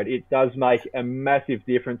career mode. It does make a massive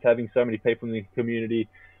difference having so many people in the community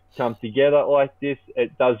come together like this.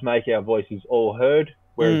 It does make our voices all heard,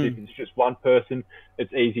 whereas if it's just one person,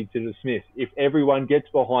 it's easy to dismiss. If everyone gets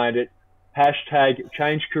behind it,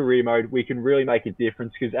 #change career mode, we can really make a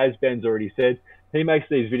difference, because as Ben's already said, he makes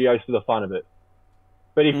these videos for the fun of it.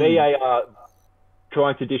 But if EA are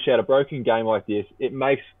trying to dish out a broken game like this, it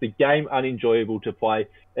makes the game unenjoyable to play,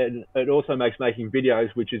 and it also makes making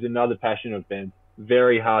videos, which is another passion of Ben's,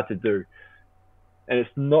 very hard to do. And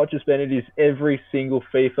it's not just Ben, it is every single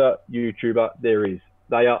FIFA YouTuber there is.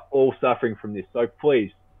 They are all suffering from this. So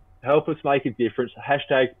please, help us make a difference.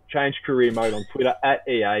 #change career mode on Twitter at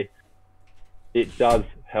EA. It does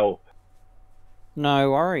help.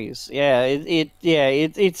 No worries. Yeah,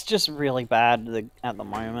 it's just really bad at the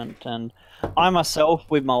moment, and I myself,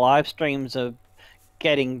 with my live streams, are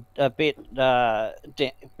getting a bit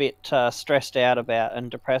stressed out about and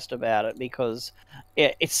depressed about it, because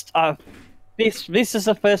it's this is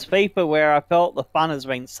the first FIFA where I felt the fun has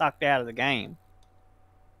been sucked out of the game,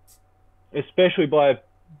 especially by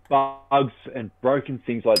bugs and broken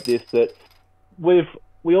things like this. That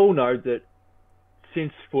we all know that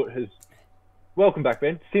since Foot has... Welcome back,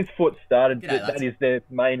 Ben. Since Foot started, that is their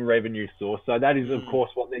main revenue source. So that is, of course,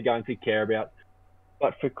 what they're going to care about.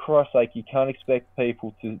 But for Christ's sake, you can't expect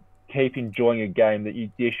people to keep enjoying a game that you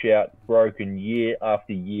dish out broken year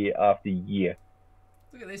after year after year.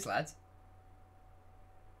 Look at this, lads.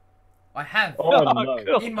 I have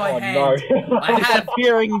in my hand. No. I have a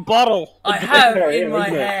disappearing bottle. I have in my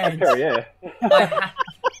hand. Yeah.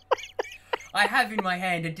 I have in my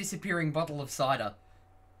hand a disappearing bottle of cider.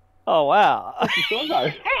 Oh wow!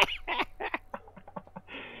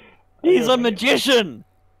 He's a magician.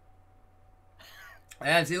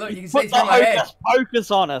 And see, look, you can see through my head. Hocus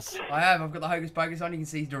pocus on us. I've got the hocus pocus on. You can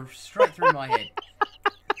see straight through my head.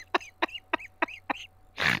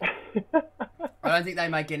 I don't think they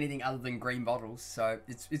make anything other than green bottles, so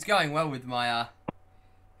it's going well with my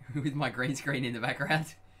with my green screen in the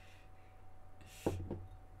background.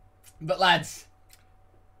 But lads,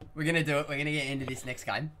 we're gonna do it. We're gonna get into this next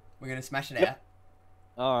game. We're gonna smash it out.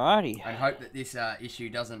 Alrighty. And hope that this issue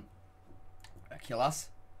doesn't kill us.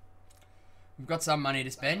 We've got some money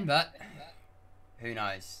to spend, but who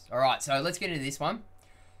knows? All right, so let's get into this one.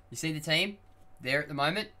 You see the team there at the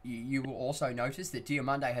moment. You will also notice that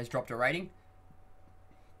Diamande has dropped a rating.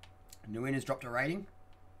 Nguyen has dropped a rating.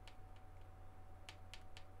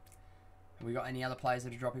 Have we got any other players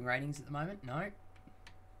that are dropping ratings at the moment? No.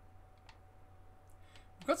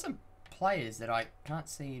 We've got some players that I can't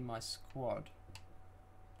see in my squad.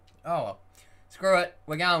 Oh, well. Screw it.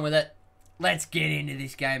 We're going with it. Let's get into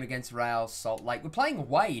this game against Real Salt Lake. We're playing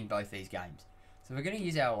away in both these games. So we're going to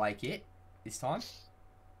use our away kit this time.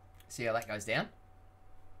 See how that goes down.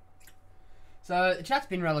 So the chat's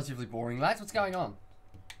been relatively boring, lads. What's going on?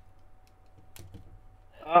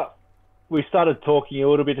 We started talking a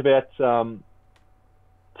little bit about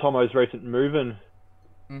Tomo's recent move and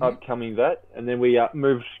upcoming that. And then we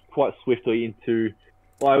moved quite swiftly into...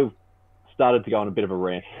 Well, I started to go on a bit of a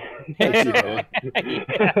rant.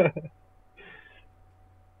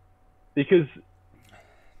 Because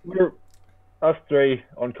us three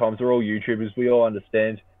on comms, we're all YouTubers, we all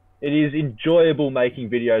understand. It is enjoyable making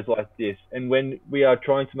videos like this, and when we are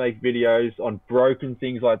trying to make videos on broken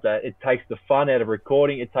things like that, it takes the fun out of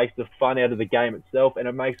recording, it takes the fun out of the game itself, and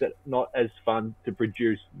it makes it not as fun to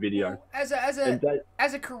produce video. Well,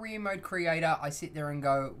 as a career mode creator, I sit there and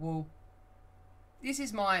go, well, this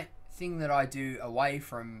is my thing that I do away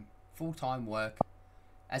from full-time work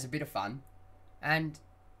as a bit of fun, and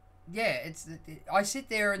yeah, I sit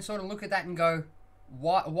there and sort of look at that and go,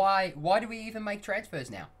 why do we even make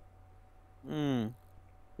transfers now?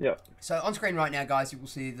 Yeah. So on screen right now, guys, you will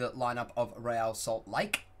see the lineup of Real Salt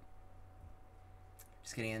Lake.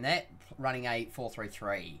 Just getting in there, running a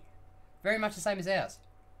 4-3-3, very much the same as ours.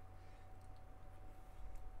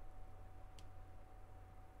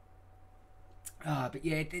 But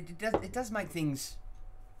yeah, it does make things.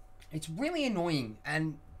 It's really annoying,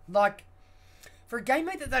 and like for a game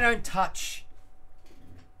mode that they don't touch,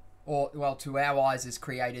 or well, to our eyes as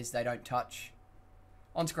creators, they don't touch.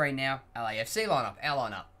 On screen now, LAFC lineup,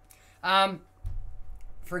 our lineup.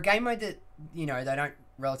 For a game mode that, you know, they don't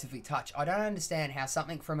relatively touch, I don't understand how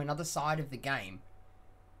something from another side of the game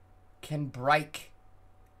can break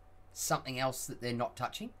something else that they're not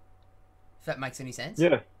touching. If that makes any sense.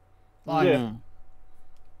 Yeah. Like, yeah.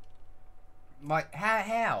 Like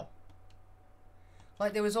how?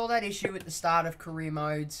 Like there was all that issue at the start of career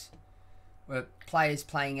modes, where players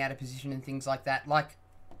playing out of position and things like that. Like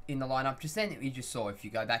in the lineup just then that we just saw, if you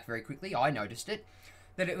go back very quickly, I noticed it,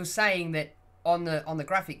 that it was saying that on the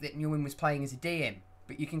graphic that Nguyen was playing as a DM,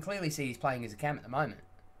 but you can clearly see he's playing as a cam at the moment.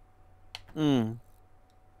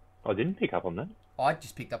 I didn't pick up on that. I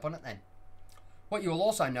just picked up on it then. What you'll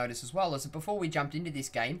also notice as well is that before we jumped into this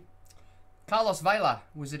game, Carlos Vela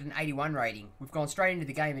was at an 81 rating. We've gone straight into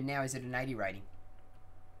the game and now he's at an 80 rating.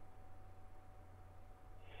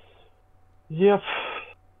 Yep.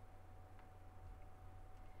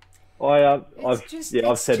 I've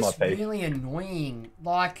said my piece. It's really annoying.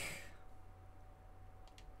 Like,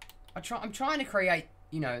 I'm trying to create,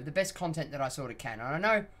 you know, the best content that I sort of can. And I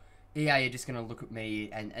know EA are just going to look at me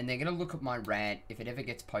and they're going to look at my rant if it ever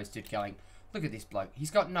gets posted going, look at this bloke. He's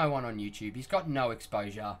got no one on YouTube. He's got no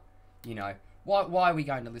exposure. You know, why are we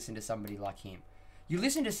going to listen to somebody like him? You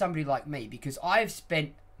listen to somebody like me because I've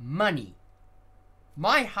spent money,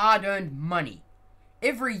 my hard-earned money,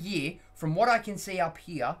 every year from what I can see up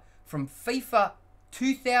here, from FIFA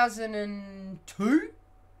 2002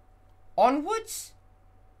 onwards.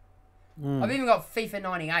 I've even got FIFA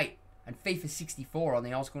 98 and FIFA 64 on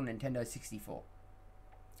the old school Nintendo 64.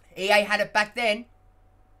 EA had it back then.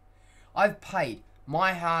 I've paid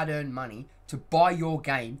my hard-earned money to buy your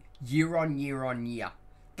game year on year on year.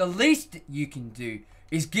 The least that you can do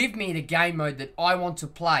is give me the game mode that I want to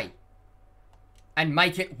play and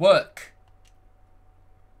make it work.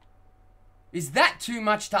 Is that too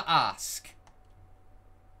much to ask?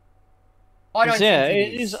 I don't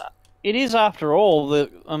think it is. It is, after all,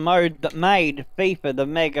 a mode that made FIFA the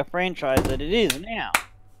mega franchise that it is now.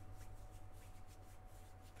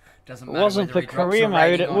 Doesn't if matter it wasn't for career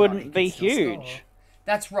mode, it wouldn't be huge. Score.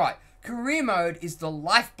 That's right. Career mode is the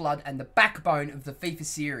lifeblood and the backbone of the FIFA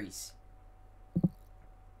series.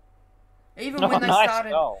 Even when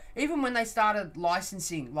they started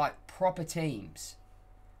licensing like proper teams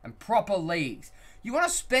and proper leagues, you want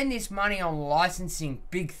to spend this money on licensing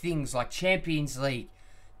big things like Champions League,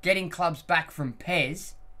 getting clubs back from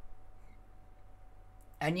PES,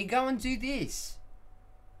 and you go and do this.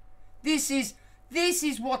 This is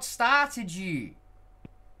what started you.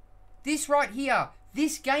 This right here,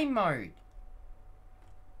 this game mode.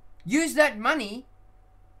 Use that money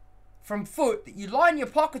from foot that you line your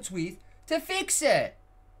pockets with to fix it.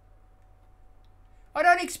 I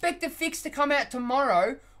don't expect the fix to come out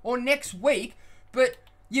tomorrow or next week, but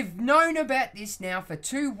you've known about this now for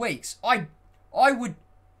 2 weeks. I would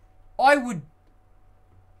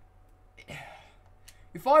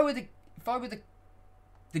if I were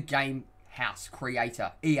the game house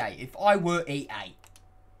creator, EA, if I were EA,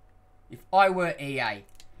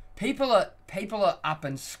 people are up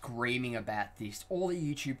and screaming about this. All the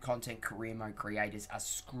YouTube content career mode creators are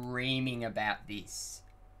screaming about this.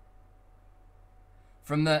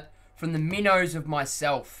 From the minnows of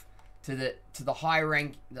myself to the high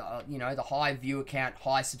rank, the high view count,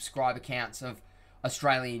 high subscriber counts of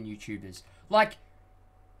Australian YouTubers. Like,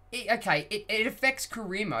 it affects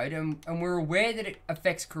career mode, and we're aware that it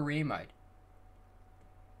affects career mode.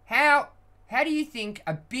 How do you think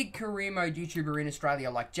a big career mode YouTuber in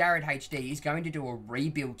Australia like Jared HD is going to do a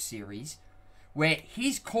rebuild series where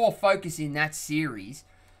his core focus in that series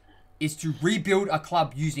is to rebuild a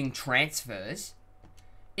club using transfers,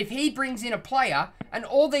 if he brings in a player and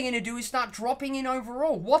all they're going to do is start dropping in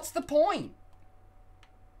overall? What's the point?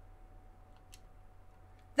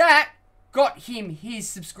 That got him his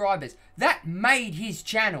subscribers. That made his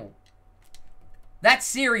channel. That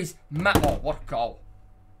series... Oh, what a goal.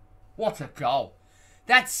 What a goal.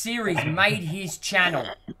 That series made his channel.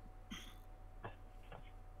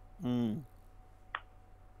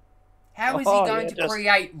 How is he going to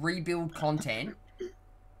create rebuild content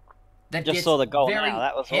that just gets saw the goal very now.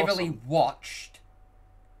 That was heavily awesome. watched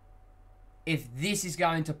if this is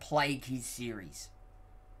going to plague his series?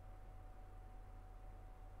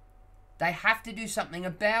 They have to do something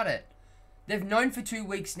about it. They've known for 2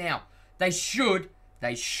 weeks now. They should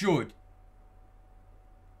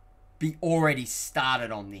be already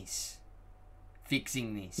started on this.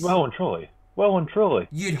 Fixing this. Well and truly.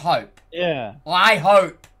 You'd hope. Yeah. I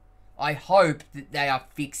hope that they are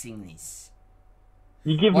fixing this.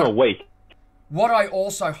 You give them a week. What I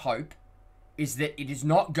also hope is that it is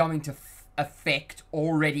not going to affect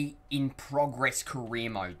already in progress career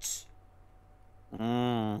modes.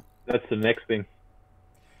 That's the next thing.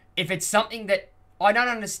 If it's something that I don't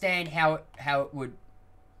understand how it would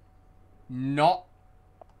not,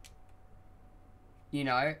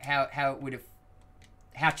 how it would have,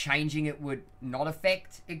 how changing it would not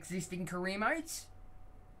affect existing career modes.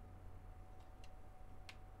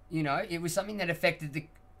 It was something that affected the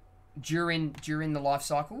during the life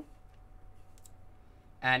cycle,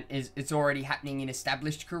 and it's already happening in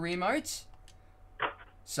established career modes.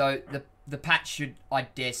 So the patch should, I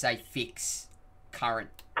dare say, fix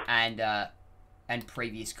current and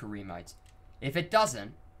previous career modes. If it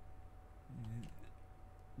doesn't,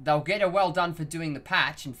 they'll get a well done for doing the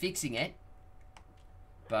patch and fixing it.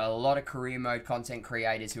 But a lot of career mode content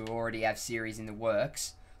creators who already have series in the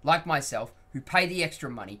works, like myself, who pay the extra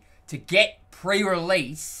money to get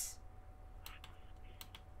pre-release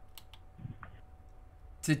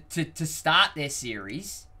to start their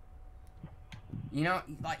series. You know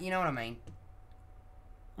what I mean?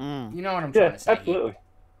 You know what I'm trying to say? Absolutely.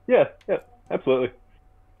 Yeah, absolutely.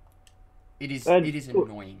 It is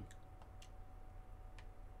annoying.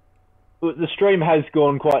 The stream has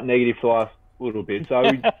gone quite negative for the last little bit, so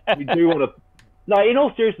we do want to... No, in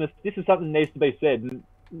all seriousness, this is something that needs to be said. And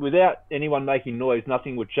without anyone making noise,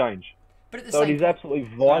 nothing would change. But at the so same it is absolutely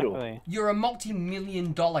vital. Exactly. You're a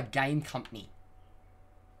multi-million-dollar game company.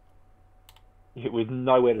 With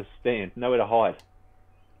nowhere to stand, nowhere to hide.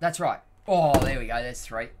 That's right. Oh, there we go. There's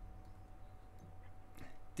 3.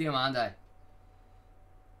 Diamando.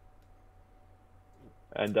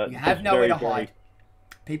 And you have nowhere to hide.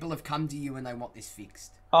 People have come to you and they want this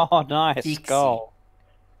fixed. Oh, nice. Fix goal.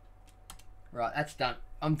 Right, that's done.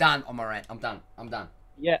 I'm done on my rant. I'm done.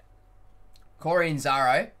 Yeah. Corey and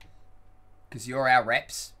Zaro, because you're our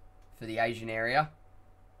reps for the Asian area,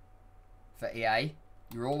 for EA.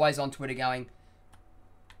 You're always on Twitter going,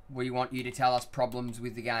 we want you to tell us problems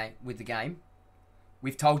with the game.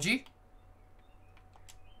 We've told you.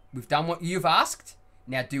 We've done what you've asked.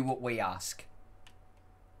 Now do what we ask.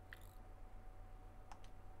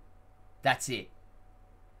 That's it.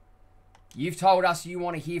 You've told us you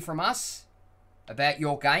want to hear from us about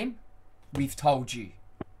your game. We've told you.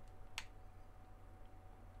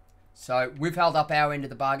 So we've held up our end of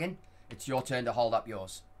the bargain. It's your turn to hold up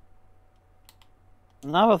yours.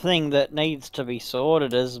 Another thing that needs to be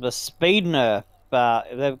sorted is the speed nerf.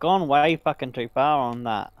 They've gone way fucking too far on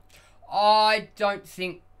that. I don't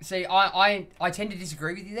think... See, I tend to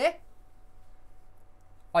disagree with you there.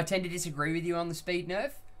 I tend to disagree with you on the speed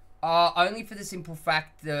nerf. Only for the simple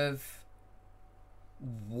fact of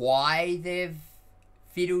why they've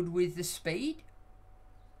fiddled with the speed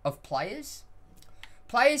of players.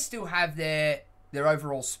 Players still have their their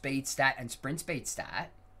overall speed stat and sprint speed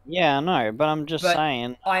stat. Yeah, I know, but I'm just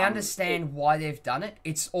saying. I understand why they've done it.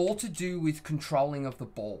 It's all to do with controlling of the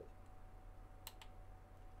ball.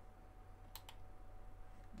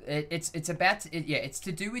 It's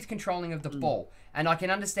to do with controlling of the ball. And I can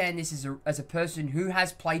understand this as a person who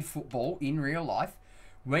has played football in real life.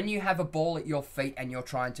 When you have a ball at your feet and you're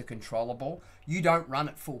trying to control a ball, you don't run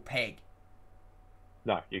at full peg.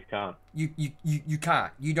 No, you can't. You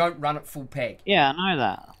can't. You don't run at full peg. Yeah, I know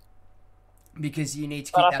that. Because you need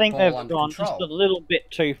to keep that ball under control. I think they've gone just a little bit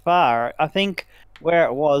too far. I think where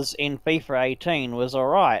it was in FIFA 18 was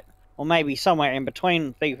alright. Or maybe somewhere in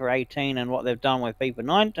between FIFA 18 and what they've done with FIFA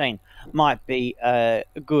 19 might be a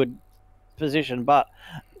good position. But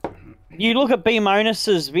you look at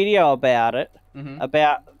B-Monus's video about it,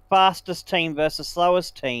 about fastest team versus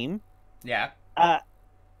slowest team. Yeah.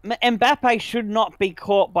 Mbappe should not be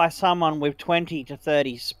caught by someone with 20 to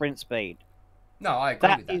 30 sprint speed. No, I agree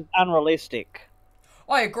with that. That is unrealistic.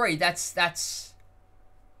 I agree. That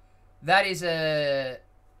is a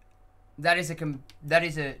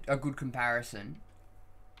good comparison.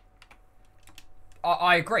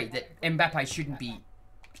 I agree that Mbappe shouldn't be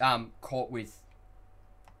caught with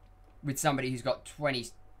somebody who's got 20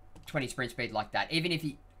 sprint speed like that. Even if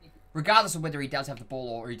regardless of whether he does have the ball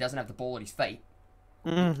or he doesn't have the ball at his feet.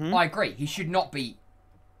 I agree. He should not be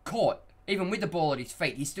caught. Even with the ball at his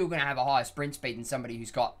feet, he's still going to have a higher sprint speed than somebody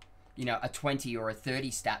who's got, a 20 or a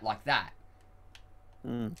 30 stat like that.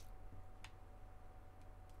 I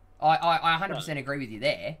 100% agree with you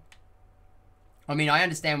there. I mean, I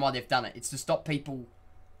understand why they've done it. It's to stop people,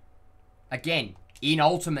 again, in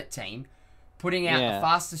Ultimate Team, putting out the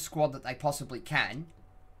fastest squad that they possibly can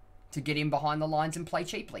to get in behind the lines and play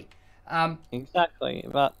cheaply. Exactly,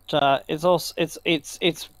 but it's also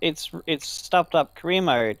it's stuffed up career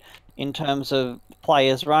mode in terms of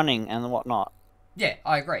players running and whatnot. Yeah,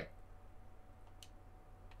 I agree.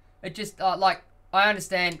 It just I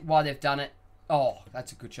understand why they've done it. Oh,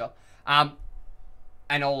 that's a good shot.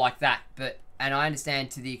 And all like that, and I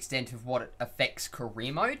understand to the extent of what it affects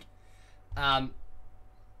career mode. But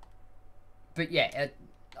yeah,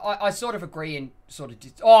 I sort of agree and sort of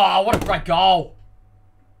just. Oh, what a great goal!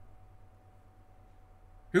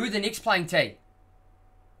 Who are the Knicks playing, T?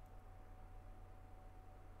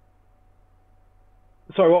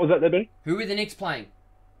 Sorry, what was that there, Benny? Who are the Knicks playing?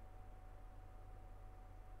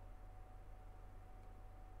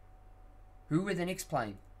 Who are the Knicks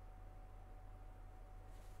playing?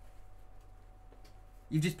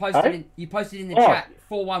 You've just posted you posted in the chat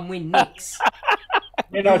 4-1 win Knicks.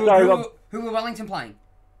 Yeah, no, sorry. Who were Wellington playing?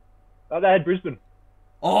 Oh, they had Brisbane.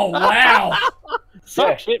 Oh wow!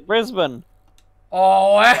 Suck shit, Brisbane.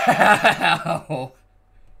 Oh wow!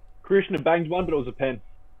 Krishna banged one, but it was a pen.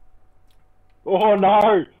 Oh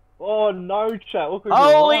no! Oh no, chat! Look at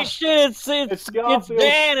holy shit! It's Dan. It's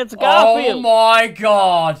Garfield. Oh my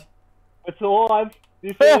god! It's alive.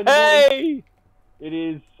 Hey! It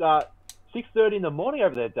is 6:30 in the morning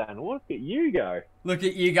over there, Dan. Look at you go. Look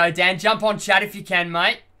at you go, Dan. Jump on chat if you can,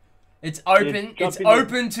 mate. It's open. It's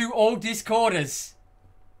open to all Discorders.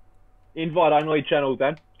 Invite only channel,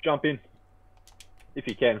 Dan. Jump in if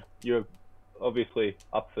you can. You're obviously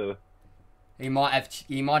up for. He might have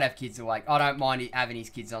kids awake. I don't mind having his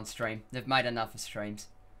kids on stream. They've made enough of streams.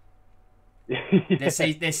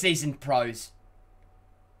 They're seasoned pros.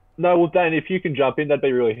 No, well, Dan, if you can jump in, that'd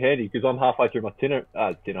be really handy because I'm halfway through my dinner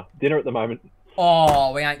at the moment.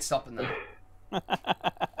 Oh, we ain't stopping that.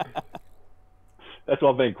 That's why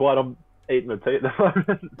I'm being quiet. I'm eating my tea at the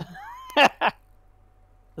moment.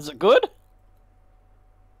 Is it good?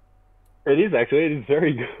 It is actually. It is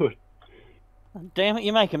very good. Damn it!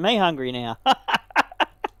 You're making me hungry now.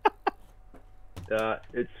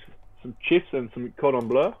 It's some chips and some cordon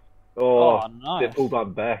bleu. Oh, nice. They're pulled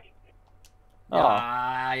on back.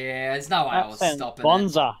 Yeah, there's no way I was stopping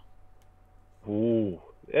Bonza. Ooh,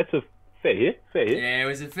 that's a fair hit. Yeah, it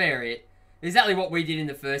was a fair hit. Exactly what we did in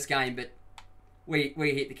the first game, but we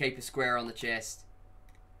hit the keeper square on the chest.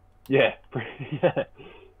 Yeah.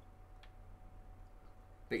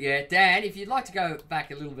 But yeah, Dan, if you'd like to go back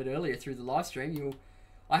a little bit earlier through the live stream,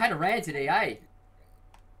 I had a rant at EA.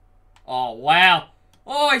 Oh, wow.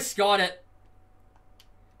 Oh, he's got it.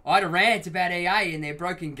 I had a rant about EA and their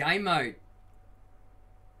broken game mode.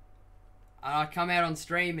 I come out on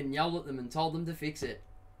stream and yelled at them and told them to fix it.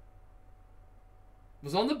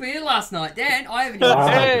 Was on the beer last night, Dan. I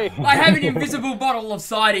have an invisible bottle of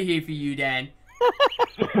cider here for you, Dan.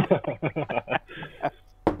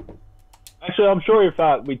 Actually, I'm sure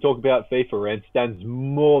if we talk about FIFA rants, Dan's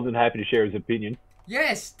more than happy to share his opinion.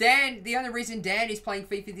 Yes, Dan. The only reason Dan is playing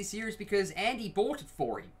FIFA this year is because Andy bought it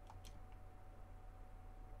for him.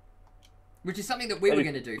 which is something that we were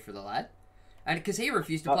going to do for the lad. And because he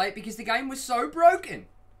refused to play it because the game was so broken.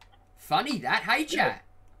 Funny that, hey chat.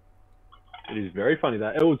 It is very funny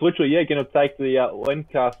that. It was literally, going to take the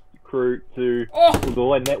Lencast crew to the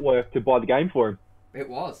Len network to buy the game for him. It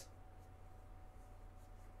was.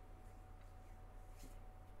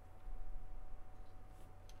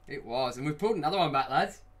 It was. And we've pulled another one back,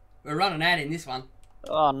 lads. We're running out in this one.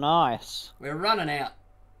 Oh, nice. We're running out.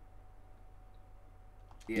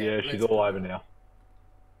 Yeah, she's all over now.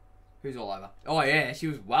 Who's all over? Oh, yeah, she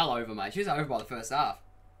was well over, mate. She was over by the first half.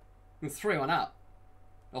 It was 3-1 up.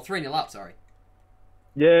 Or 3-0 up, sorry.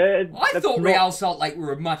 Yeah. I thought Real Salt Lake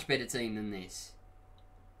were a much better team than this.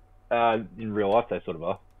 In real life, they sort of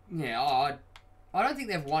are. Yeah, I don't think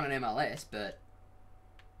they've won an MLS, but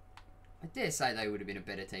I dare say they would have been a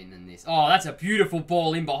better team than this. Oh, that's a beautiful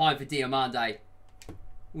ball in behind for Diamande.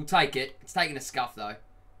 We'll take it. It's taking a scuff, though.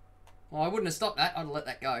 Well, I wouldn't have stopped that. I'd have let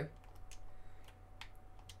that go.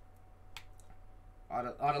 I'd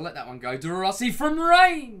have let that one go. De Rossi from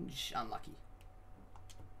range. Unlucky.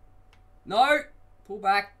 No. Pull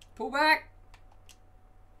back. Pull back.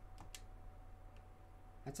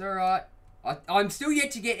 That's alright. I'm still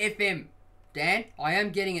yet to get FM, Dan. I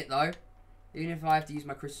am getting it, though. Even if I have to use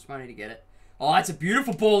my Christmas money to get it. Oh, that's a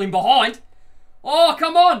beautiful ball in behind. Oh,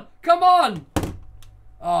 come on. Come on.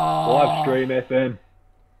 Oh. Live stream FM.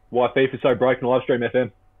 Why FIFA's so broken, live stream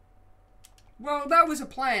FM. Well, that was a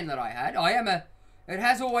plan that I had. It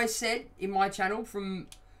has always said in my channel from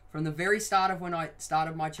the very start of when I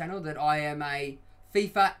started my channel that I am a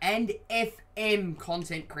FIFA and FM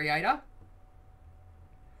content creator.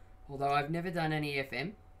 Although I've never done any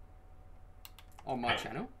FM on my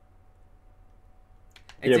channel.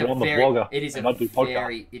 It's I'm a blogger. It is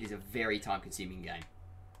a very time-consuming game.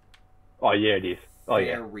 Oh yeah, it is. Oh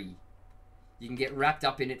very. Yeah. You can get wrapped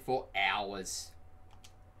up in it for hours.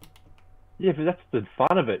 Yeah, but that's the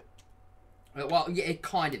fun of it. Well, yeah, it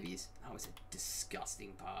kind of is. That was a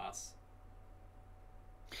disgusting pass.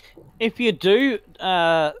 If you do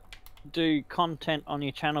content on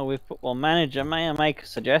your channel with Football Manager, may I make a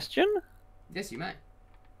suggestion? Yes, you may.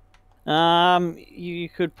 You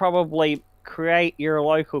could probably create your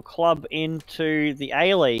local club into the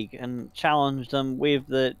A-League and challenge them with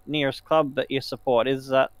the nearest club that you support. Is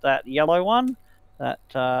that yellow one? That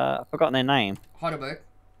I've forgotten their name. Heidelberg.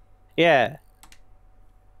 Yeah.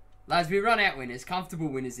 Lads, we run out winners. Comfortable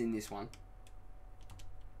winners in this one.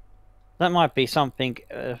 That might be something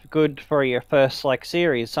good for your first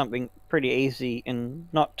series. Something pretty easy and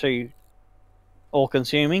not too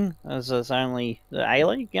all-consuming, as it's only the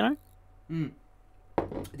A-League, you know? Mm.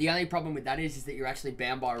 The only problem with that is that you're actually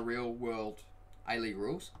bound by real-world A-League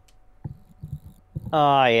rules.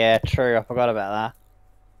 Oh, yeah, true. I forgot about that.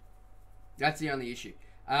 That's the only issue.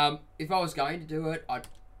 If I was going to do it, I'd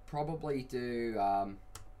probably do...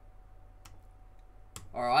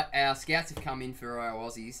 Alright, our scouts have come in for our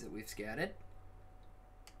Aussies that we've scouted.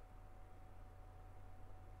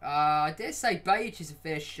 I dare say Bajic is a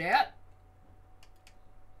fair shout.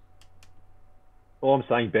 All I'm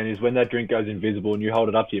saying, Ben, is when that drink goes invisible and you hold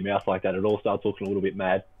it up to your mouth like that, it all starts looking a little bit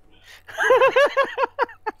mad.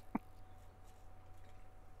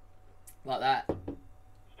 Like that.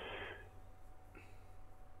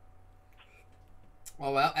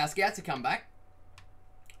 Well, our scouts have come back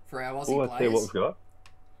for our Aussie players. Let's see what we've got.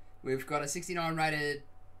 We've got a 69 rated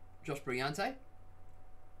Josh Brillante.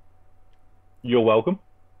 You're welcome.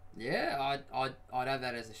 Yeah, I'd have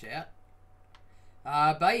that as a shout.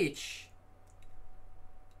 Bajic,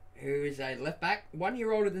 who is a left back, 1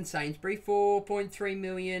 year older than Sainsbury, 4.3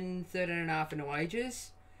 million, 13.5 in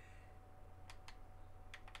wages.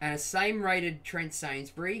 And a same rated Trent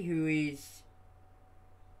Sainsbury, who is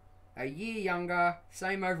a year younger,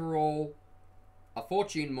 same overall, a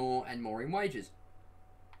fortune more, and more in wages.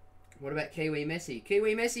 What about Kiwi Messi?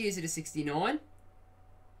 Kiwi Messi is at a 69.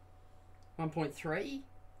 1.3.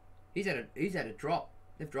 He's had a drop.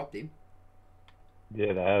 They've dropped him.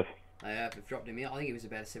 Yeah, they have. They've dropped him out. I think he was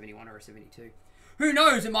about a 71 or a 72. Who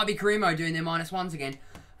knows? It might be Karimo doing their -1s again.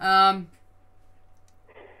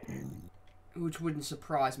 Which wouldn't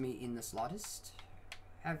surprise me in the slightest.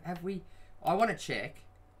 Have we... I want to check.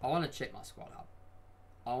 I want to check my squad up.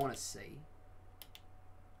 I want to see.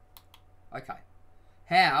 Okay.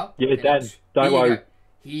 How? Yeah, Dan, don't worry.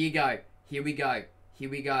 Here you go. Here we go. Here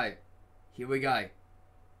we go. Here we go.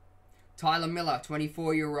 Tyler Miller,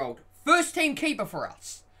 24-year-old. First team keeper for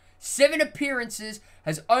us. 7 appearances,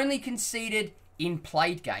 has only conceded in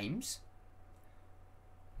played games.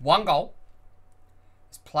 1 goal.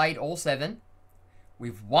 Has played all 7.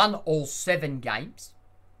 We've won all 7 games.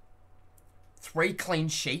 3 clean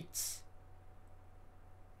sheets.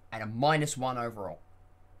 and a -1 overall.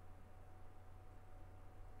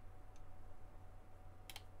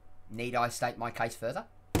 Need I state my case further?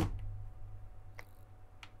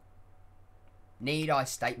 Need I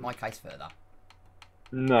state my case further?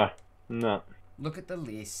 No, no. Look at the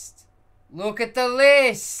list. Look at the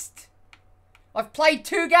list! I've played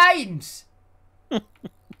 2 games!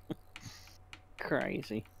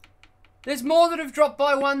 Crazy. There's more that have dropped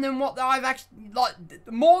by 1 than what I've actually... Like,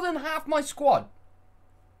 more than half my squad.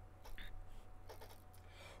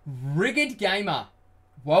 Rigged Gamer,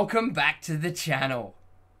 welcome back to the channel.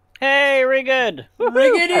 Hey, Rigged!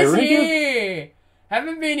 Rigged is here!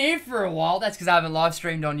 Haven't been here for a while. That's because I haven't live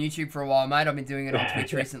streamed on YouTube for a while, mate. I've been doing it on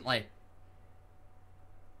Twitch recently.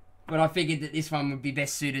 But I figured that this one would be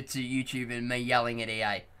best suited to YouTube and me yelling at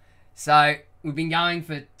EA. So, we've been going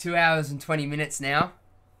for 2 hours and 20 minutes now.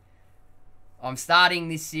 I'm starting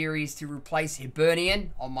this series to replace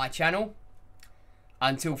Hibernian on my channel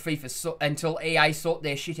until EA sort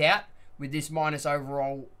their shit out with this -1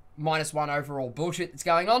 overall bullshit that's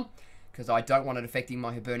going on, because I don't want it affecting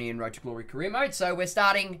my Hibernian Road to Glory career mode. So we're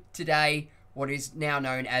starting today what is now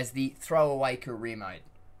known as the Throwaway career mode.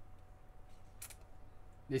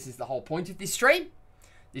 This is the whole point of this stream.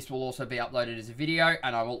 This will also be uploaded as a video,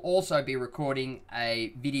 and I will also be recording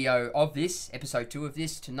a video of this, episode 2 of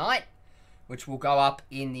this, tonight, which will go up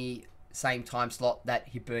in the same time slot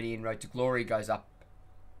that Hibernian Road to Glory goes up.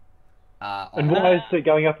 And why is it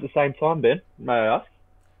going up at the same time, Ben? May I ask?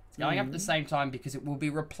 It's going up at the same time because it will be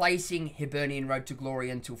replacing Hibernian Road to Glory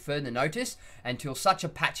until further notice, until such a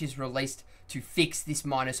patch is released to fix this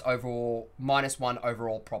 -1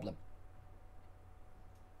 overall problem.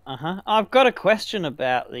 I've got a question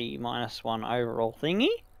about the -1 overall thingy.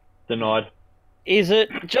 Denied. Is it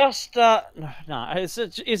just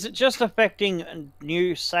is it just affecting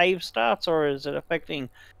new save starts, or is it affecting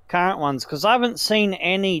current ones? Because I haven't seen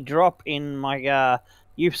any drop in my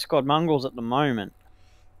youth squad mongrels at the moment.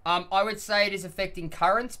 I would say it is affecting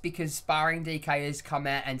currents because Sparring DK has come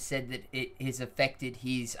out and said that it has affected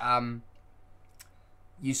his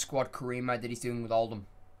youth squad career mode that he's doing with Oldham.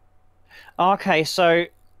 Okay, so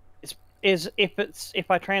if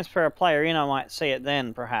I transfer a player in, I might see it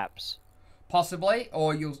then, perhaps. Possibly,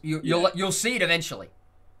 or you'll see it eventually.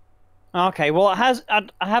 Okay, well, I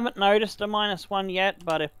haven't noticed a -1 yet,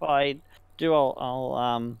 but if I do,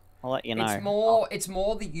 I'll let you know. It's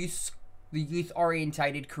more the youth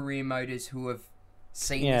orientated career moders who have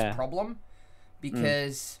seen this problem,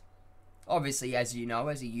 because obviously, as you know,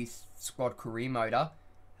 as a youth squad career moder,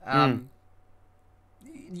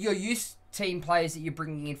 your youth team players that you're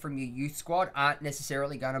bringing in from your youth squad aren't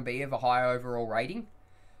necessarily going to be of a high overall rating.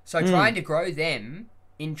 So trying to grow them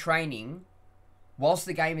in training whilst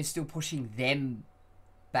the game is still pushing them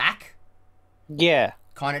back,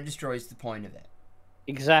 kind of destroys the point of it.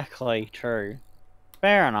 Exactly, true.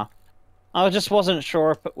 Fair enough. I just wasn't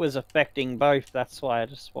sure if it was affecting both. That's why I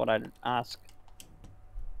just thought I'd ask.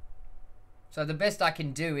 So the best I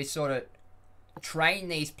can do is sort of train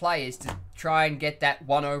these players to try and get that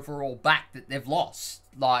 1 overall back that they've lost.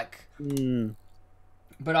 Like...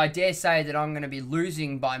 But I dare say that I'm going to be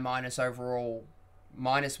losing by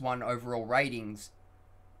 -1 overall ratings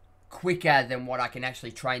quicker than what I can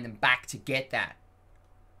actually train them back to get that.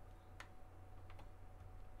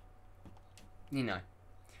 You know.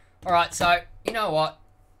 Alright, so, you know what?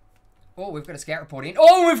 Oh, we've got a scout report in.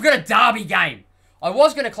 Oh, we've got a derby game! I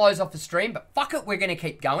was going to close off the stream, but fuck it, we're going to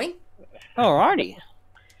keep going. Alrighty.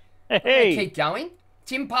 Hey. Keep going.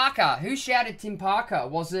 Tim Parker. Who shouted Tim Parker?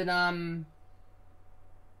 Was it,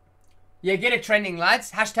 Yeah, get it trending,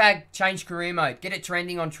 lads. Hashtag change career mode. Get it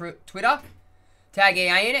trending on Twitter. Tag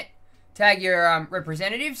EA in it. Tag your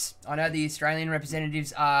representatives. I know the Australian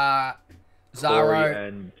representatives are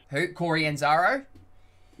Zaro. Corey and Zaro.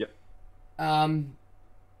 Yep.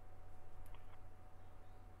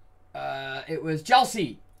 It was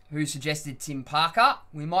Chelsea who suggested Tim Parker.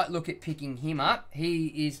 We might look at picking him up.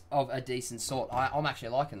 He is of a decent sort. I'm actually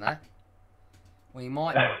liking that. We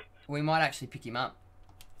might actually pick him up.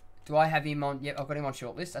 Do I have him on? Yep, I've got him on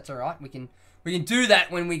shortlist. That's all right. We can do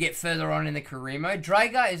that when we get further on in the career mode.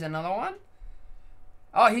 Drager is another one.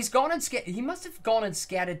 Oh, he must have gone and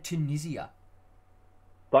scouted Tunisia.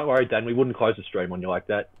 Don't worry, Dan. We wouldn't close the stream on you like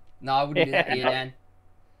that. No, I wouldn't do that to you, Dan.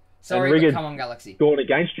 Sorry, but come on, Galaxy. Going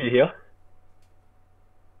against you here.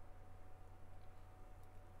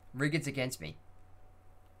 Rigged's against me.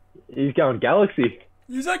 He's going Galaxy.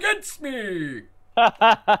 He's against me.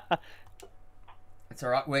 That's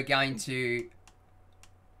alright, we're going to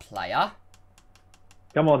player.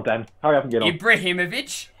 Come on, Dan. Hurry up and get on.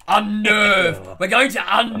 Ibrahimovic. Unnerve. We're going to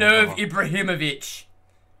unnerve Ibrahimovic.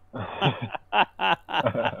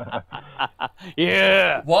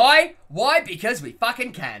 Yeah. Why? Why? Because we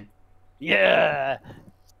fucking can. Yeah.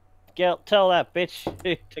 Tell that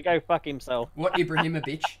bitch to go fuck himself. What, Ibrahim a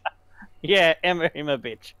bitch? Yeah, him a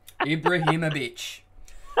bitch. Ibrahim a bitch.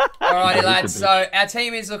 Alrighty, lads. So our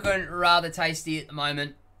team is looking rather tasty at the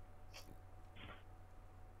moment.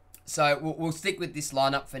 So we'll stick with this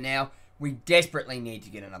lineup for now. We desperately need to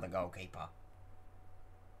get another goalkeeper.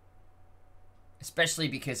 Especially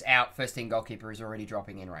because our first team goalkeeper is already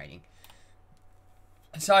dropping in rating.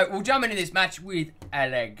 So we'll jump into this match with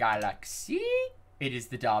LA Galaxy. It is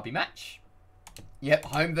the derby match. Yep,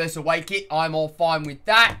 home versus away kit. I'm all fine with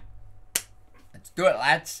that. Let's do it,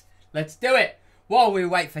 lads. Let's do it. While we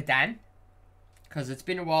wait for Dan. Because it's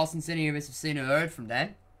been a while since any of us have seen or heard from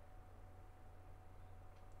Dan.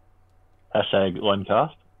 Hashtag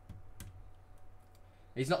Lencast.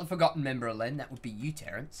 He's not the forgotten member of Len. That would be you,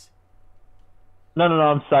 Terrence. No,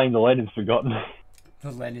 I'm saying the Len is forgotten.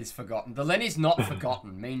 The Len is forgotten. The Len is not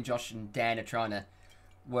forgotten. Me and Josh and Dan are trying to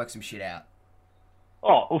work some shit out.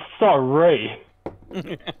 Oh, well, sorry.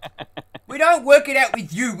 We don't work it out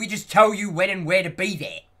with you. We just tell you when and where to be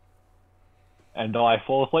there. And I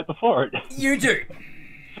fall asleep before it. You do.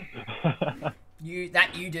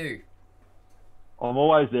 You do. I'm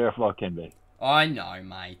always there if I can be. I know,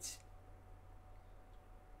 mate.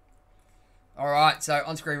 Alright, so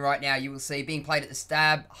on screen right now, you will see being played at the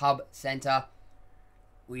Stab Hub Center.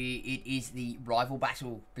 It is the rival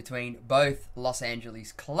battle between both Los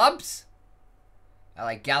Angeles clubs.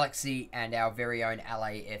 LA Galaxy and our very own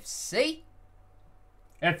LAFC.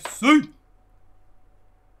 FC!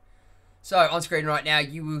 So, on screen right now,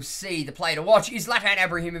 you will see the player to watch is Zlatan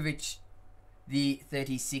Ibrahimovic, the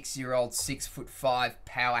 36-year-old 6'5"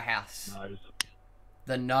 powerhouse. Nose.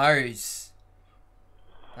 The nose.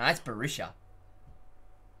 No, that's Berisha.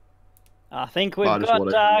 I think we've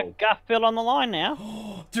got Garfield on the line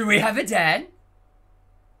now. Do we have a Dan?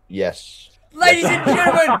 Yes. Ladies and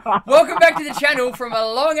gentlemen, welcome back to the channel. From a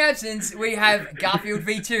long absence, we have Garfield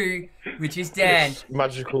V2, which is Dan. It's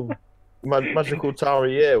magical time of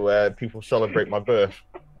year where people celebrate my birth.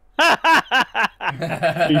 G'day,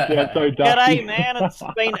 man. It's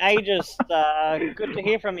been ages. Good to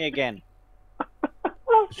hear from you again.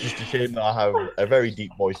 It's just a shame that I have a very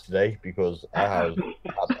deep voice today because I have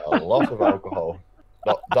had a lot of alcohol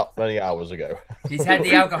not that many hours ago. He's had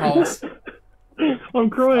the alcohols. I'm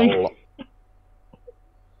crying.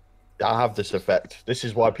 I have this effect. This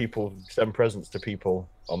is why people send presents to people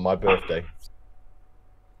on my birthday.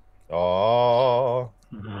 Oh.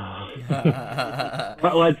 Right,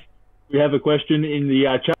 lads, we have a question in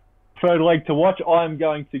the chat. Third leg to watch. I'm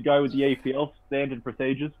going to go with the EPL standard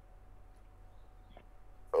procedures.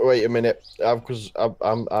 Wait a minute, because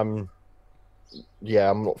I'm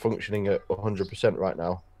not functioning at 100% right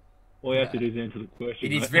now. All you have to do is answer the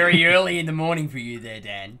question. It is very early in the morning for you there,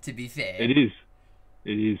 Dan, to be fair. It is.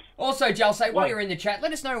 It is. Also, Jalsay, while you're in the chat,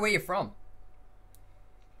 let us know where you're from.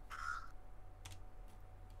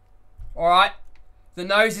 Alright. The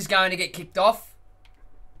nose is going to get kicked off.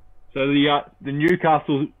 So the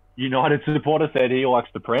Newcastle United supporter said he likes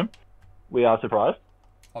the Prem. We are surprised.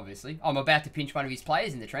 Obviously. I'm about to pinch one of his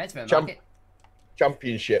players in the transfer market.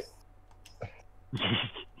 Championship.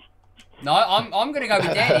 No, I'm going to go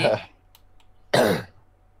with Dan here.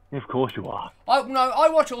 Of course you are. I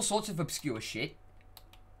watch all sorts of obscure shit.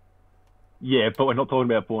 Yeah, but we're not talking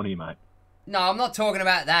about porn here, mate. No, I'm not talking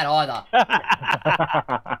about that either.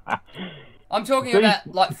 I'm talking about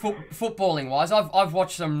like footballing wise. I've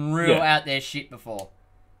watched some real out there shit before.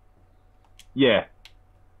 Yeah,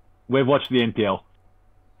 we've watched the NPL.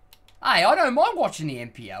 Hey, I don't mind watching the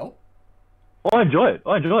NPL. I enjoy it.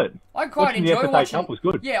 I quite enjoy the FFA watching. Cup was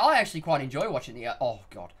good. Yeah, I actually quite enjoy watching the. Oh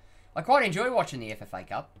god, I quite enjoy watching the FFA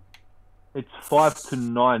Cup. It's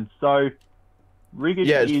 5-9, so Riggins.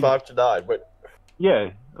 Yeah, it's 5-9, but yeah,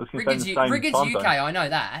 I was going to say the same Riggins time UK. zone. I know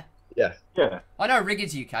that. yeah. I know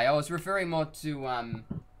Riggins UK. I was referring more to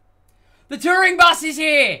the touring bus is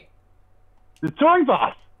here. The touring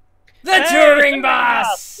bus. The touring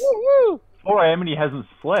bus. Woo-woo. Poor Amity hasn't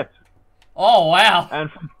slept. Oh wow. And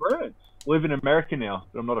from France, live in America now,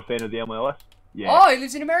 but I'm not a fan of the MLS. Yeah. Oh, he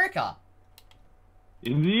lives in America.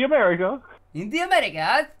 In the America. In the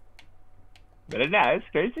America. Very nice.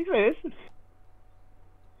 36 minutes.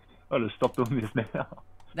 I'll just stop doing this now.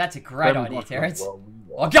 That's a great idea, Terrence.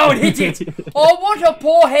 Oh, go and hit it! Oh, what a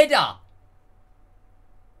poor header!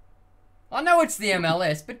 I know it's the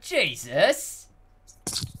MLS, but Jesus.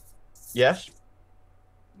 Yes.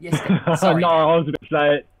 Yes, sorry. No, I was going to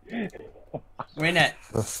say it. Win it.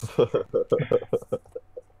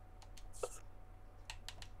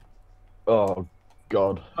 Oh,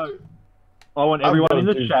 God. I want everyone in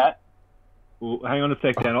the chat Well, hang on a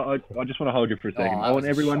sec, Dan. I just want to hold you for a second. I want was a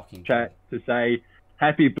everyone shocking to chat to say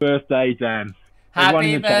happy birthday, Dan. Everyone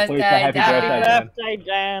Happy in the chat, please say birthday, happy Happy birthday, Dan. birthday,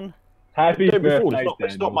 Dan. Happy Don't be fooled. birthday, Dan.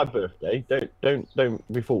 It's not my birthday.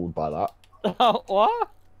 Don't be fooled by that. Oh, what?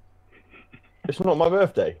 It's not my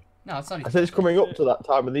birthday. No, it's not. I said it's coming up to that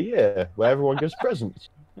time of the year where everyone gives presents.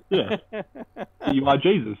 Yeah. You are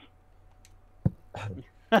Jesus.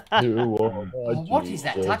 What is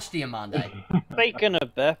that touch, Diamande? Speaking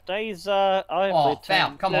of birthdays, Oh,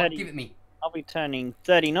 foul. Come on, give it me. I'll be turning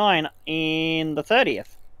 39 in the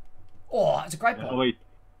 30th. Oh, that's a great point.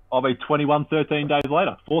 I'll be 21 14 days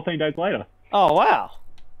later. Oh, wow.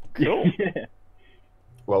 Cool. Yeah.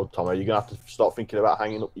 Well, Tom, you're gonna have to start thinking about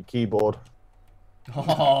hanging up your keyboard.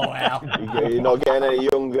 Oh, wow. You're not getting any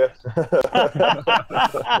younger.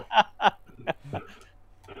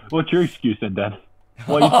 What's your excuse then, Dan?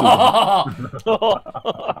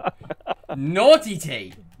 Naughty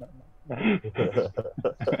T.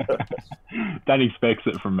 Dan expects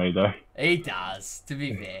it from me, though. He does, to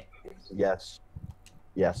be fair. Yes,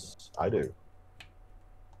 I do.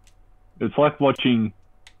 It's like watching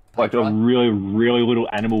a really, really little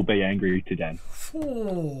animal be angry to Dan.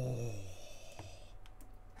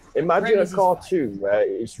 Imagine a cartoon where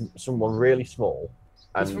it's someone really small,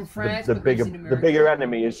 and France, the bigger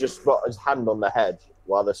enemy is just got his hand on their head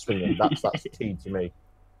while they're swinging. That's tea to me.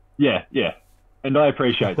 Yeah, and I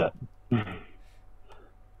appreciate that.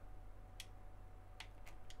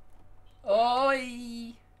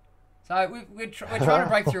 Oi! So we're trying to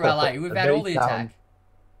break through LA. We've had all the attack.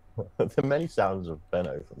 The many sounds of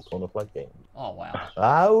Benno from Corner Flag Games. Oh wow!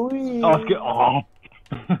 Oh, you're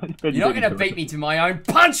not gonna beat me to my own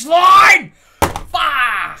punchline.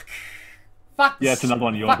 Fuck! Yeah, it's another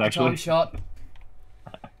one of yours actually. Time shot.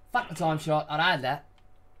 Fuck the time shot. I'd add that.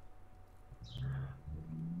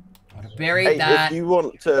 I'd have buried that.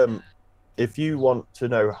 If you want to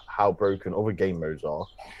know how broken other game modes are,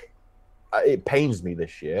 it pains me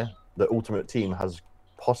this year that Ultimate Team has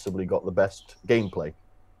possibly got the best gameplay.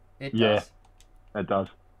 It does. Yeah, it does.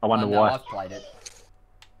 I wonder know, why. I've played it.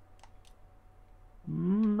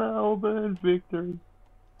 Melbourne victory.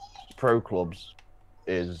 Pro Clubs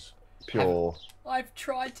is pure. I've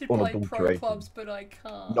tried to play Pro Clubs, but I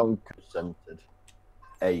can't. Non-consented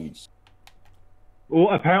AIDS.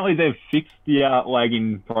 Well, apparently they've fixed the lag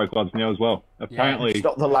in Pro Clubs now as well. Apparently, it's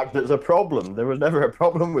not the lag that's a problem. There was never a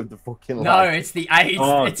problem with the fucking lag. No, it's the AIDS.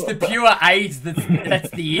 Oh, it's the pure AIDS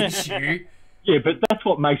that's the issue. Yeah, but that's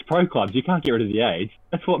what makes Pro Clubs. You can't get rid of the AIDS.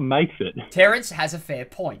 That's what makes it. Terrence has a fair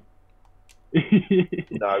point.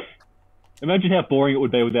 No. Imagine how boring it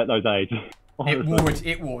would be without those AIDS.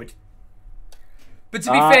 It would. But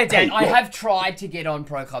to be fair, Dan, I have tried to get on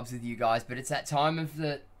Pro Clubs with you guys, but it's that time of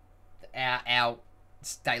our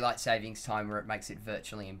daylight savings time where it makes it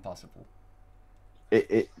virtually impossible.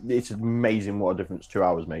 It's amazing what a difference 2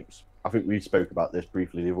 hours makes. I think we spoke about this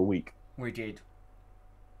briefly the other week. We did.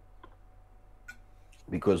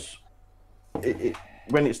 Because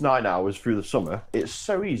when it's 9 hours through the summer, it's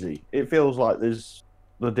so easy. It feels like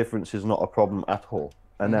the difference is not a problem at all.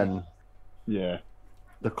 And then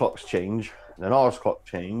the clocks change, and then ours clock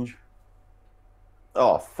change.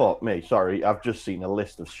 Oh, fuck me. Sorry, I've just seen a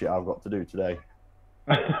list of shit I've got to do today.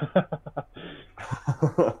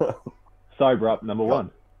 Sober up, number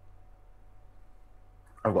one.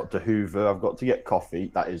 I've got to hoover, I've got to get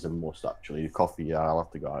coffee. That is a must, actually. Coffee, yeah, I'll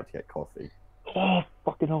have to go out to get coffee. Oh,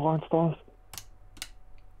 fucking hell, Lawrence Stars.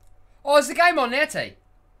 Oh, is the game on now, T?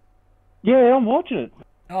 Yeah, I'm watching it.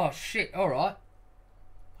 Oh, shit, alright.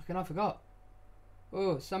 Fucking I forgot.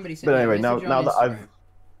 Oh, somebody sent But me anyway, a now message on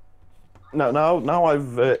that now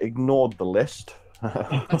I've ignored the list.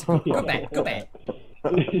 That's good. Good man.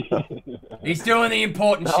 He's doing the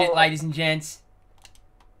important shit, ladies and gents.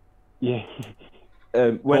 Yeah.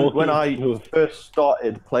 When I first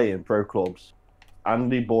started playing Pro Clubs,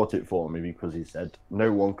 Andy bought it for me because he said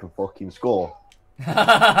no one can fucking score.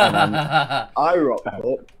 And I rocked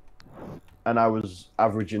up, and I was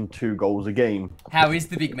averaging 2 goals a game. How is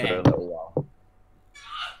the big man? For a little while.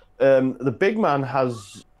 The big man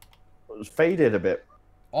has faded a bit.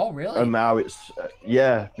 Oh, really? And now it's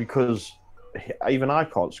because even I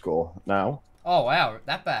can't score now. Oh wow,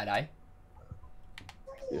 that bad, eh?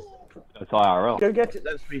 It's IRL. Go get it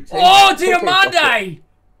then, sweetie. Oh, Diamande!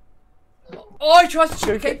 Oh, he tries to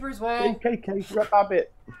shoot the keeper as well. KK, grab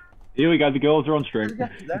it. Here we go, the girls are on stream. Go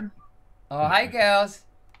get it then. Oh, hey girls.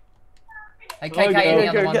 Hey KK and the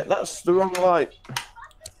other one. That's the wrong light.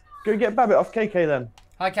 Go get Babbitt off KK then.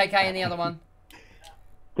 Hi KK and the other one.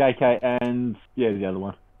 KK and the other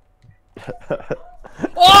one.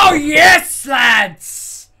 Oh yes,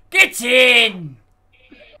 lads! Get in!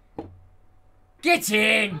 Get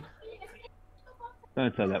in!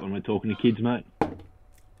 Don't say that when we're talking to kids, mate.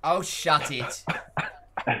 Oh, shut it.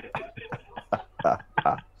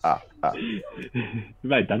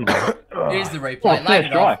 Mate, done it. Here's the replay. Laid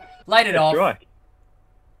it off. Laid it off.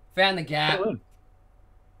 Found the gap.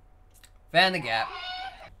 Found the gap.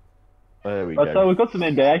 There we go. So we've got some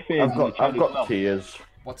NBA fans. I've got tears.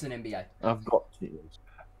 What's an NBA? I've got tears.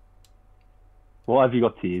 Why have you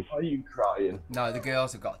got tears? Are you crying? No, the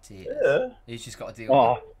girls have got tears. Yeah. He's just got to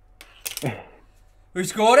deal with it. Who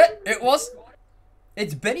scored it?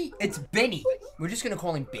 It's Benny. It's Benny. We're just going to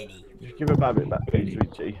call him Benny. Just give a baby that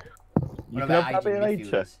B2T. What about aging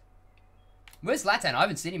midfielders? Where's Zlatan? I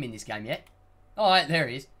haven't seen him in this game yet. Oh, right, there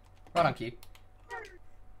he is. Right on cue.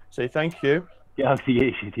 Say thank you.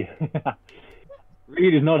 Galaxy yeah.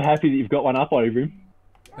 Reed is not happy that you've got one up over him.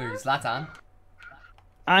 Who, Zlatan?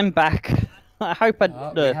 I'm back. I hope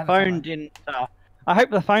the phone didn't. I hope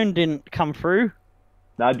the phone didn't come through.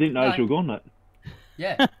 No, I didn't notice you were gone, mate.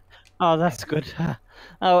 Yeah. Oh, that's good.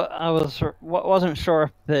 I wasn't sure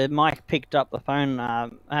if the mic picked up the phone. I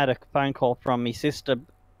had a phone call from my sister.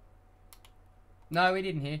 No, we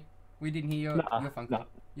didn't hear. We didn't hear your phone call.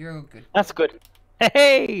 You're all good. That's good.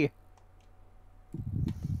 Hey!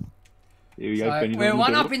 Here we go. So we're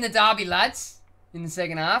one up in the derby, lads. In the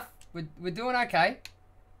second half, we're doing okay.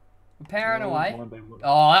 We're powering away.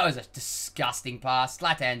 Oh, that was a disgusting pass.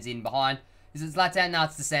 Zlatan's in behind. Is it Zlatan? No,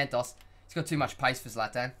 it's the Santos. He's got too much pace for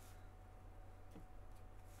Zlatan.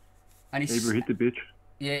 And Ibra hit the bitch.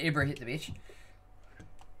 Yeah, Ibra hit the bitch.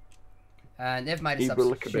 And they've made a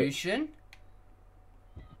substitution.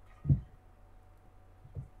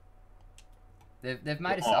 They've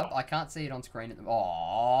made a sub. I can't see it on screen at the.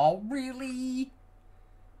 Oh, really?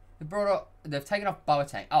 They've taken off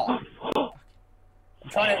Boateng. Oh. I'm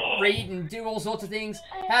trying to read and do all sorts of things.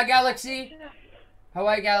 How Galaxy?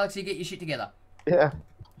 How Galaxy? Get your shit together. Yeah.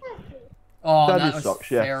 Oh, that was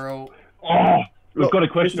feral. Oh, we've got a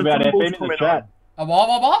question about FM in the chat.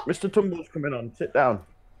 What? Mr. Tumble's coming on. Sit down.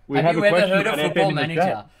 Have you ever heard of Football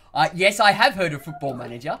Manager? Yes, I have heard of Football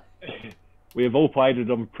Manager. We have all played it,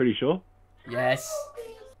 I'm pretty sure. Yes.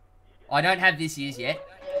 I don't have this year's yet.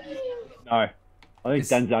 No. I think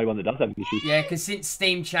Dan's the only one that does have this year. Yeah, because since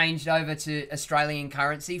Steam changed over to Australian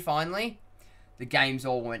currency, finally, the games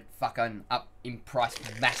all went fucking up in price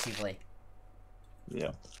massively.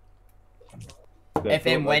 Yeah.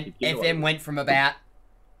 FM went from about,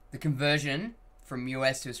 the conversion from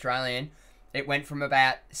US to Australian, it went from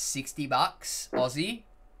about 60 bucks Aussie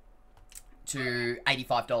to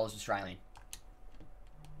 $85 Australian.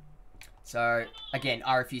 So, again,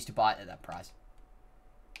 I refuse to buy it at that price.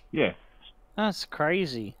 Yeah. That's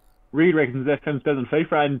crazy. Reed reckons FM's better than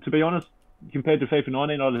FIFA, and to be honest, compared to FIFA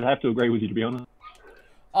 19, I'd have to agree with you, to be honest.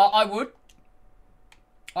 I would.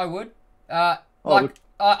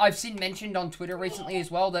 I've seen mentioned on Twitter recently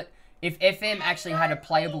as well that if FM actually had a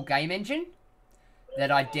playable game engine,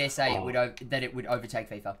 that I dare say it would overtake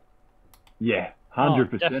FIFA. Yeah,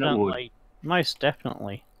 100% it would. Most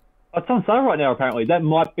definitely. It's on sale right now, apparently. That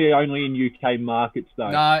might be only in UK markets,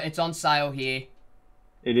 though. No, it's on sale here.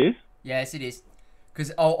 It is? Yes, it is. Because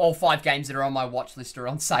all 5 games that are on my watch list are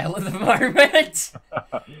on sale at the moment.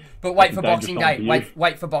 But wait for Boxing Day.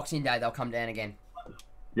 Wait for Boxing Day. They'll come down again.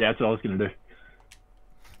 Yeah, that's what I was going to do.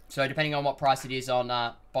 So depending on what price it is on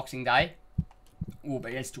Boxing Day, will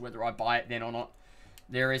be as to whether I buy it then or not.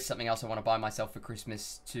 There is something else I want to buy myself for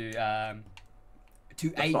Christmas to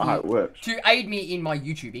aid me in my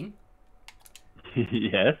YouTubing.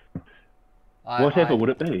 Yes. Whatever would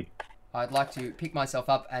it be? I'd like to pick myself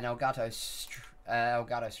up an Elgato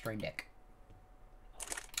Stream Deck.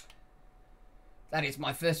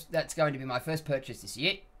 That's going to be my first purchase this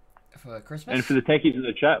year for Christmas. And for the techies in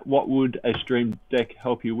the chat, what would a Stream Deck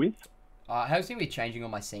help you with? It helps me with changing all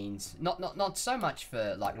my scenes. Not so much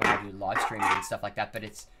for like when I do live streaming and stuff like that, but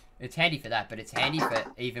it's handy for that. But it's handy for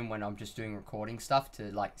even when I'm just doing recording stuff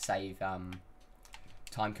to like save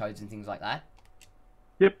time codes and things like that.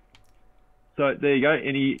 Yep. So there you go.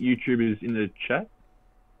 Any YouTubers in the chat?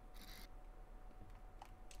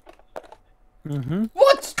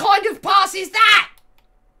 What kind of pass is that?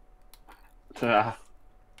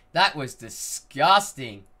 That was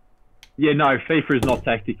disgusting. Yeah, no, FIFA is not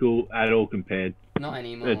tactical at all compared. Not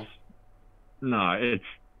anymore. They've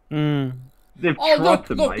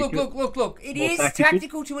look. It is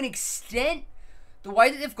tactical to an extent. The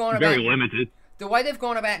way that they've gone about... Very limited. The way they've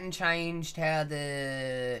gone about and changed how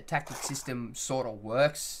the tactic system sort of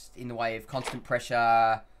works in the way of constant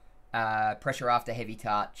pressure, pressure after heavy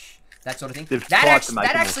touch, that sort of thing.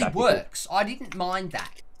 That actually works. I didn't mind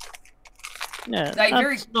that. Yeah, they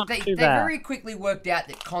very quickly worked out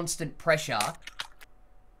that constant pressure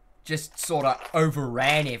just sort of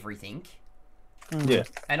overran everything. Yeah.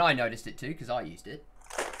 And I noticed it too, because I used it.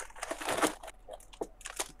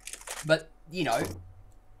 But, you know,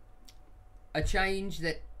 a change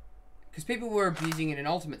that... Because people were abusing it in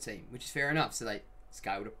Ultimate Team, which is fair enough, so they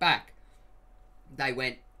scaled it back. They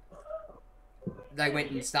went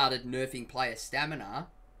and started nerfing player stamina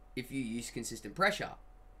if you use consistent pressure,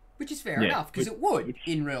 which is fair enough, because it would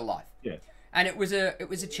in real life. Yeah. And it was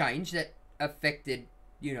a change that affected,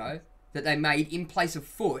 you know, that they made in place of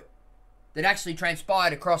foot that actually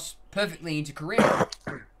transpired across perfectly into career.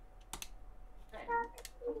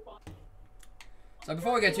 So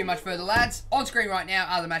before we go too much further, lads, on screen right now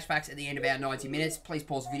are the match packs at the end of our 90 minutes. Please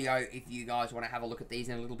pause the video if you guys want to have a look at these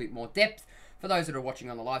in a little bit more depth. For those that are watching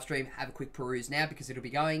on the live stream, have a quick peruse now because it'll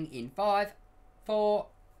be going in 5, 4,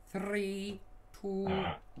 3, 2, 1.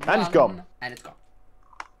 And it's gone. And it's gone.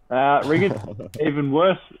 Regan, even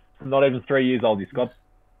worse, not even 3 years old, you Scott.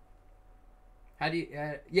 How do you...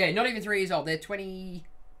 yeah, not even 3 years old. They're 20...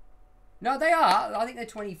 No, they are. I think they're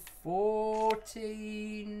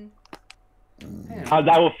 2014... They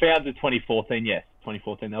were founded 2014, yes.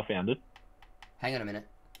 2014 they were founded. Hang on a minute.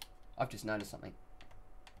 I've just noticed something.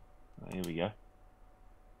 Here we go.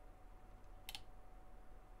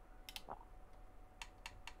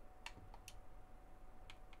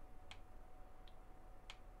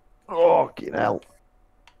 Oh, get out.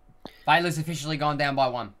 Baylor's officially gone down by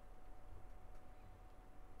 1.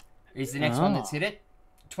 Is the next one that's hit it.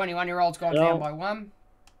 21-year-old's gone down by 1.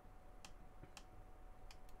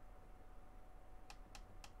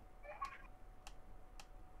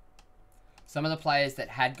 Some of the players that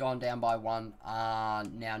had gone down by 1 are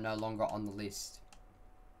now no longer on the list.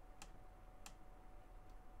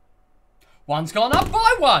 1's gone up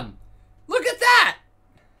by 1! Look at that!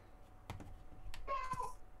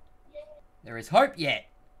 There is hope yet.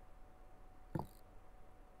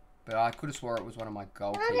 But I could have swore it was one of my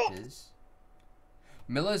goalkeepers.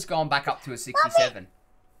 Miller's gone back up to a 67.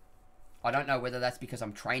 I don't know whether that's because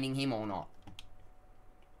I'm training him or not.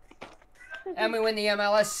 And we win the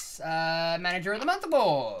MLS Manager of the Month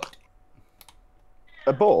award.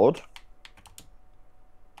 A board?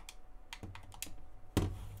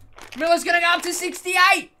 Miller's going to go up to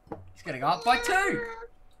 68. He's going to go up by 2.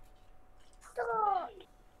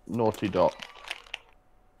 Naughty dot.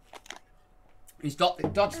 He's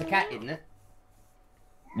dodged the cat, isn't it?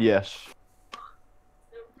 Yes.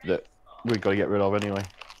 That we've got to get rid of anyway.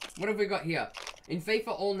 What have we got here? In FIFA,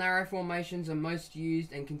 all narrow formations are most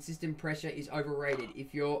used and consistent pressure is overrated.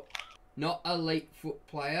 If you're not a elite foot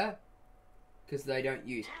player, because they don't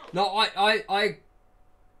use. No, I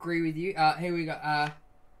agree with you. Here we go.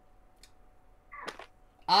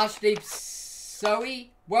 Archdeep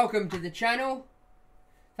Zoe, welcome to the channel.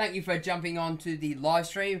 Thank you for jumping on to the live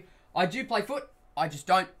stream. I do play foot. I just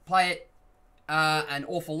don't play it an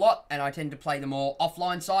awful lot, and I tend to play the more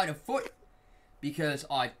offline side of foot because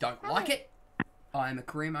I don't like it. I am a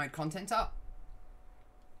career mode content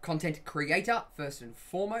creator, first and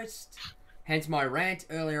foremost. Hence my rant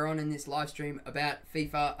earlier on in this live stream about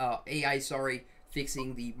FIFA, EA, sorry,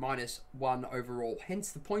 fixing the -1 overall.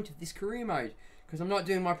 Hence the point of this career mode. Because I'm not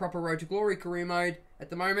doing my proper Road to Glory career mode at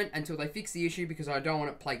the moment until they fix the issue because I don't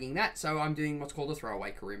want it plaguing that. So I'm doing what's called a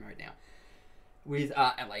throwaway career mode now with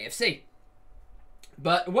LAFC.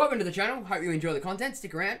 But welcome to the channel. Hope you enjoy the content.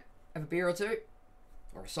 Stick around. Have a beer or two.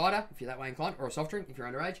 Or a cider, if you're that way inclined. Or a soft drink, if you're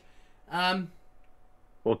underage.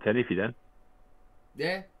 Or 10 if you don't.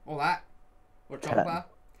 Yeah, all that. Or a chocolate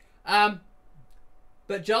bar.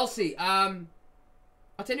 But Chelsea, I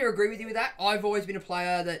tend to agree with you with that. I've always been a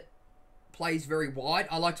player that plays very wide.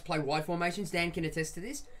 I like to play wide formations. Dan can attest to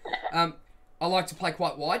this. I like to play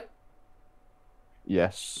quite wide.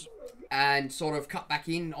 Yes. And sort of cut back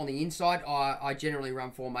in on the inside. I generally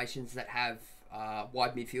run formations that have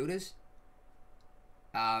wide midfielders.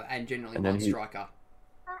 And generally one striker.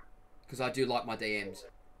 Because I do like my DMs.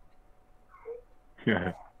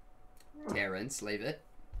 Yeah. Terrence, leave it.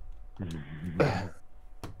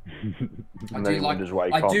 I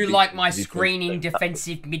I do like my screening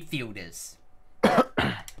defensive midfielders.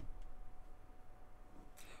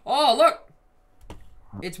 Oh, look!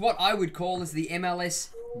 It's what I would call as the MLS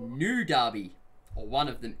New Derby. Or one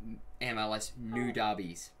of the MLS New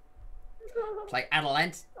Derbies. Play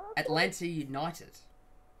Atlanta United,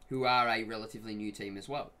 who are a relatively new team as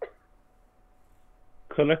well.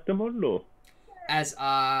 Collect them all. As,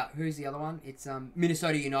 who's the other one? It's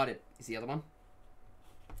Minnesota United is the other one.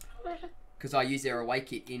 Because I use their away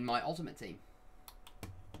kit in my Ultimate Team.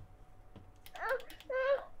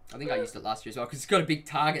 I think I used it last year as well, because it's got a big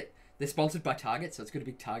Target. They're sponsored by Target, so it's got a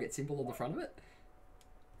big Target symbol on the front of it.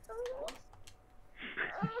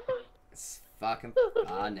 fucking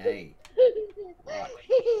funny. Right.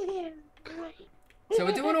 So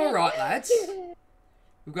we're doing all right, lads.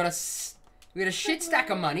 We got a shit stack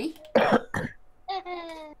of money.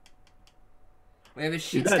 We have a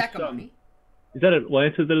shit stack of money. Is that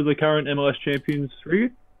Atlanta that are the current MLS champions for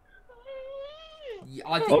you? Yeah,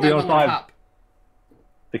 I think they won the cup.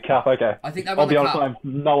 The cup, okay. I think they won the cup. I have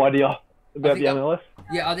no idea about the MLS.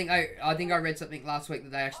 Yeah, I think I read something last week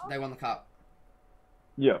that they won the cup.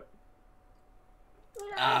 Yeah.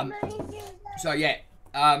 So yeah,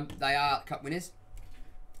 they are cup winners.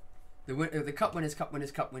 The cup winners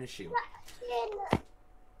shield.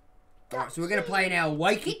 Alright, so we're going to play in our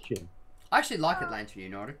away kit. I actually like Atlanta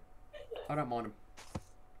United. I don't mind them.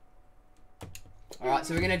 Alright,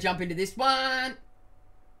 so we're going to jump into this one.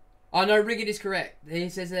 Oh no, Rigged is correct. He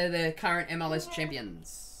says they're the current MLS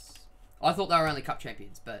champions. I thought they were only cup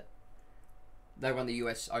champions, but they won the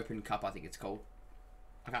US Open Cup, I think it's called.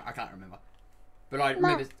 I can't remember. But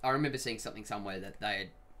I remember seeing something somewhere that they had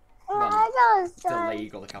won the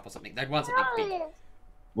league or the cup or something. They'd won something big.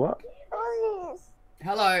 What?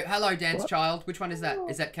 Hello, Dance Child. Which one is that?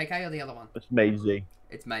 Is that KK or the other one? It's Maisie.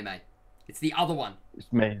 It's May. It's the other one. It's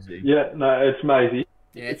Maisie. Yeah, no, it's Maisie.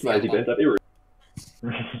 Yeah, it's Maisie.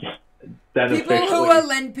 People who are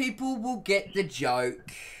Len people will get the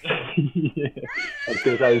joke. Yeah. I was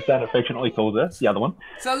going to say, Dan affectionately calls it the other one.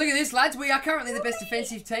 So look at this, lads. We are currently the best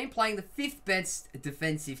defensive team, playing the 5th best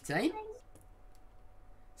defensive team.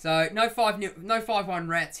 So no 5-1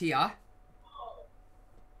 Rats here.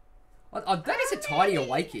 That is a tidy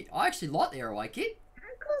away kit. I actually like their away kit.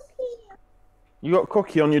 You got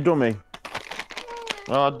Cookie on your dummy.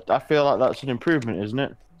 Well, I feel like that's an improvement, isn't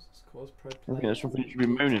it? I think that's something you should be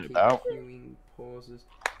mooning about.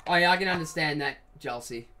 Oh yeah, I can understand that,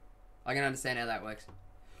 Chelsea. I can understand how that works.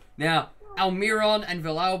 Now, Almiron and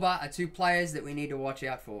Villalba are 2 players that we need to watch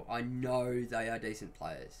out for. I know they are decent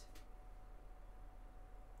players.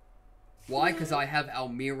 Why? Because I have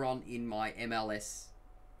Almiron in my MLS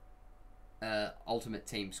Ultimate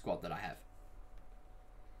Team squad that I have.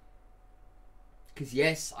 Because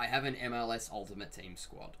yes, I have an MLS Ultimate Team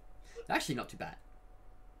squad. It's actually not too bad.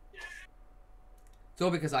 It's all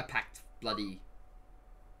because I packed bloody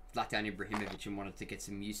Zlatan Ibrahimovic and wanted to get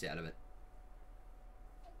some use out of it.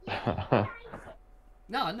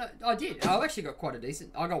 No, I did. I actually got quite a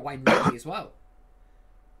decent. I got Wayne Rooney as well.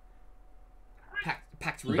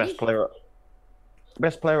 Packed Rooney.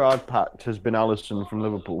 Best player I've packed has been Alisson from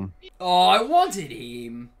Liverpool. Oh, I wanted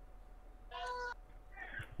him.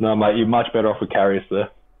 No, mate, you're much better off with Carrius there.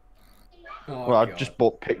 Oh, well, I just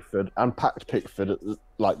bought Pickford and packed Pickford at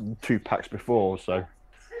like 2 packs before, so.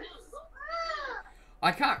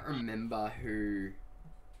 I can't remember who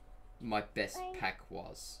my best pack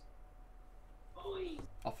was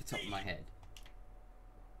off the top of my head.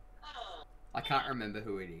 I can't remember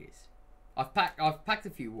who it is. I've packed a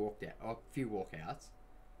few walkouts,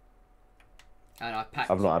 and I've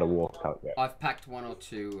not had a walkout yet. I've packed 1 or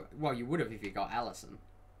 2. Well, you would have if you got Alisson.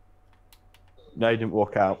 No, he didn't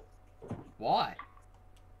walk out. Why?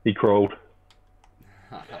 He crawled.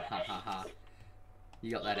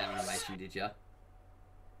 You got that animation, did you?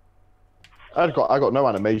 I got no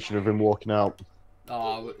animation of him walking out.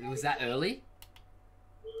 Oh, was that early?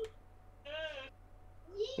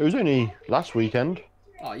 It was only last weekend.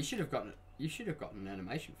 Oh, you should have gotten an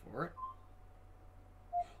animation for it.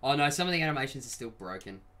 Oh no, some of the animations are still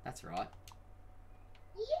broken. That's right.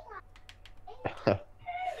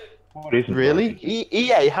 What is really?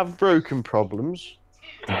 EA have broken problems.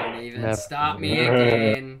 Don't even start me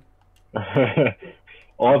again.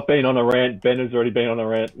 I've been on a rant. Ben has already been on a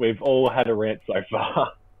rant. We've all had a rant so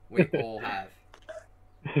far. We all have.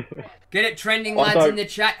 Get it trending, lads, in the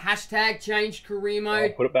chat. Hashtag change career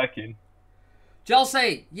mode. I'll put it back in.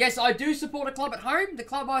 Chelsea, yes, I do support a club at home. The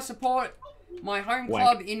club I support, my home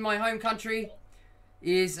club in my home country,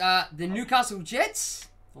 is the Newcastle Jets,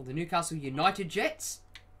 or the Newcastle United Jets.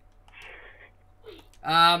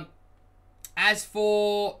 As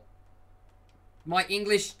for my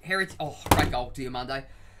English heritage... Oh, great goal, dear Monday.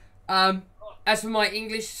 As for my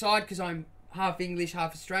English side, because I'm half English,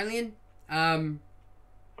 half Australian...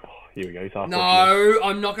 Here we go. He's half no,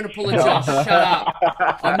 I'm not going to pull a Josh. Shut up.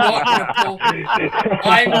 I'm not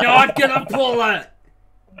going to pull it.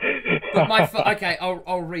 But okay,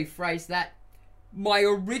 I'll rephrase that. My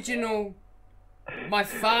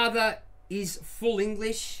father is full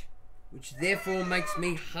English, which therefore makes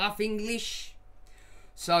me half English.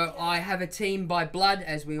 So I have a team by blood.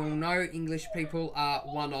 As we all know, English people are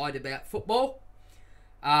one-eyed about football.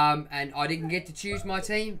 And I didn't get to choose my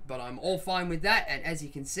team, but I'm all fine with that. And as you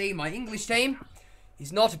can see, my English team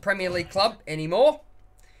is not a Premier League club anymore.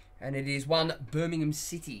 And it is 1 Birmingham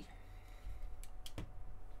City.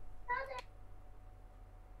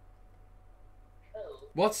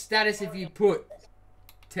 What status have you put,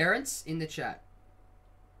 Terrence, in the chat?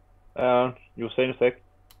 You'll see in a sec.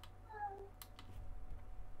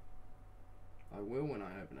 I will when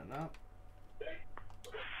I open it up.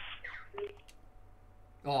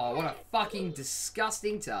 Oh, what a fucking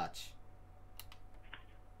disgusting touch.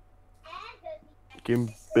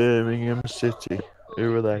 Birmingham City.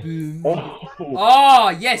 Who are they? Oh,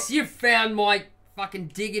 yes, you found my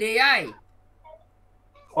fucking diggity, eh?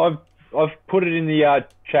 I've put it in the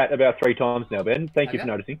chat about 3 times now, Ben. Thank you for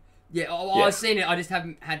noticing. Yeah, I've seen it. I just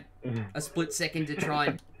haven't had a split second to try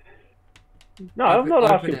and... No, I'm not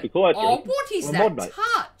asking for call. Oh, what is that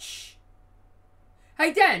touch?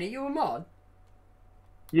 Hey, Dan, are you a mod?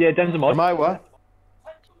 Yeah, Dan's a mod. Am I what?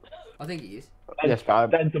 I think he is. Yes, but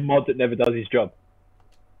Dan's a mod that never does his job.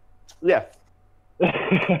 Yeah.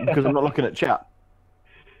 Because I'm not looking at chat.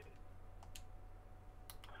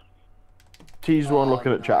 T's one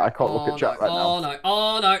looking at chat. I can't look at chat right now.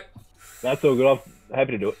 Oh no! That's all good. I'm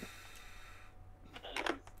happy to do it.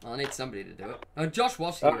 I need somebody to do it. Oh, Josh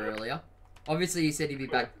was here earlier. Obviously, he said he'd be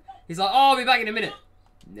back. He's like, oh, I'll be back in a minute.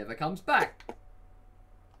 Never comes back.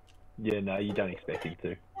 Yeah, no, you don't expect him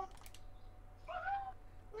to.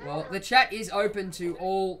 Well, the chat is open to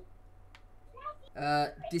all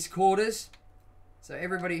Discorders. So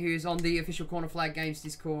everybody who's on the official Corner Flag Games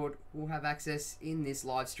Discord will have access in this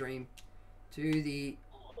live stream to the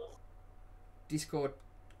Discord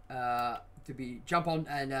to jump on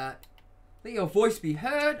and let your voice be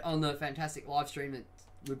heard on the fantastic live stream that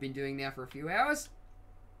we've been doing now for a few hours.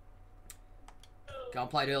 Go and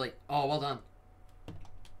play it early. Oh, well done.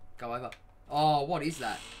 Go over. Oh, what is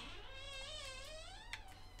that?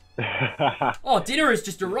 Oh, dinner has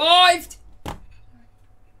just arrived.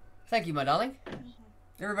 Thank you, my darling.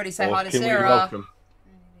 Everybody say hi to Sarah. Welcome.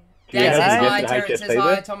 Dan says hi, Terrence says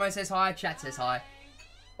hi, Tomo says hi, chat says hi.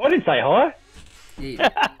 I didn't say hi. Yeah.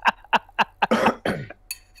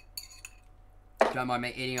 Don't mind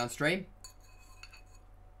me eating on stream.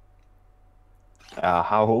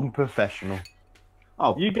 How unprofessional.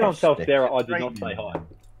 Oh, you can't tell Sarah I did not say hi.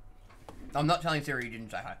 I'm not telling Sarah you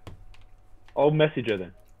didn't say hi. I'll message her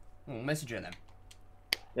then. We'll message her then.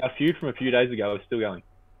 Our feud from a few days ago is still going.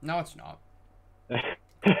 No, it's not.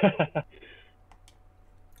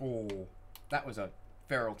 Oh, that was a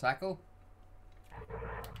feral tackle.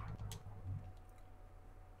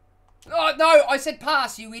 Oh, no, I said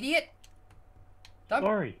pass, you idiot.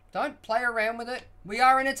 Don't play around with it. We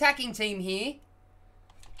are an attacking team here.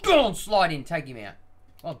 Go on, slide in, take him out.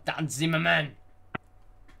 Well done, Zimmerman.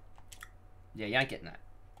 Yeah, you ain't getting that.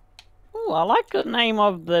 Oh, I like the name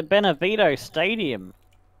of the Benevito Stadium.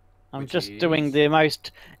 I'm just doing the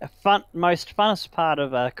most funnest part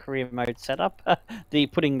of a career mode setup, the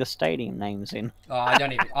putting the stadium names in. Oh, I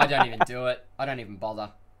don't even do it. I don't even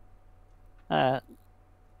bother. So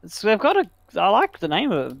they've got I like the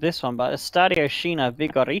name of this one, but Estadio Shina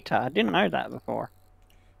Vigorita. I didn't know that before.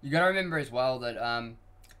 You got to remember as well that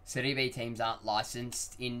Serie B teams aren't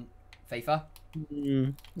licensed in FIFA.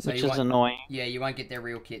 So which is annoying. Yeah, you won't get their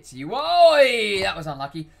real kits. Oi! That was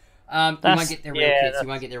unlucky. You won't get their real kits. You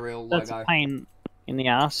won't get their real logo. That's a pain in the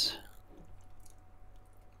ass.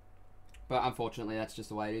 But unfortunately, that's just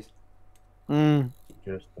the way it is.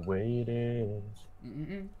 Just the way it is.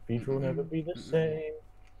 FIFA will never be the same.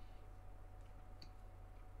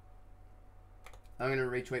 I'm going to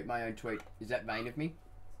retweet my own tweet. Is that vain of me?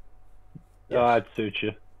 Yes. Oh, it suits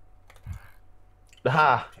you.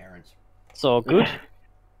 Ha! Terrence. It's all good.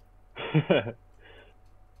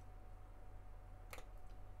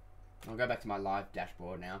 I'll go back to my live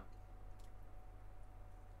dashboard now.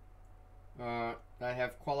 They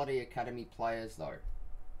have quality academy players though.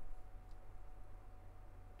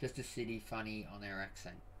 Just a city funny on their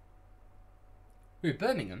accent. Who,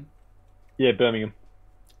 Birmingham? Yeah, Birmingham.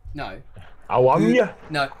 No. How am you?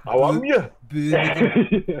 No. How am you?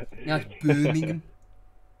 Birmingham. No, it's Birmingham.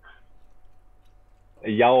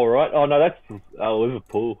 Yeah, all right. Oh no, that's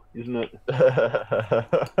Liverpool, isn't it?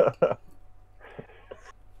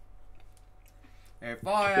 If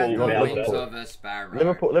I had the wings of a sparrow,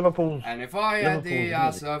 Liverpool, and if I had the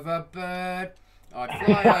ass of a bird, I'd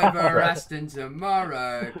fly over Aston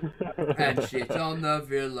tomorrow and shit on the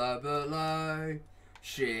villa below.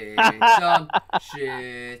 Shit on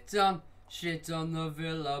the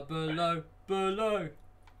villa below.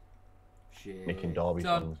 Shit making Derby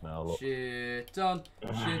songs now. Look. Shit on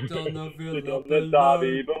the villa below.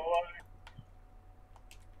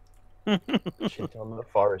 Shit on the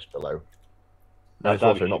forest below. No, it's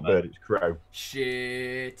also not bird, it's crow.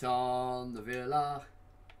 Shit on the villa.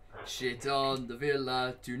 Shit on the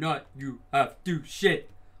villa tonight. You have to shit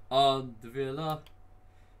on the villa.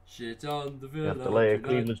 Shit on the villa. You have to lay a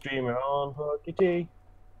Cleveland streamer on Hockey T.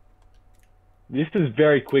 This has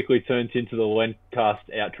very quickly turned into the Lencast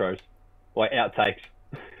outros. Like outtakes.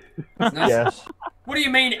 Nice. Yes. What do you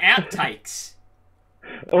mean outtakes?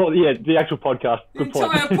 Oh yeah, the actual podcast. The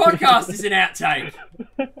entire podcast is an outtake.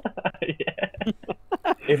 Yeah.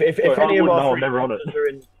 If any of our never on it. are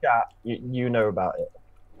in the chat, you know about it.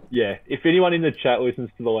 Yeah, if anyone in the chat listens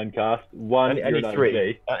to the Lencast, Any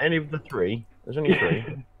three. Any of the three. There's only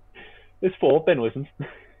three. There's four. Ben listens.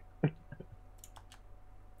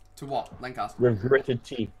 To what? Lencast? With gritted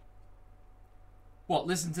teeth. What?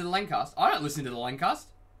 Listen to the Lencast? I don't listen to the Lencast.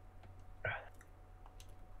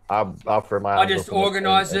 I'll throw my I just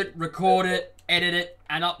organise it, record it, edit it,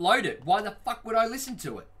 and upload it. Why the fuck would I listen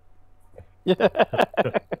to it?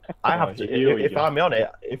 I have to. If I'm on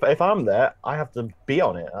it, if I'm there, I have to be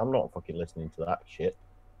on it. I'm not fucking listening to that shit.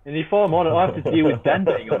 And if I'm on it, I have to deal with Dan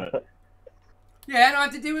being on it. Yeah, and I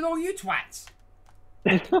have to deal with all you twats.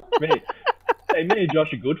 me and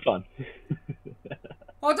Josh are good fun.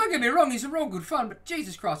 Oh, don't get me wrong, he's a real good fun, but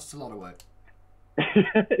Jesus Christ, it's a lot of work.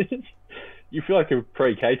 You feel like a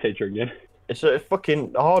pre-K teacher again. It's a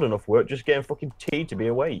fucking hard enough work just getting fucking tea to be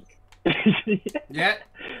awake. Yeah.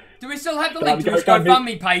 Do we still have the link to his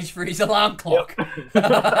GoFundMe page for his alarm clock? I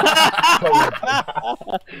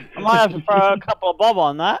might have to throw a couple of bob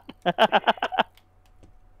on that.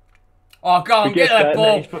 Oh, go on, get that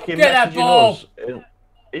ball. Get that ball.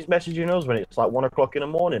 He's messaging us when it's like 1 o'clock in the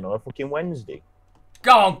morning on a fucking Wednesday.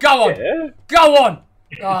 Go on, go on. Yeah. Go on.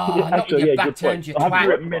 Oh, yeah, not when your back turns, you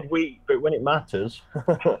twat. Midweek, but when it matters.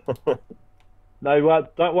 No,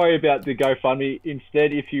 don't worry about the GoFundMe.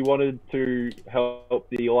 Instead, if you wanted to help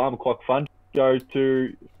the alarm clock fund, go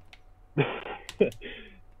to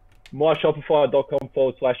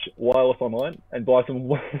myshopify.com/wireless online and buy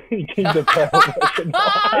some Kings of Pearl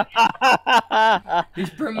merchandise. He's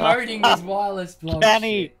promoting his wireless blog.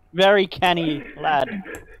 Canny, very canny lad.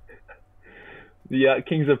 The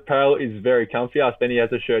Kings of Pearl is very comfy. Ask Benny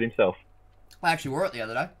has a shirt himself. I actually wore it the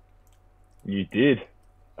other day. You did?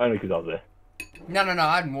 Only because I was there. No,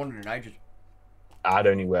 I hadn't worn it in ages. I'd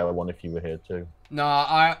only wear one if you were here too. No,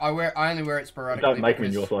 I only wear it sporadically. Don't make me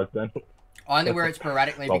in your size, Ben. I only wear it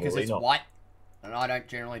sporadically because it's white, and I don't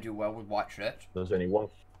generally do well with white shirts. There's only one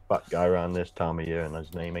fat guy around this time of year, and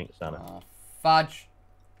his name ain't Santa. Oh, fudge.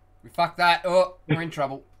 We fucked that. Oh, we're in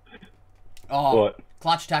trouble. Oh, what?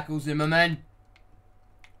 Clutch tackle, Zimmerman.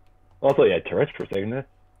 I thought you had Tourette's for a second there.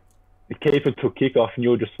 The keeper took kickoff and you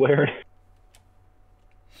were just swearing.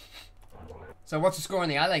 So what's the score in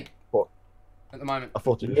the A-League at the moment? I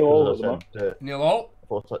thought it was because I said... 0-0? I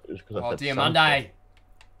thought it was because I said dear Monday.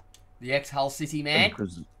 The ex-Hull City man.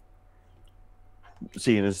 Because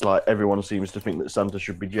seeing as like everyone seems to think that Santa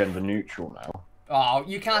should be gender neutral now. Oh,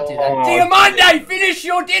 you can't do that. Dear Monday, finish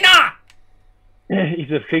your dinner! He's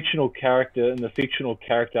a fictional character, and the fictional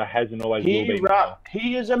character hasn't always will be.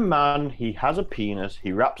 He is a man, he has a penis,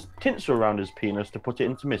 he wraps tinsel around his penis to put it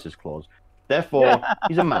into Mrs. Claus. Therefore,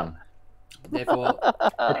 he's a man. Therefore,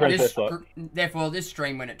 this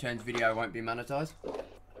stream, when it turns video, won't be monetized.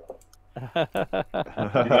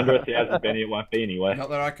 Under 1,000 Benny, it won't be anyway. Not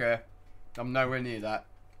that I care. I'm nowhere near that.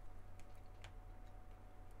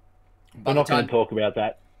 We're not going to talk about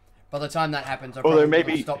that. By the time that happens, I'll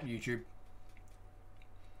probably stop YouTube.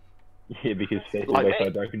 Yeah, because FIFA's so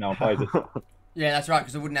broken, no one plays it. Yeah, that's right,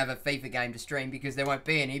 because I wouldn't have a FIFA game to stream because there won't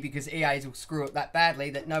be any, because EA's will screw it that badly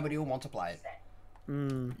that nobody will want to play it.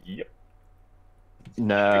 Yep.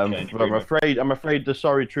 No, I'm afraid the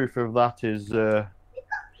sorry truth of that is... What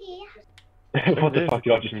the fuck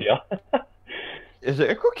did I just hear? Is it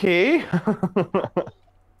a cookie?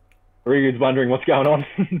 Regan's wondering what's going on.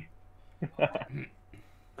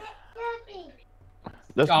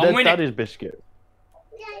 That's Daddy's biscuit.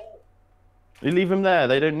 You leave them there.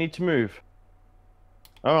 They don't need to move.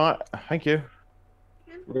 All right. Thank you.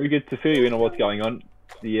 Very good to fill you in on what's going on.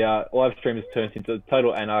 The live stream has turned into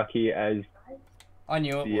total anarchy as... I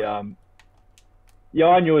knew it would. Yeah,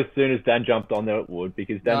 I knew as soon as Dan jumped on there it would,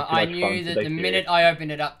 because Dan's too much fun. I knew that the minute I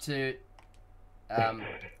opened it up to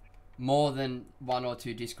more than 1 or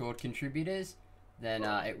 2 Discord contributors, then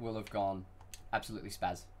it will have gone absolutely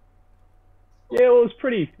spaz. Yeah, well, it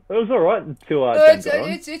was alright until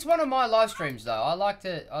it's one of my live streams though. I like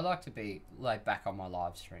to be laid back on my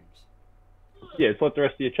live streams. Yeah, it's like the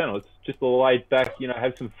rest of your channel. It's just all laid back, you know,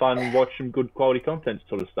 have some fun, watch some good quality content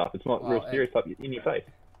sort of stuff. It's not real serious up in your face.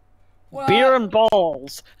 Well, beer and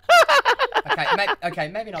balls. okay,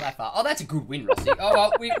 maybe not that far. Oh, that's a good win, Rossi.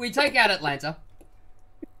 Oh well, we take out Atlanta.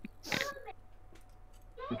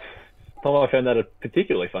 Tom, I found that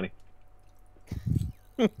particularly funny.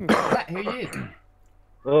 Who did?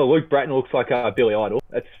 Oh, Luke Bratton looks like Billy Idol.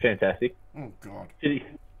 That's fantastic. Oh, God.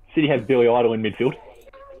 City has Billy Idol in midfield.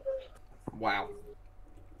 Wow.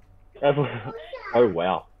 Oh,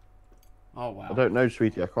 wow. Oh, wow. I don't know,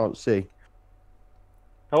 sweetie. I can't see.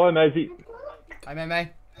 Hello, Maisie. Hi,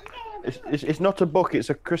 May. It's not a book. It's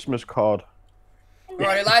a Christmas card.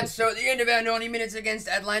 Alrighty, lads. So at the end of our 90 minutes against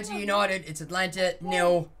Atlanta United, it's Atlanta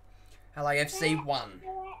 0, LAFC 1.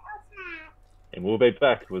 And we'll be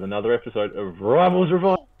back with another episode of Rivals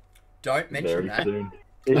Revival. Don't mention that. Soon.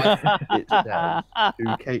 It's Dad.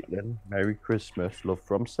 To Caitlin. Merry Christmas. Love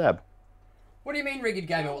from Seb. What do you mean, Rigged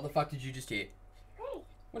Gamer? What the fuck did you just hear?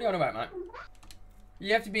 What are you on about, mate?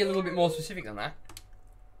 You have to be a little bit more specific than that.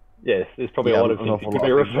 Yes, there's probably a lot of things you could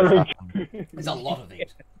be referring to. There's a lot of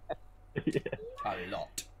things. Yeah. A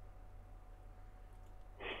lot.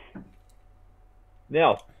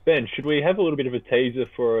 Now, Ben, should we have a little bit of a teaser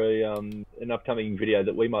for an upcoming video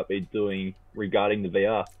that we might be doing regarding the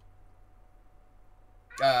VR?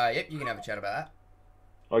 Yep, you can have a chat about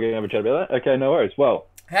that. I can have a chat about that? Okay, no worries. Well,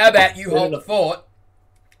 how about you hold the fort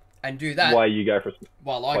and do that while you go for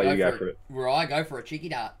while I go for it. Where I go for a cheeky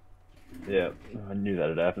dart. Yeah, I knew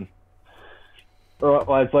that'd happen. All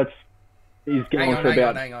right, lads, he's going on for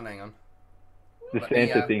about... Hang on. The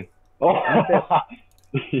Santa thing. Oh,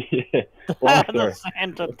 yeah. Long story.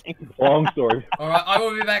 Santa thing. Long story. All right, I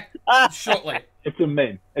will be back shortly. It's a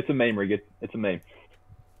meme. It's a meme, Rigged. It's a meme.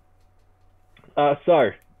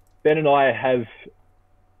 So, Ben and I have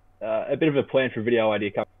a bit of a plan for a video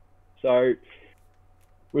idea coming. So,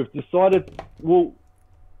 we've decided... Well,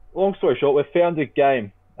 long story short, we've found a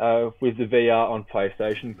game with the VR on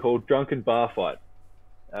PlayStation called Drunken Bar Fight.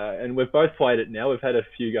 And we've both played it now. We've had a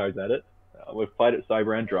few goes at it. We've played it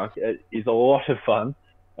sober and drunk. It is a lot of fun.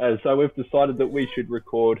 So we've decided that we should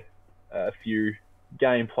record a few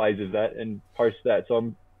gameplays of that and post that. So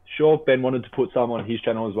I'm sure Ben wanted to put some on his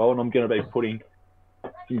channel as well, and I'm going to be putting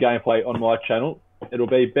some gameplay on my channel. It'll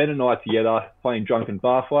be Ben and I together playing Drunken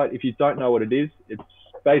Bar Fight. If you don't know what it is, it's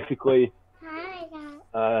basically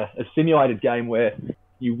a simulated game where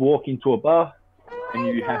you walk into a bar and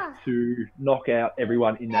you have to knock out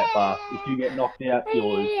everyone in that bar. If you get knocked out, you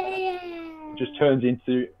lose. It just turns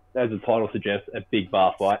into, as the title suggests, a big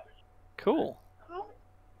bar fight. Cool.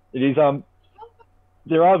 It is,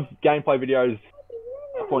 there are gameplay videos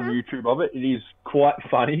up on YouTube of it. It is quite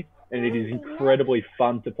funny and it is incredibly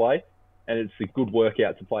fun to play. And it's a good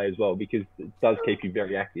workout to play as well because it does keep you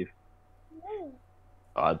very active.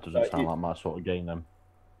 Oh, it doesn't sound like my sort of game then.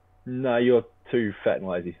 No, you're too fat and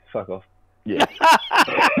lazy. Fuck off. Yeah.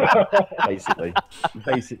 Basically,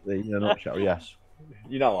 in a nutshell, yes.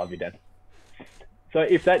 You know I love you, Dan. So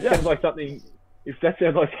if that sounds like something,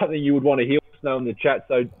 you would want to hear, let us know in the chat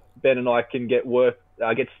so Ben and I can get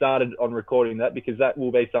started on recording that, because that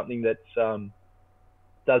will be something that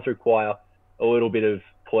does require a little bit of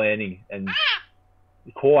planning and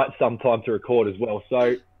quite some time to record as well.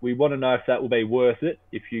 So we want to know if that will be worth it,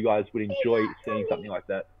 if you guys would enjoy seeing something like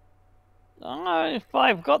that. If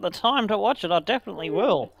I've got the time to watch it, I definitely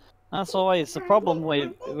will. That's always the problem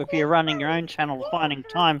with if you're running your own channel, finding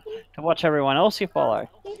time to watch everyone else you follow.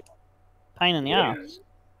 Pain in the ass.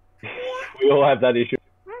 We all have that issue.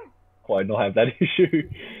 Why not have that issue?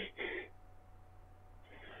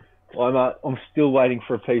 I'm still waiting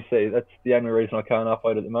for a PC. That's the only reason I can't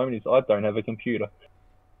upload at the moment, is I don't have a computer.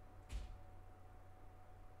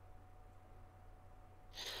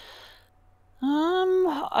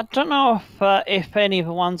 I don't know if any of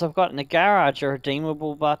the ones I've got in the garage are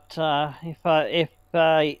redeemable, but if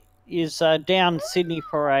is down Sydney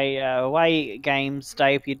for a away games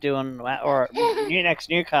day, if you're doing, or next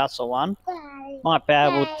Newcastle one, might be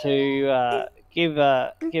able to give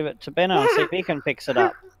it to Benno and see if he can fix it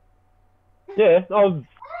up. Yeah,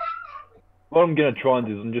 what I'm going to try and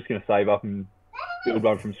do is I'm just going to save up and build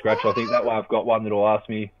one from scratch. I think that way I've got one that'll last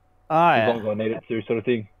me as long as I need it to, sort of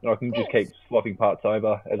thing. And I can just keep swapping parts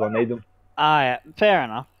over as I need them. Yeah, fair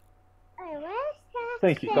enough.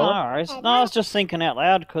 Thank you, No worries. No, I was just thinking out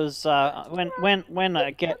loud because when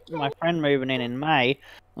I get my friend moving in May,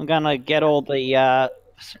 I'm gonna get all the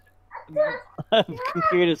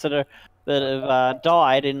computers that have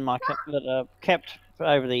died that are kept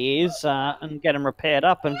over the years and get them repaired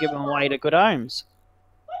up and give them away to good homes.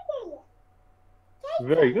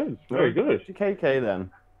 Very good. Very good. KK then.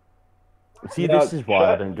 See, this is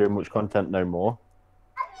why I don't do much content no more.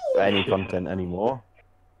 Any content anymore.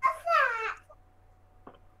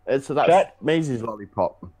 So that's Maisie's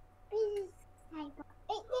lollipop.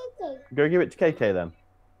 Go give it to KK then.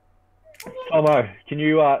 Tomo, can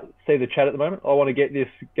you see the chat at the moment? I want to get this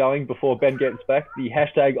going before Ben gets back. The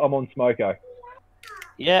hashtag I'm on Smoko.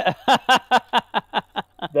 Yeah.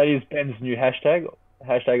 That is Ben's new hashtag.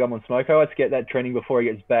 Hashtag I'm on Smoko. Let's get that trending before he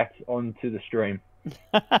gets back onto the stream.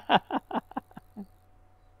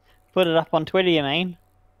 Put it up on Twitter, you mean?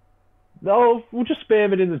 No, we'll just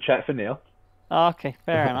spam it in the chat for now. Oh, okay,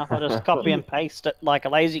 fair enough. I'll just copy and paste it like a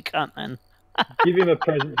lazy cunt then. Give him a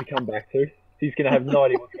present to come back to. He's going to have no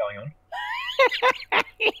idea what's going on.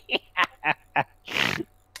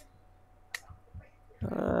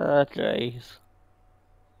 Oh, jeez.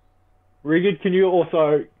 Rigid, can you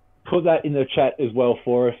also put that in the chat as well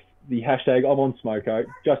for us? The hashtag I'm on Smoko,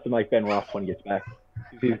 just to make Ben laugh when he gets back.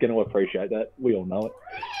 He's going to appreciate that. We all know it.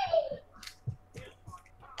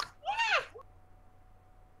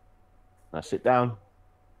 Now sit down.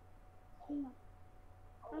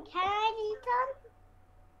 Okay,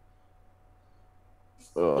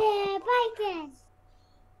 Ugh. yeah, bacon.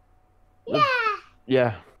 Yeah.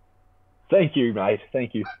 Yeah. Thank you, mate.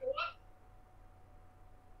 Thank you.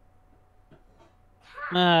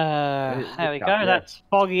 There we go. Yeah. That's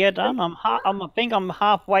Foggier done. I think I'm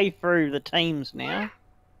halfway through the teams now.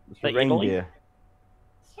 It's a reindeer.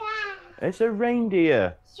 It's a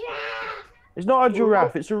reindeer. It's not a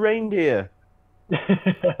giraffe. It's a reindeer.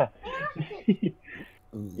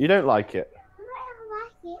 You don't like it?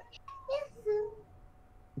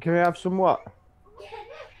 Can we have some what?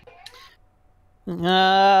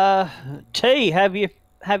 T, have you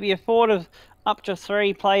thought of up to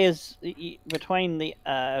 3 players between the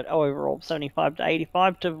overall 75 to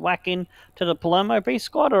 85 to whack in to the Palermo B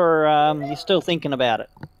squad, or you still thinking about it?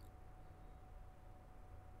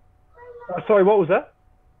 Sorry, what was that?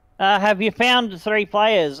 Have you found up to 3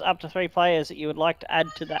 players that you would like to add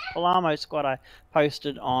to that Palermo squad I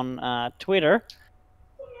posted on Twitter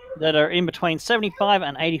that are in between 75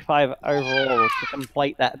 and 85 overall to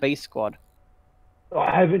complete that B squad?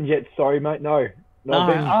 I haven't yet. Sorry, mate. No.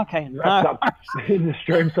 I've been wrapped up in the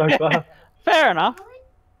stream so far. Fair enough.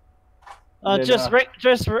 Just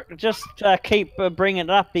keep bringing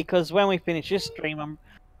it up, because when we finish this stream, I'm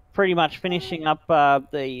pretty much finishing up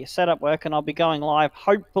the setup work, and I'll be going live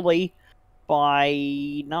hopefully by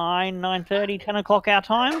 9:30, 10 o'clock our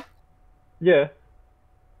time. Yeah.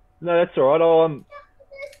 No, that's all right.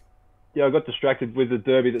 I got distracted with the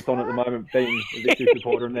derby that's on at the moment, being a Victory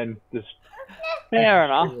supporter, and then just... Fair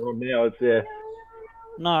enough. Now it's there.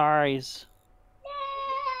 No worries.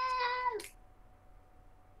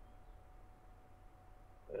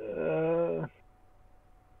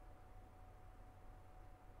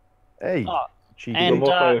 Hey. And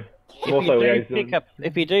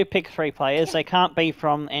if you do pick 3 players, they can't be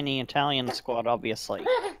from any Italian squad, obviously.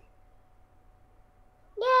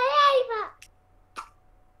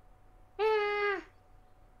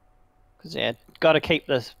 Because got to keep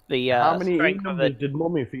the how many strength of it did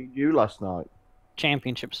Mummy feed you last night?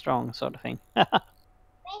 championship strong sort of thing.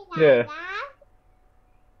 Yeah.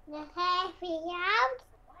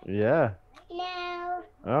 Yeah. No.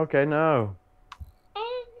 Okay, no.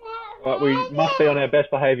 Right, we must be on our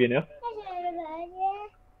best behaviour now.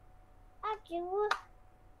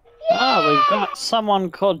 We've got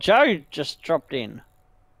someone called Joe just dropped in.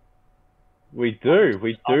 We do.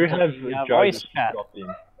 We do have Joe voice chat. dropped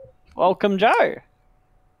in. Welcome, Joe.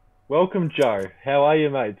 Welcome, Joe. How are you,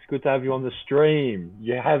 mate? It's good to have you on the stream.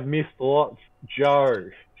 You have missed lots, Joe.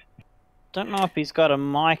 Don't know if he's got a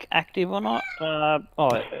mic active or not.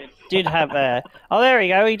 It did have a... Oh, there we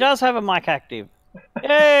go. He does have a mic active.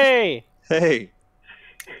 Yay! Hey.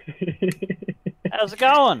 How's it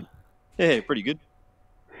going? Yeah, pretty good.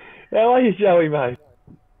 How are you, Joey, mate?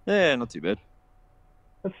 Yeah, not too bad.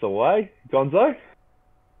 That's the way. Gonzo?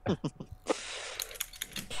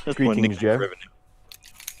 That's Greetings, Joe.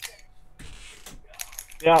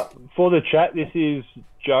 Now, for the chat, this is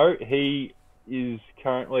Joe. He is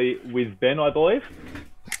currently with Ben, I believe.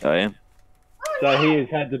 I am. So he has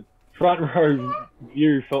had the front row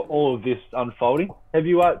view for all of this unfolding. Have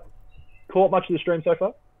you caught much of the stream so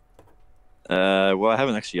far? Well, I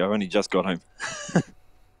haven't actually. I've only just got home.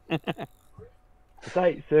 It's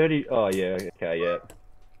 8:30. Oh, yeah. Okay, yeah.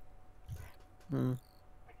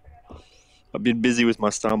 I've been busy with my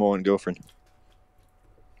Samoan girlfriend.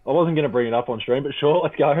 I wasn't going to bring it up on stream, but sure,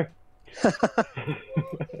 let's go.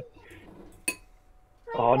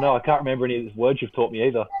 Oh, no, I can't remember any of the words you've taught me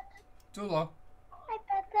either. Tula.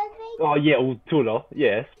 Oh, yeah, well, Tula,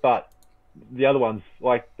 yes, but the other ones,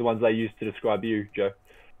 like the ones they use to describe you, Joe.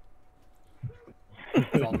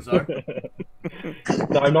 Gonzo.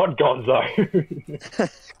 No, not Gonzo.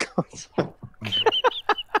 Gonzo.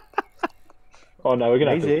 Oh, no, we're going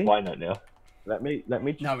to have to explain that now. Let me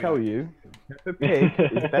just tell you, Peppa Pig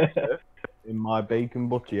is better in my bacon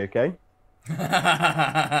butty, okay?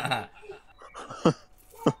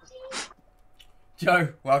 Joe,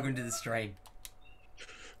 welcome to the stream.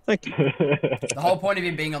 Thank you. The whole point of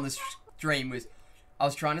him being on the stream was I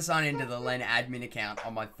was trying to sign into the Len admin account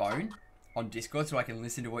on my phone on Discord so I can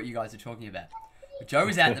listen to what you guys are talking about. But Joe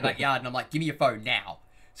was out in the backyard and I'm like, give me your phone now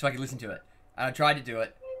so I can listen to it. And I tried to do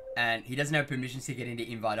it and he doesn't have permissions to get into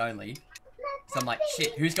invite only. So I'm like,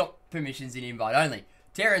 shit, who's got permissions in invite only?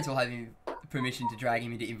 Terrence will have permission to drag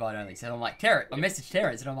him into invite only. So I'm like, I messaged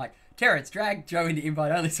Terrence and I'm like, Terrence, drag Joe into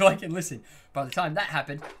invite only so I can listen. By the time that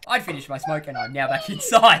happened, I'd finished my smoke and I'm now back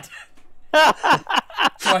inside.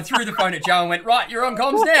 So I threw the phone at Joe and went, right, you're on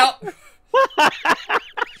comms now.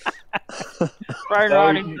 Thrown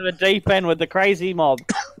right into the deep end with the crazy mob.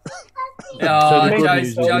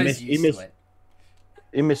 Joe's used to it.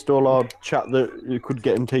 He missed all our chat that you could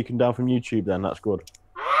get him taken down from YouTube then, that's good.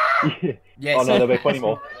 Yeah, oh no, there'll be plenty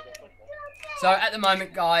more. So at the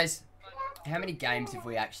moment, guys, how many games have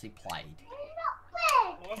we actually played?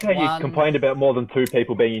 Okay, you complained about more than 2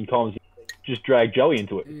 people being in comms. Just drag Joey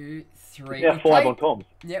into it. 2, 3. Yeah, 5 on comms.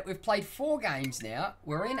 Yeah, we've played 4 games now.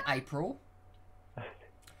 We're in April.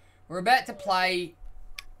 We're about to play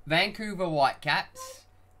Vancouver Whitecaps.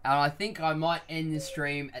 And I think I might end the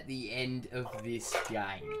stream at the end of this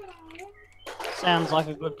game. Sounds like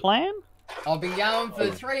a good plan. I've been going for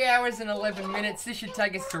 3 hours and 11 minutes. This should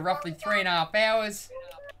take us to roughly 3.5 hours.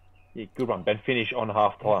 Yeah, good one, Ben. Finish on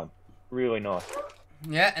half time. Really nice.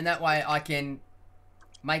 Yeah, and that way I can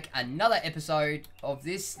make another episode of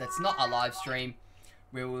this that's not a live stream.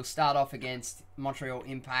 We will start off against Montreal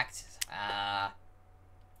Impact.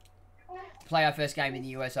 Play our first game in the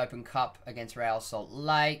US Open Cup against Real Salt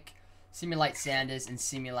Lake. Simulate Sounders and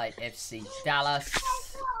simulate FC Dallas.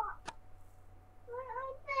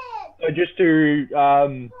 So just to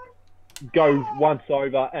go once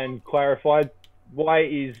over and clarify, why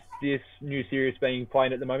is this new series being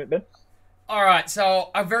played at the moment, Ben? Alright,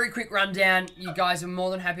 so a very quick rundown. You guys are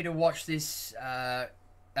more than happy to watch this at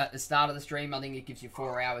the start of the stream. I think it gives you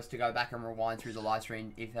 4 hours to go back and rewind through the live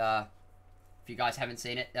stream if you guys haven't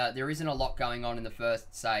seen it. There isn't a lot going on in the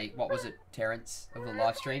first, say, what was it, Terrence, of the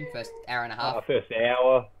live stream? First hour and a half? First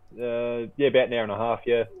hour. Yeah, about an hour and a half,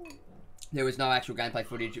 yeah. There was no actual gameplay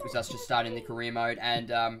footage. It was us just starting the career mode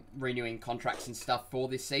and renewing contracts and stuff for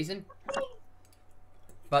this season.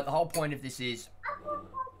 But the whole point of this is,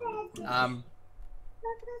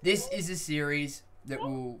 this is a series that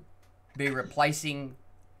will be replacing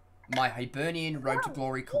my Hibernian Road to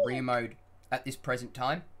Glory career mode at this present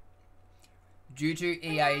time. Due to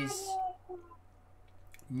EA's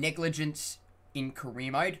negligence in career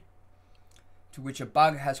mode, to which a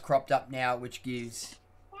bug has cropped up now which gives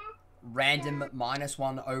random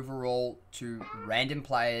 -1 overall to random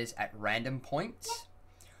players at random points.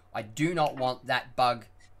 I do not want that bug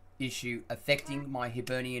issue affecting my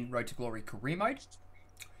Hibernian Road to Glory career mode.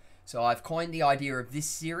 So I've coined the idea of this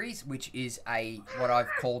series, which is what I've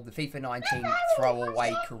called the FIFA 19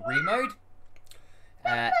 Throwaway career mode.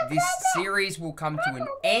 This series will come to an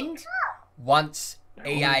end once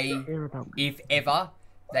EA, if ever,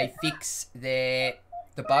 they fix the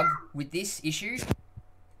bug with this issue.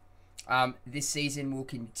 This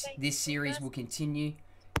series will continue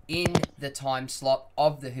in the time slot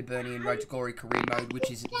of the Hibernian Road to Glory career mode, which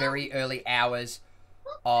is very early hours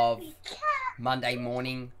of Monday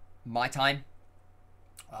morning, my time.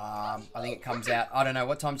 I think it comes out, I don't know,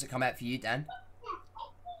 what time does it come out for you, Dan?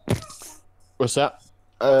 What's that?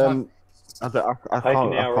 I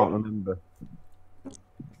can't remember.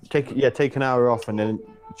 Take an hour off and then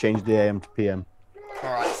change the AM to PM.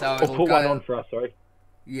 Alright, so Or put one on for us, sorry.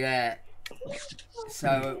 Yeah.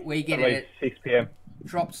 So we get it at 6 PM.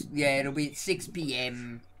 Drops, yeah, it'll be at 6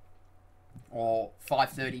 PM or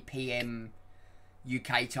 5:30 PM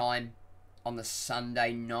UK time on the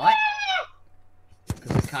Sunday night.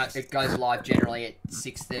 Because it goes live generally at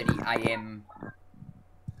 6:30 AM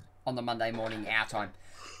on the Monday morning our time.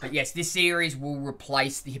 But yes, this series will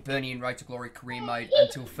replace the Hibernian Road to Glory career mode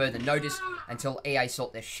until further notice, until EA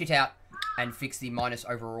sort their shit out and fix the -1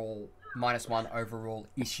 overall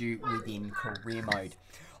issue within career mode.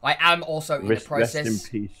 I am also in the process.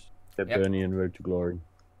 Rest in peace, Hibernian Road to Glory.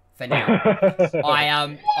 For now,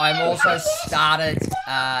 I'm also started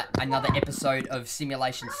another episode of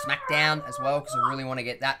Simulation Smackdown as well, because I really want to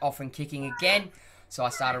get that off and kicking again. So I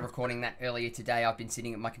started recording that earlier today. I've been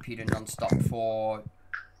sitting at my computer non-stop for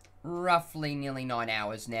roughly nearly 9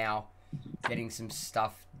 hours now, getting some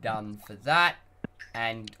stuff done for that,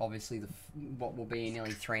 and obviously what will be a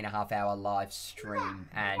nearly 3.5 hour live stream,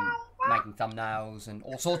 and making thumbnails and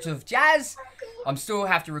all sorts of jazz. I'm still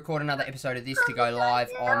have to record another episode of this to go live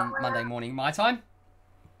on Monday morning my time.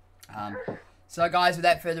 So guys,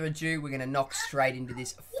 without further ado, we're going to knock straight into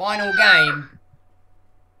this final game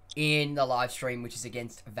in the live stream, which is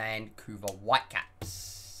against Vancouver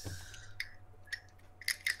Whitecaps.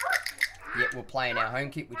 Yep, we're playing our home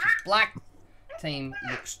kit, which is black. Team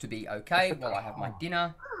looks to be okay while I have my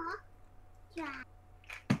dinner.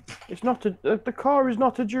 It's not a. The car is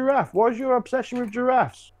not a giraffe. What is your obsession with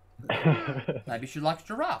giraffes? Maybe she likes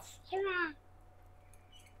giraffes.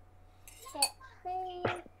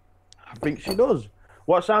 I think she does.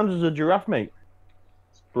 What sound does a giraffe make?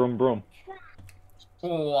 Brum brum.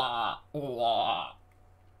 Skitty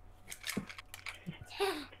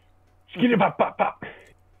pop pop pop.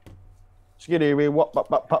 Skitty wee wop pop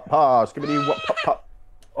pop pop pop. Skitty wop pop pop.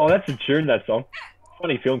 Oh, that's a tune, that song.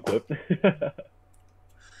 Funny film clip.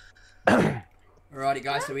 Alrighty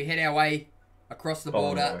guys, so we head our way across the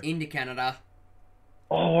border into Canada.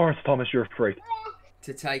 Oh, Lawrence Thomas, you're a freak.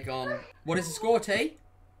 To take on... What is the score, T?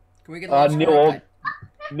 Can we get a nil all.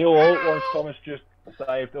 Nil all. Lawrence Thomas just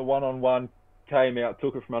saved a one-on-one, came out,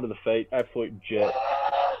 took it from under the feet. Absolute jet.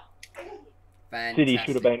 Fantastic. City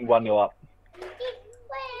should have been 1-0 up.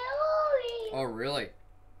 Oh, really?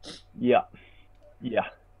 Yeah. Yeah.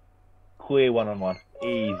 Clear one-on-one.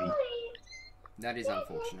 Easy. That is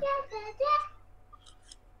unfortunate.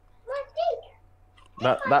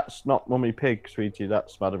 That's not Mummy Pig, sweetie.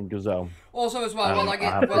 That's Madame Gazelle. Also, as well, while I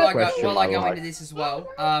go into this as well,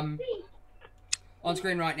 on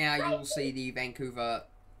screen right now, you will see the Vancouver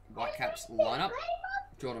Whitecaps lineup.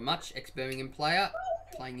 Jordan Much, ex-Birmingham player,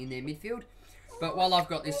 playing in their midfield. But while I've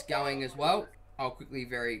got this going as well, I'll quickly,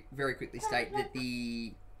 very quickly state that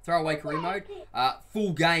the Throwaway career mode,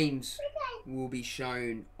 full games will be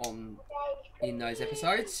shown in those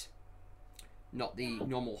episodes. Not the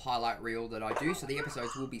normal highlight reel that I do, so the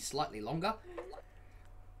episodes will be slightly longer.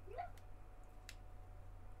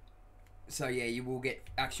 So yeah, you will get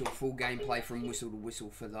actual full gameplay from whistle to whistle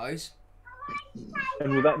for those.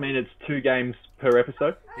 And will that mean it's 2 games per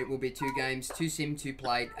episode? It will be 2 games, 2 sim, 2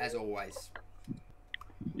 played, as always.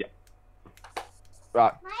 Yeah.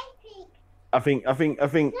 Right.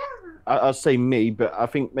 I'll say me, but I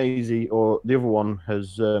think Maisie or the other one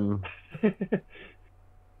has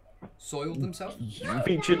soiled themselves?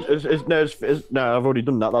 Featured no, I've already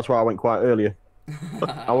done that. That's why I went quiet earlier.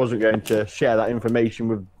 I wasn't going to share that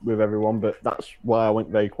information with everyone, but that's why I went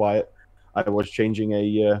very quiet. I was changing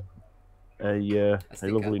a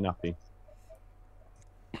lovely nappy.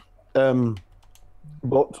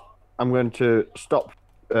 But I'm going to stop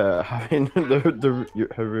having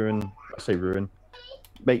her ruin. I say ruin.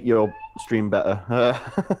 Make your stream better.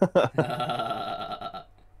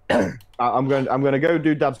 I'm going to go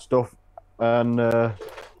do dad stuff, and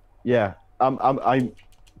yeah, I'm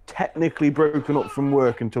technically broken up from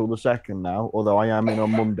work until the 2nd now, although I am in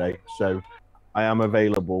on Monday, so I am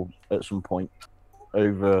available at some point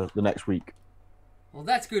over the next week. Well,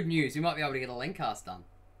 that's good news. You might be able to get a Linkcast done.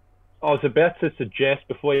 I was about to suggest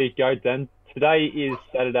before you go, Dan, today is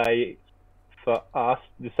Saturday for us.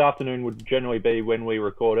 This afternoon would generally be when we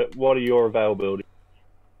record it. What are your availability?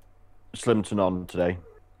 Slim to none today.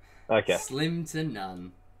 Okay. Slim to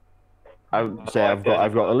none. I would say I've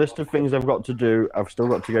got a list of things I've got to do. I've still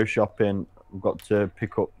got to go shopping. I've got to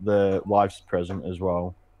pick up the wife's present as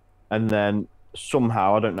well, and then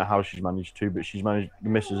somehow, I don't know how she's managed to, but the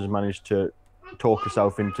missus has managed to talk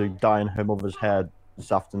herself into dyeing her mother's hair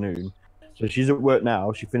this afternoon. So she's at work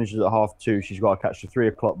now. She finishes at 2:30. She's got to catch the 3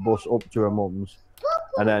 o'clock bus up to her mum's,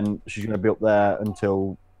 and then she's going to be up there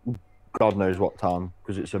until God knows what time,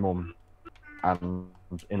 because it's her mum, and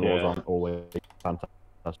in-laws aren't always fantastic.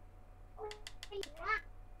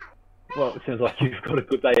 Well, it sounds like you've got a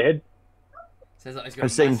good day ahead. Sounds like he's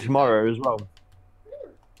got Same tomorrow as well.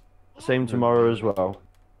 Same tomorrow as well.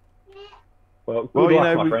 Well, good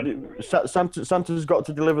luck, my friend. Santa's got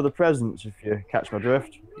to deliver the presents, if you catch my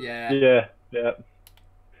drift. Yeah. Yeah, yeah.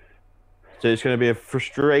 So it's going to be a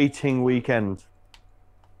frustrating weekend.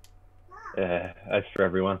 Yeah, that's for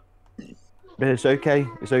everyone. But it's okay.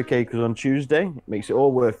 It's okay, because on Tuesday, it makes it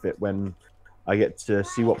all worth it when I get to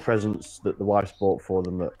see what presents that the wife's bought for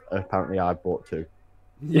them that apparently I bought too.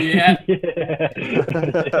 Yeah. Yeah,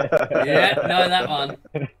 know that one.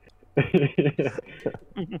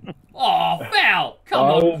 Oh, foul! Come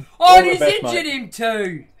on! Oh, he's injured him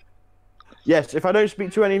too! Yes, if I don't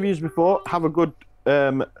speak to any of you before, have a good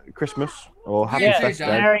Christmas or happy festive.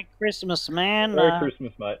 Merry Christmas, man. Merry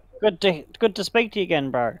Christmas, mate. Good to speak to you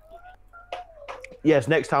again, bro. Yes,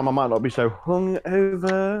 next time I might not be so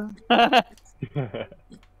hungover.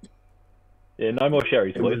 Yeah, no more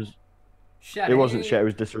sherries, please. Shut It wasn't shit, it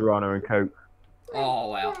was just Serrano and Coke. Oh,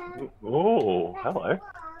 wow. Oh, hello.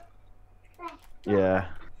 Yeah.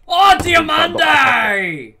 Oh,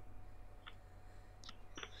 Diamante!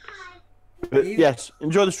 But yes,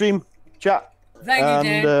 enjoy the stream, chat. Thank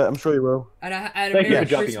you, Dan. I'm sure you will. And a Thank you Merry for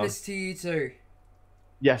jumping Christmas to you too.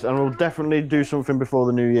 Yes, and we'll definitely do something before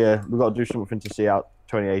the new year. We've got to do something to see out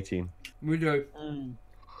 2018. We do.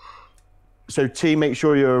 So, T, make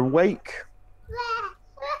sure you're awake.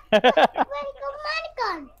 Where's your money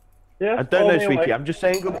gone? Yeah, I don't know, sweetie. I'm just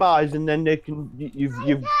saying goodbyes, and then they can.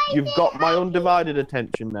 You've got my undivided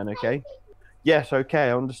attention. Then, okay? Yes, okay.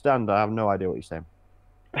 I understand. I have no idea what you're saying.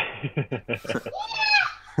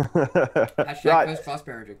 Hashtag first class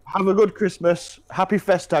parenting. Have a good Christmas. Happy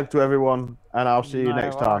Festag to everyone, and I'll see you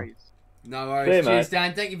next time. No worries. Cheers,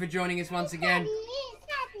 Dan. Thank you for joining us once again.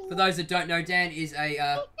 For those that don't know, Dan is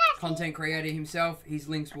a content creator himself. His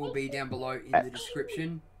links will be down below in the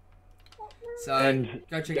description. So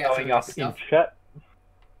go check out some of his stuff. Chat.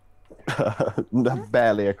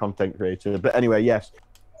 Barely a content creator, but anyway, yes.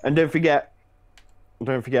 And don't forget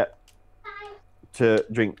to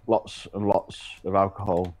drink lots and lots of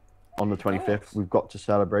alcohol on the 25th. We've got to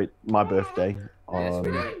celebrate my birthday,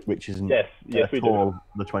 which isn't yes, at all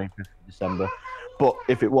the 25th of December. But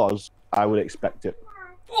if it was, I would expect it.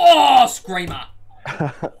 Oh, screamer!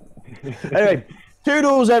 Anyway,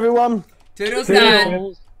 toodles, everyone. Toodles,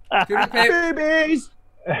 Dan. Toodles, Pip. Boobies.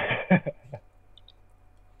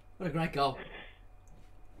 What a great goal.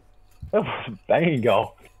 That was a banging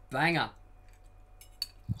goal. Banger.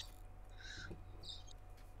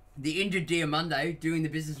 The injured Diamante doing the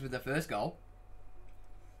business with the first goal.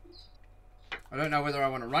 I don't know whether I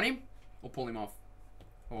want to run him or pull him off.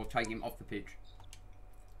 Or take him off the pitch.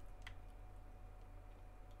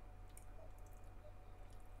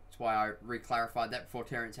 That's why I re-clarified that before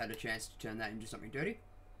Terence had a chance to turn that into something dirty.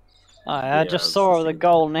 I just saw the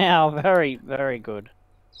goal now. Very, very good.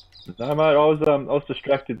 No, mate, I was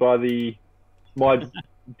distracted by my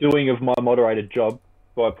doing of my moderated job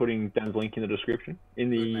by putting Dan's link in the description in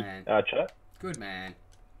the chat. Good man.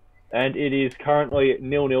 And it is currently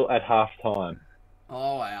 0-0 at half time.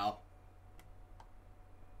 Oh wow.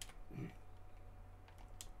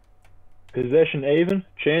 Possession even,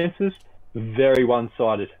 chances very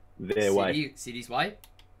one-sided their way. City's way.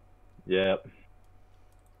 Yep.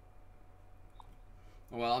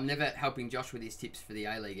 Well, I'm never helping Josh with his tips for the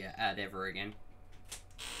A-League ad ever again.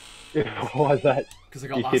 Why is that? Because I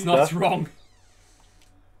got last night's wrong.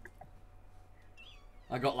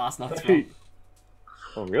 I got last night's wrong.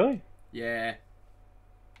 Oh, really? Yeah.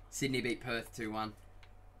 Sydney beat Perth 2-1.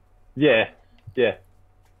 Yeah, yeah.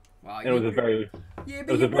 Wow, and it was a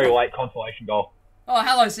very, late consolation goal. Oh,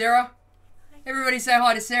 hello, Sarah. Everybody say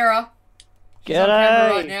hi to Sarah. She's G'day. on camera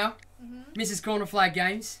right now. Mrs. Corner Flag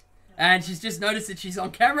Games. And she's just noticed that she's on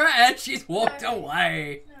camera and she's walked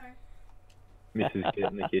away. Mrs. Kit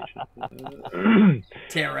in the kitchen.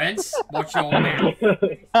 Terence, watch your mouth.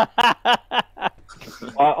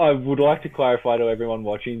 I would like to clarify to everyone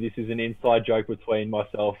watching, this is an inside joke between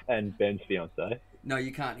myself and Ben's fiance. No,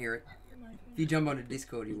 you can't hear it. If you jump onto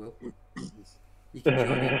Discord, you will. You can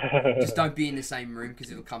join it. Just don't be in the same room because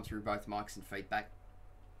it'll come through both mics and feedback.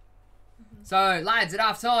 So, lads, at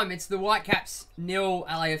half time, it's the Whitecaps 0,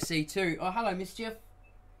 LAFC 2. Oh, hello, Mischief.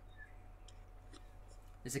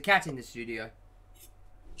 There's a cat in the studio.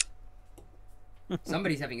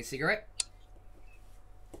 Somebody's having a cigarette.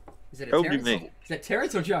 Is that a Terence? Me. Is that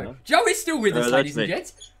Terence or Joe? No. Joe is still with us, ladies and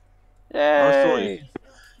gents. Yay!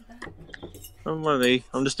 I'm one of me.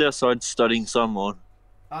 I'm just outside studying someone.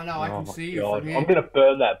 Oh no, I can see you from here. I'm going to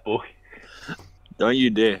burn that book. Don't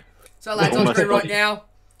you dare. So, lads, on screen right now.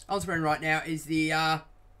 On screen right now is the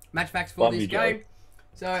match facts for this game.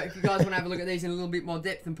 So if you guys want to have a look at these in a little bit more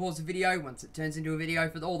depth and pause the video, once it turns into a video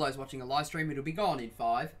for all those watching a live stream, it'll be gone in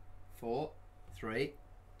 5, 4, 3,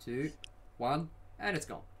 2, 1, and it's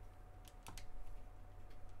gone.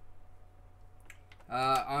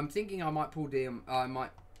 I'm thinking I might pull I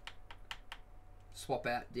might swap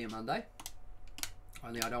out Diamante.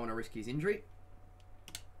 Only I don't want to risk his injury.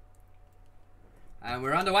 And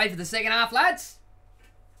we're underway for the second half, lads.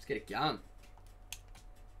 Let's get it going.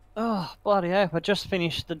 Oh, bloody hope. I just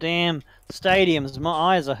finished the damn stadiums.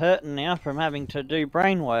 My eyes are hurting now from having to do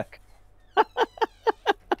brain work.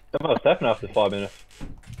 That must happen after 5 minutes.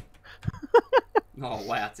 Oh,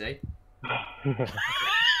 wow, T.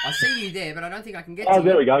 I see you there, but I don't think I can get to you. Oh,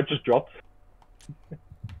 there we go. It just dropped.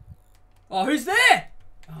 Oh, who's there?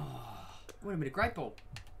 Oh, would have been a great ball.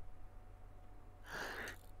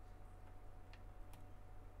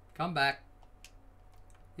 Come back.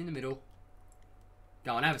 In the middle.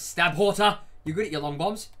 Go on, have a stab, Horta. You're good at your long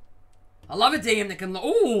bombs. I love a DM that can...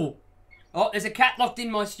 Ooh! Oh, there's a cat locked in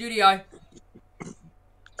my studio.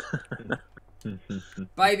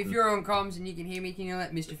 Babe, if you're on comms and you can hear me, can you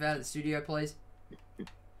let Mischief out of the studio, please?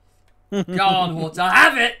 Go on, Horta.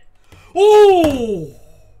 Have it! Ooh!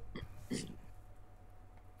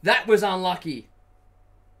 That was unlucky.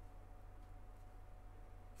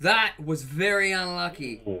 That was very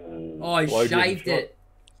unlucky. Oh, he shaved it.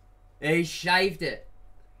 He shaved it.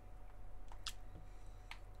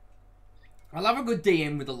 I love a good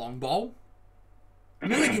DM with a long bowl.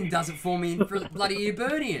 Milligan does it for me for bloody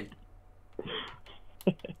Ubernian.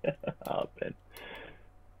 Oh, Ben.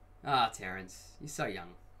 Ah, Terrence, you're so young.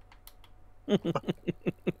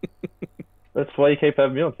 That's why you keep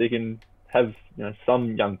having me on, so you can have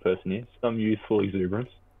some young person here, some youthful exuberance.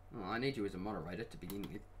 Oh, I need you as a moderator to begin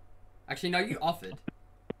with. Actually, no, you offered.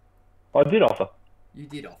 I did offer. You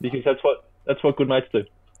did offer. Because that's what good mates do.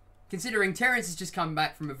 Considering Terrence has just come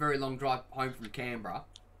back from a very long drive home from Canberra.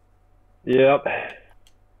 Yep.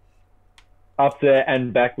 Up there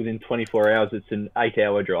and back within 24 hours. It's an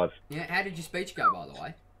 8-hour drive. Yeah, how did your speech go, by the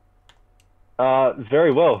way?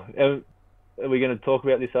 Very well. Are we going to talk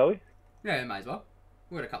about this, are we? Yeah, may as well.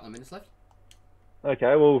 We've got a couple of minutes left.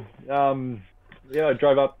 Okay, well, yeah, I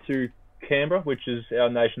drove up to Canberra, which is our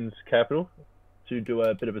nation's capital, to do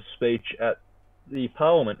a bit of a speech at the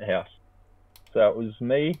Parliament House. So it was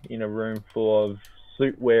me in a room full of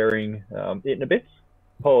suit-wearing itnabits,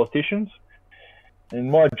 politicians, and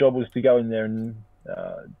my job was to go in there and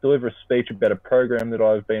deliver a speech about a program that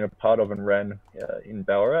I've been a part of and ran in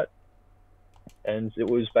Ballarat, and it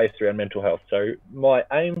was based around mental health. So my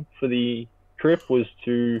aim for the trip was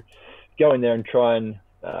to go in there and try and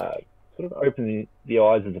sort of open the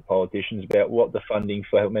eyes of the politicians about what the funding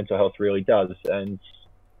for mental health really does, and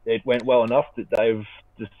it went well enough that they've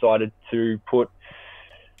decided to put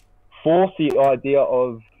forth the idea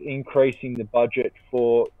of increasing the budget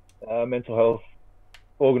for mental health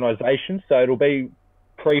organisations. So it'll be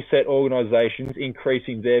preset organisations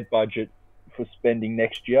increasing their budget for spending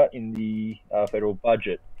next year in the federal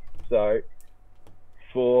budget. So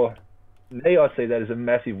for me, I see that as a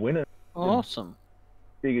massive win. Awesome.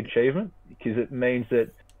 Big achievement, because it means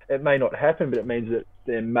that it may not happen, but it means that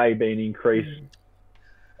there may be an increase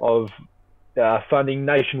of funding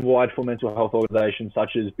nationwide for mental health organisations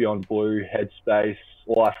such as Beyond Blue, Headspace,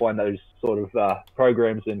 Lifeline, those sort of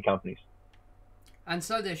programs and companies. And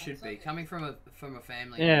so there should be, coming from a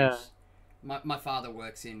family. Yeah. My father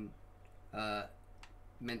works in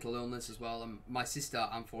mental illness as well, and my sister,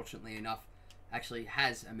 unfortunately enough, actually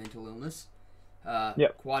has a mental illness.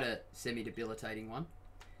 Quite a semi-debilitating one.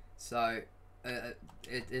 So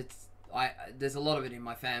there's a lot of it in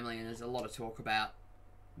my family, and there's a lot of talk about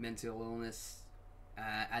mental illness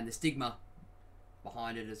and the stigma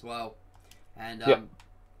behind it as well. And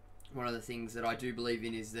one of the things that I do believe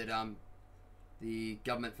in is that the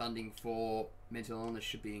government funding for mental illness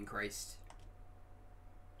should be increased.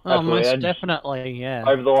 Oh, Absolutely. most And definitely, yeah.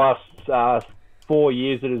 over the last 4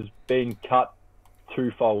 years, it has been cut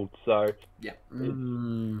twofold. So yeah,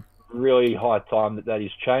 it's really high time that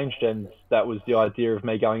is changed, and that was the idea of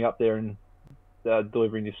me going up there and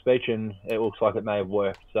delivering this speech, and it looks like it may have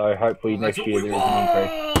worked. So hopefully next year there is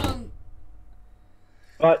an increase.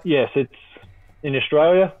 But yes, it's in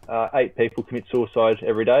Australia, 8 people commit suicide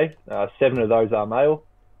every day. 7 of those are male,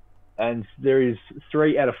 and there is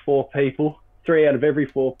 3 out of every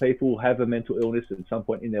 4 people have a mental illness at some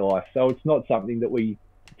point in their life. So it's not something that we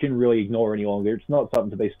can really ignore any longer. It's not something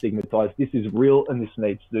to be stigmatized. This is real, and this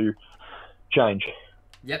needs to change.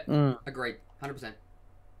 Yep, agreed, 100%.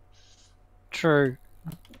 True.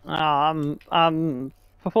 I'm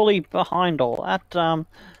fully behind all that.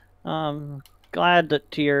 Glad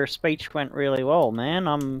that your speech went really well, man.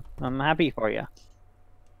 I'm happy for you.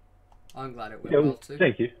 I'm glad it went well too.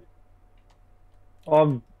 Thank you.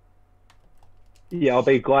 I'll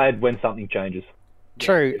be glad when something changes.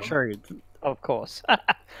 True, of course.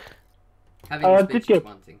 Having a speech is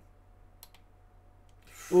one thing.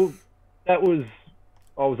 Well, I was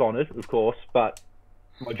honoured, of course, but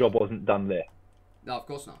my job wasn't done there. No, of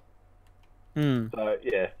course not. So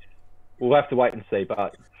yeah, we'll have to wait and see,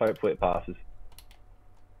 but hopefully it passes.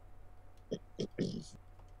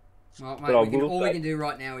 Well, mate, all we can do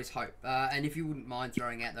right now is hope. And if you wouldn't mind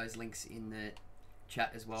throwing out those links in the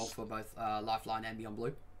chat as well for both Lifeline and Beyond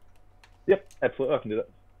Blue. Yep, absolutely, I can do that.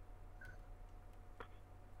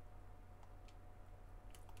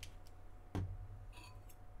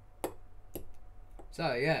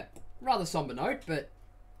 So yeah, rather somber note, but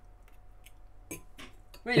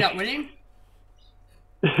we end up winning.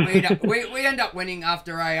 we end up winning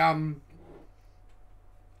after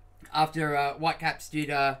Whitecaps did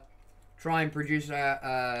try and produce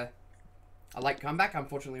a late comeback.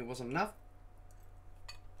 Unfortunately, it wasn't enough.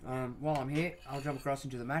 While I'm here, I'll jump across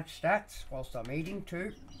into the match stats whilst I'm eating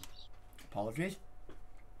too. Apologies.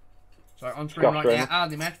 So on screen right now are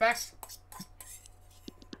the match facts.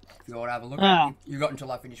 If you want to have a look at it, you got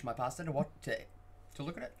until I finish my pasta to look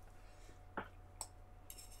at it.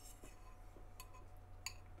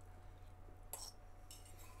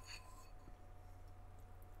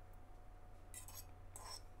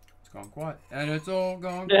 Gone quiet, and it's all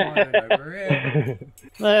gone quiet over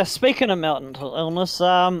here. Speaking of mental illness,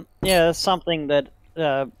 yeah, it's something that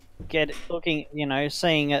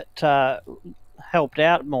seeing it helped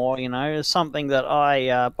out more, is something that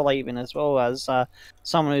I believe in as well as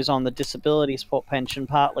someone who's on the disability support pension,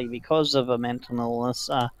 partly because of a mental illness.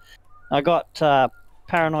 I got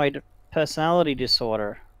paranoid personality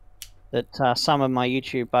disorder that some of my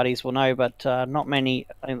YouTube buddies will know, but not many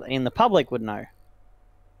in the public would know.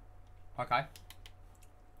 Okay.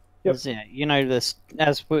 Yep. Yeah, this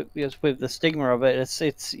as with the stigma of it,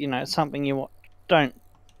 it's something you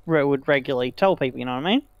would regularly tell people. You know what I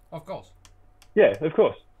mean? Of course. Yeah, of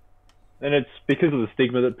course. And it's because of the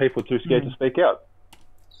stigma that people are too scared to speak out.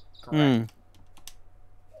 Correct.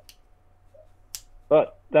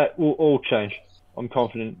 But that will all change. I'm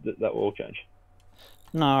confident that will all change.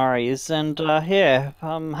 No worries, and yeah,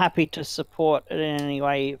 I'm happy to support it in any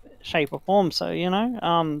way, shape, or form. So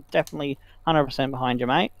definitely 100% behind you,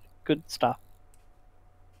 mate. Good stuff.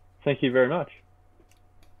 Thank you very much.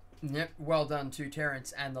 Yep, well done to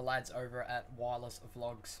Terence and the lads over at Wireless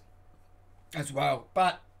Vlogs as well.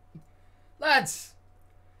 But lads,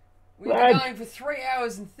 we've been going for 3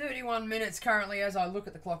 hours and 31 minutes currently as I look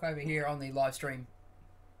at the clock over here on the live stream,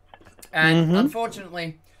 and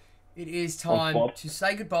unfortunately, it is time to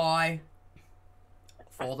say goodbye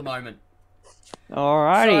for the moment.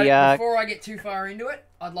 Alrighty. So before I get too far into it,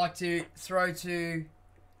 I'd like to throw to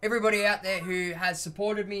everybody out there who has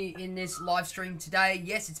supported me in this live stream today.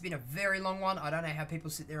 Yes, it's been a very long one. I don't know how people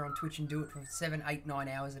sit there on Twitch and do it for 7, 8, 9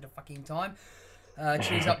 hours at a fucking time.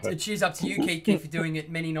 Cheers up to you, Kiki, for doing it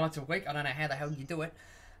many nights a week. I don't know how the hell you do it.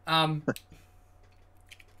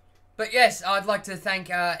 But yes, I'd like to thank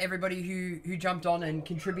everybody who jumped on and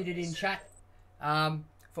contributed in chat.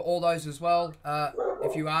 For all those as well.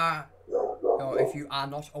 If you are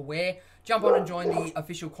not aware, jump on and join the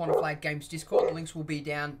official Corner Flag Games Discord. The links will be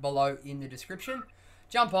down below in the description.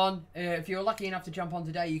 Jump on. If you were lucky enough to jump on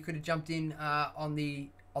today, you could have jumped in on the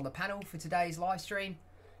panel for today's live stream.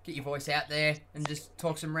 Get your voice out there and just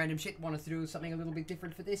talk some random shit. Wanted to do something a little bit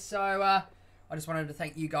different for this, so I just wanted to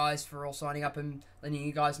thank you guys for all signing up and letting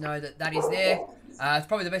you guys know that is there. It's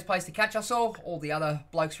probably the best place to catch us all. All the other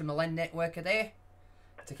blokes from the LEN network are there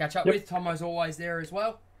to catch up with. Tomo's always there as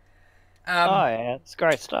well. Oh yeah, it's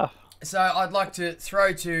great stuff. So I'd like to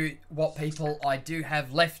throw to what people I do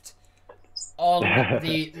have left on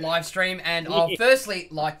the live stream, and I'll firstly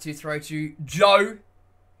like to throw to Joe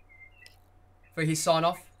for his sign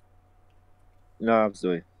off. No,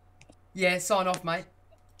 absolutely. Yeah, sign off, mate.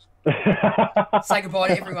 Say goodbye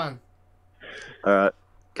to everyone. Alright,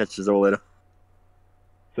 catch us all later.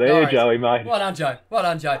 See you, Joey, mate. Well done, Joe. Well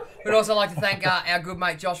done, Joe. We'd also like to thank our good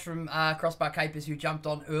mate Josh from CROSSBAR Capers, who jumped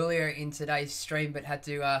on earlier in today's stream but had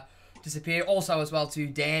to disappear. Also as well to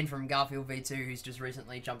Dan from Garfield V2, who's just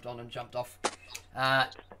recently jumped on and jumped off,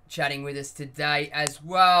 chatting with us today as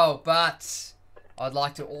well. But I'd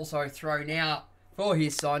like to also throw now for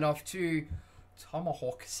his sign off to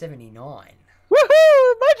Tomahawk79.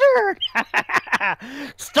 Woohoo! My turn!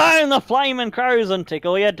 Stone the flaming crows and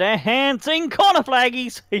tickle your dancing corner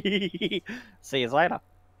flaggies. See you later.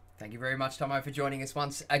 Thank you very much, Tomo, for joining us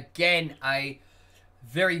once again. A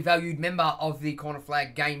very valued member of the Corner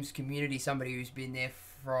Flag Games community. Somebody who's been there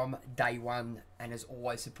from day one and has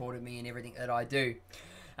always supported me in everything that I do.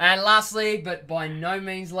 And lastly, but by no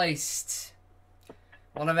means least,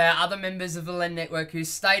 one of our other members of the LEN network who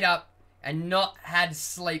stayed up and not had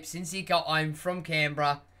sleep since he got home from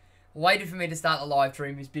Canberra, waited for me to start the live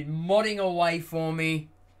stream, who's been modding away for me,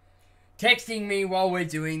 texting me while we're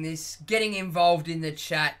doing this, getting involved in the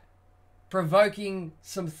chat, provoking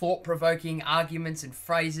some thought-provoking arguments and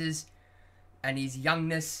phrases, and his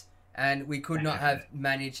youngness, and we could not have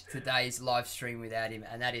managed today's live stream without him,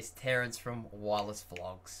 and that is Terence from Wireless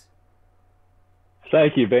Vlogs.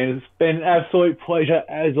 Thank you, Ben. It's been an absolute pleasure,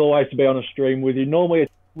 as always, to be on a stream with you. Normally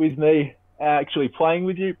it's with me actually playing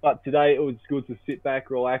with you, but today it was good to sit back,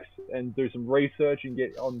 relax, and do some research and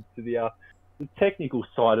get on to the technical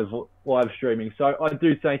side of live streaming. So I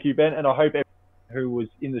do thank you, Ben, and I hope everyone who was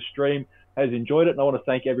in the stream has enjoyed it. And I want to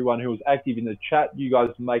thank everyone who was active in the chat. You guys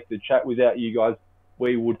make the chat. Without you guys,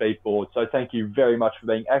 we would be bored. So thank you very much for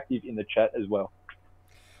being active in the chat as well.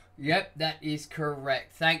 Yep, that is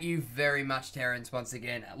correct. Thank you very much, Terrence, once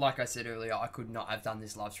again. Like I said earlier, I could not have done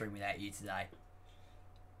this live stream without you today.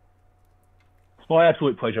 It's my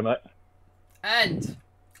absolute pleasure, mate. And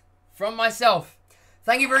from myself,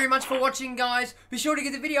 thank you very much for watching, guys. Be sure to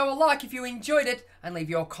give the video a like if you enjoyed it, and leave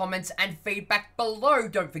your comments and feedback below.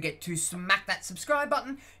 Don't forget to smack that subscribe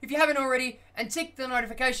button if you haven't already, and tick the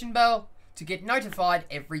notification bell to get notified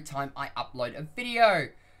every time I upload a video.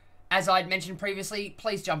 As I'd mentioned previously,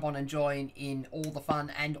 please jump on and join in all the fun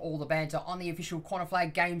and all the banter on the official Corner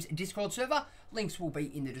Flag Games Discord server. Links will be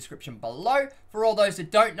in the description below. For all those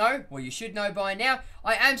that don't know, well, you should know by now,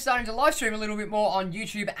 I am starting to live stream a little bit more on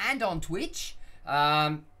YouTube and on Twitch.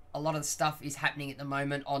 A lot of the stuff is happening at the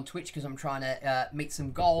moment on Twitch because I'm trying to meet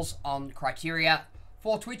some goals on criteria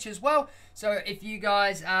for Twitch as well. So if you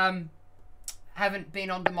guys haven't been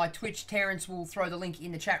onto my Twitch, Terrence will throw the link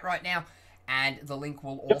in the chat right now. And the link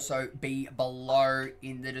will also be below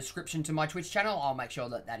in the description to my Twitch channel. I'll make sure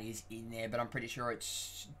that that is in there, but I'm pretty sure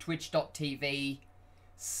it's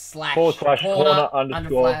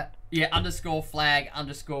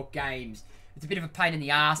twitch.tv/corner_flag_games. It's a bit of a pain in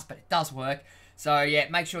the ass, but it does work. So yeah,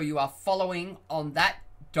 make sure you are following on that.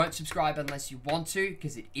 Don't subscribe unless you want to,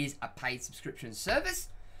 because it is a paid subscription service.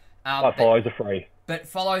 Follows are free. But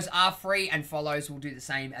follows are free, and follows will do the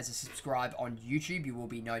same as a subscribe on YouTube. You will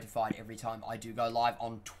be notified every time I do go live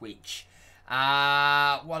on Twitch.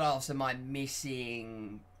 What else am I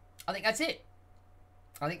missing? I think that's it.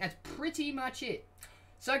 I think that's pretty much it.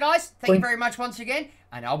 So guys, thank you very much once again,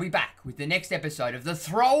 and I'll be back with the next episode of the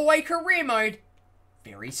Throwaway Career Mode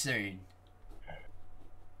very soon.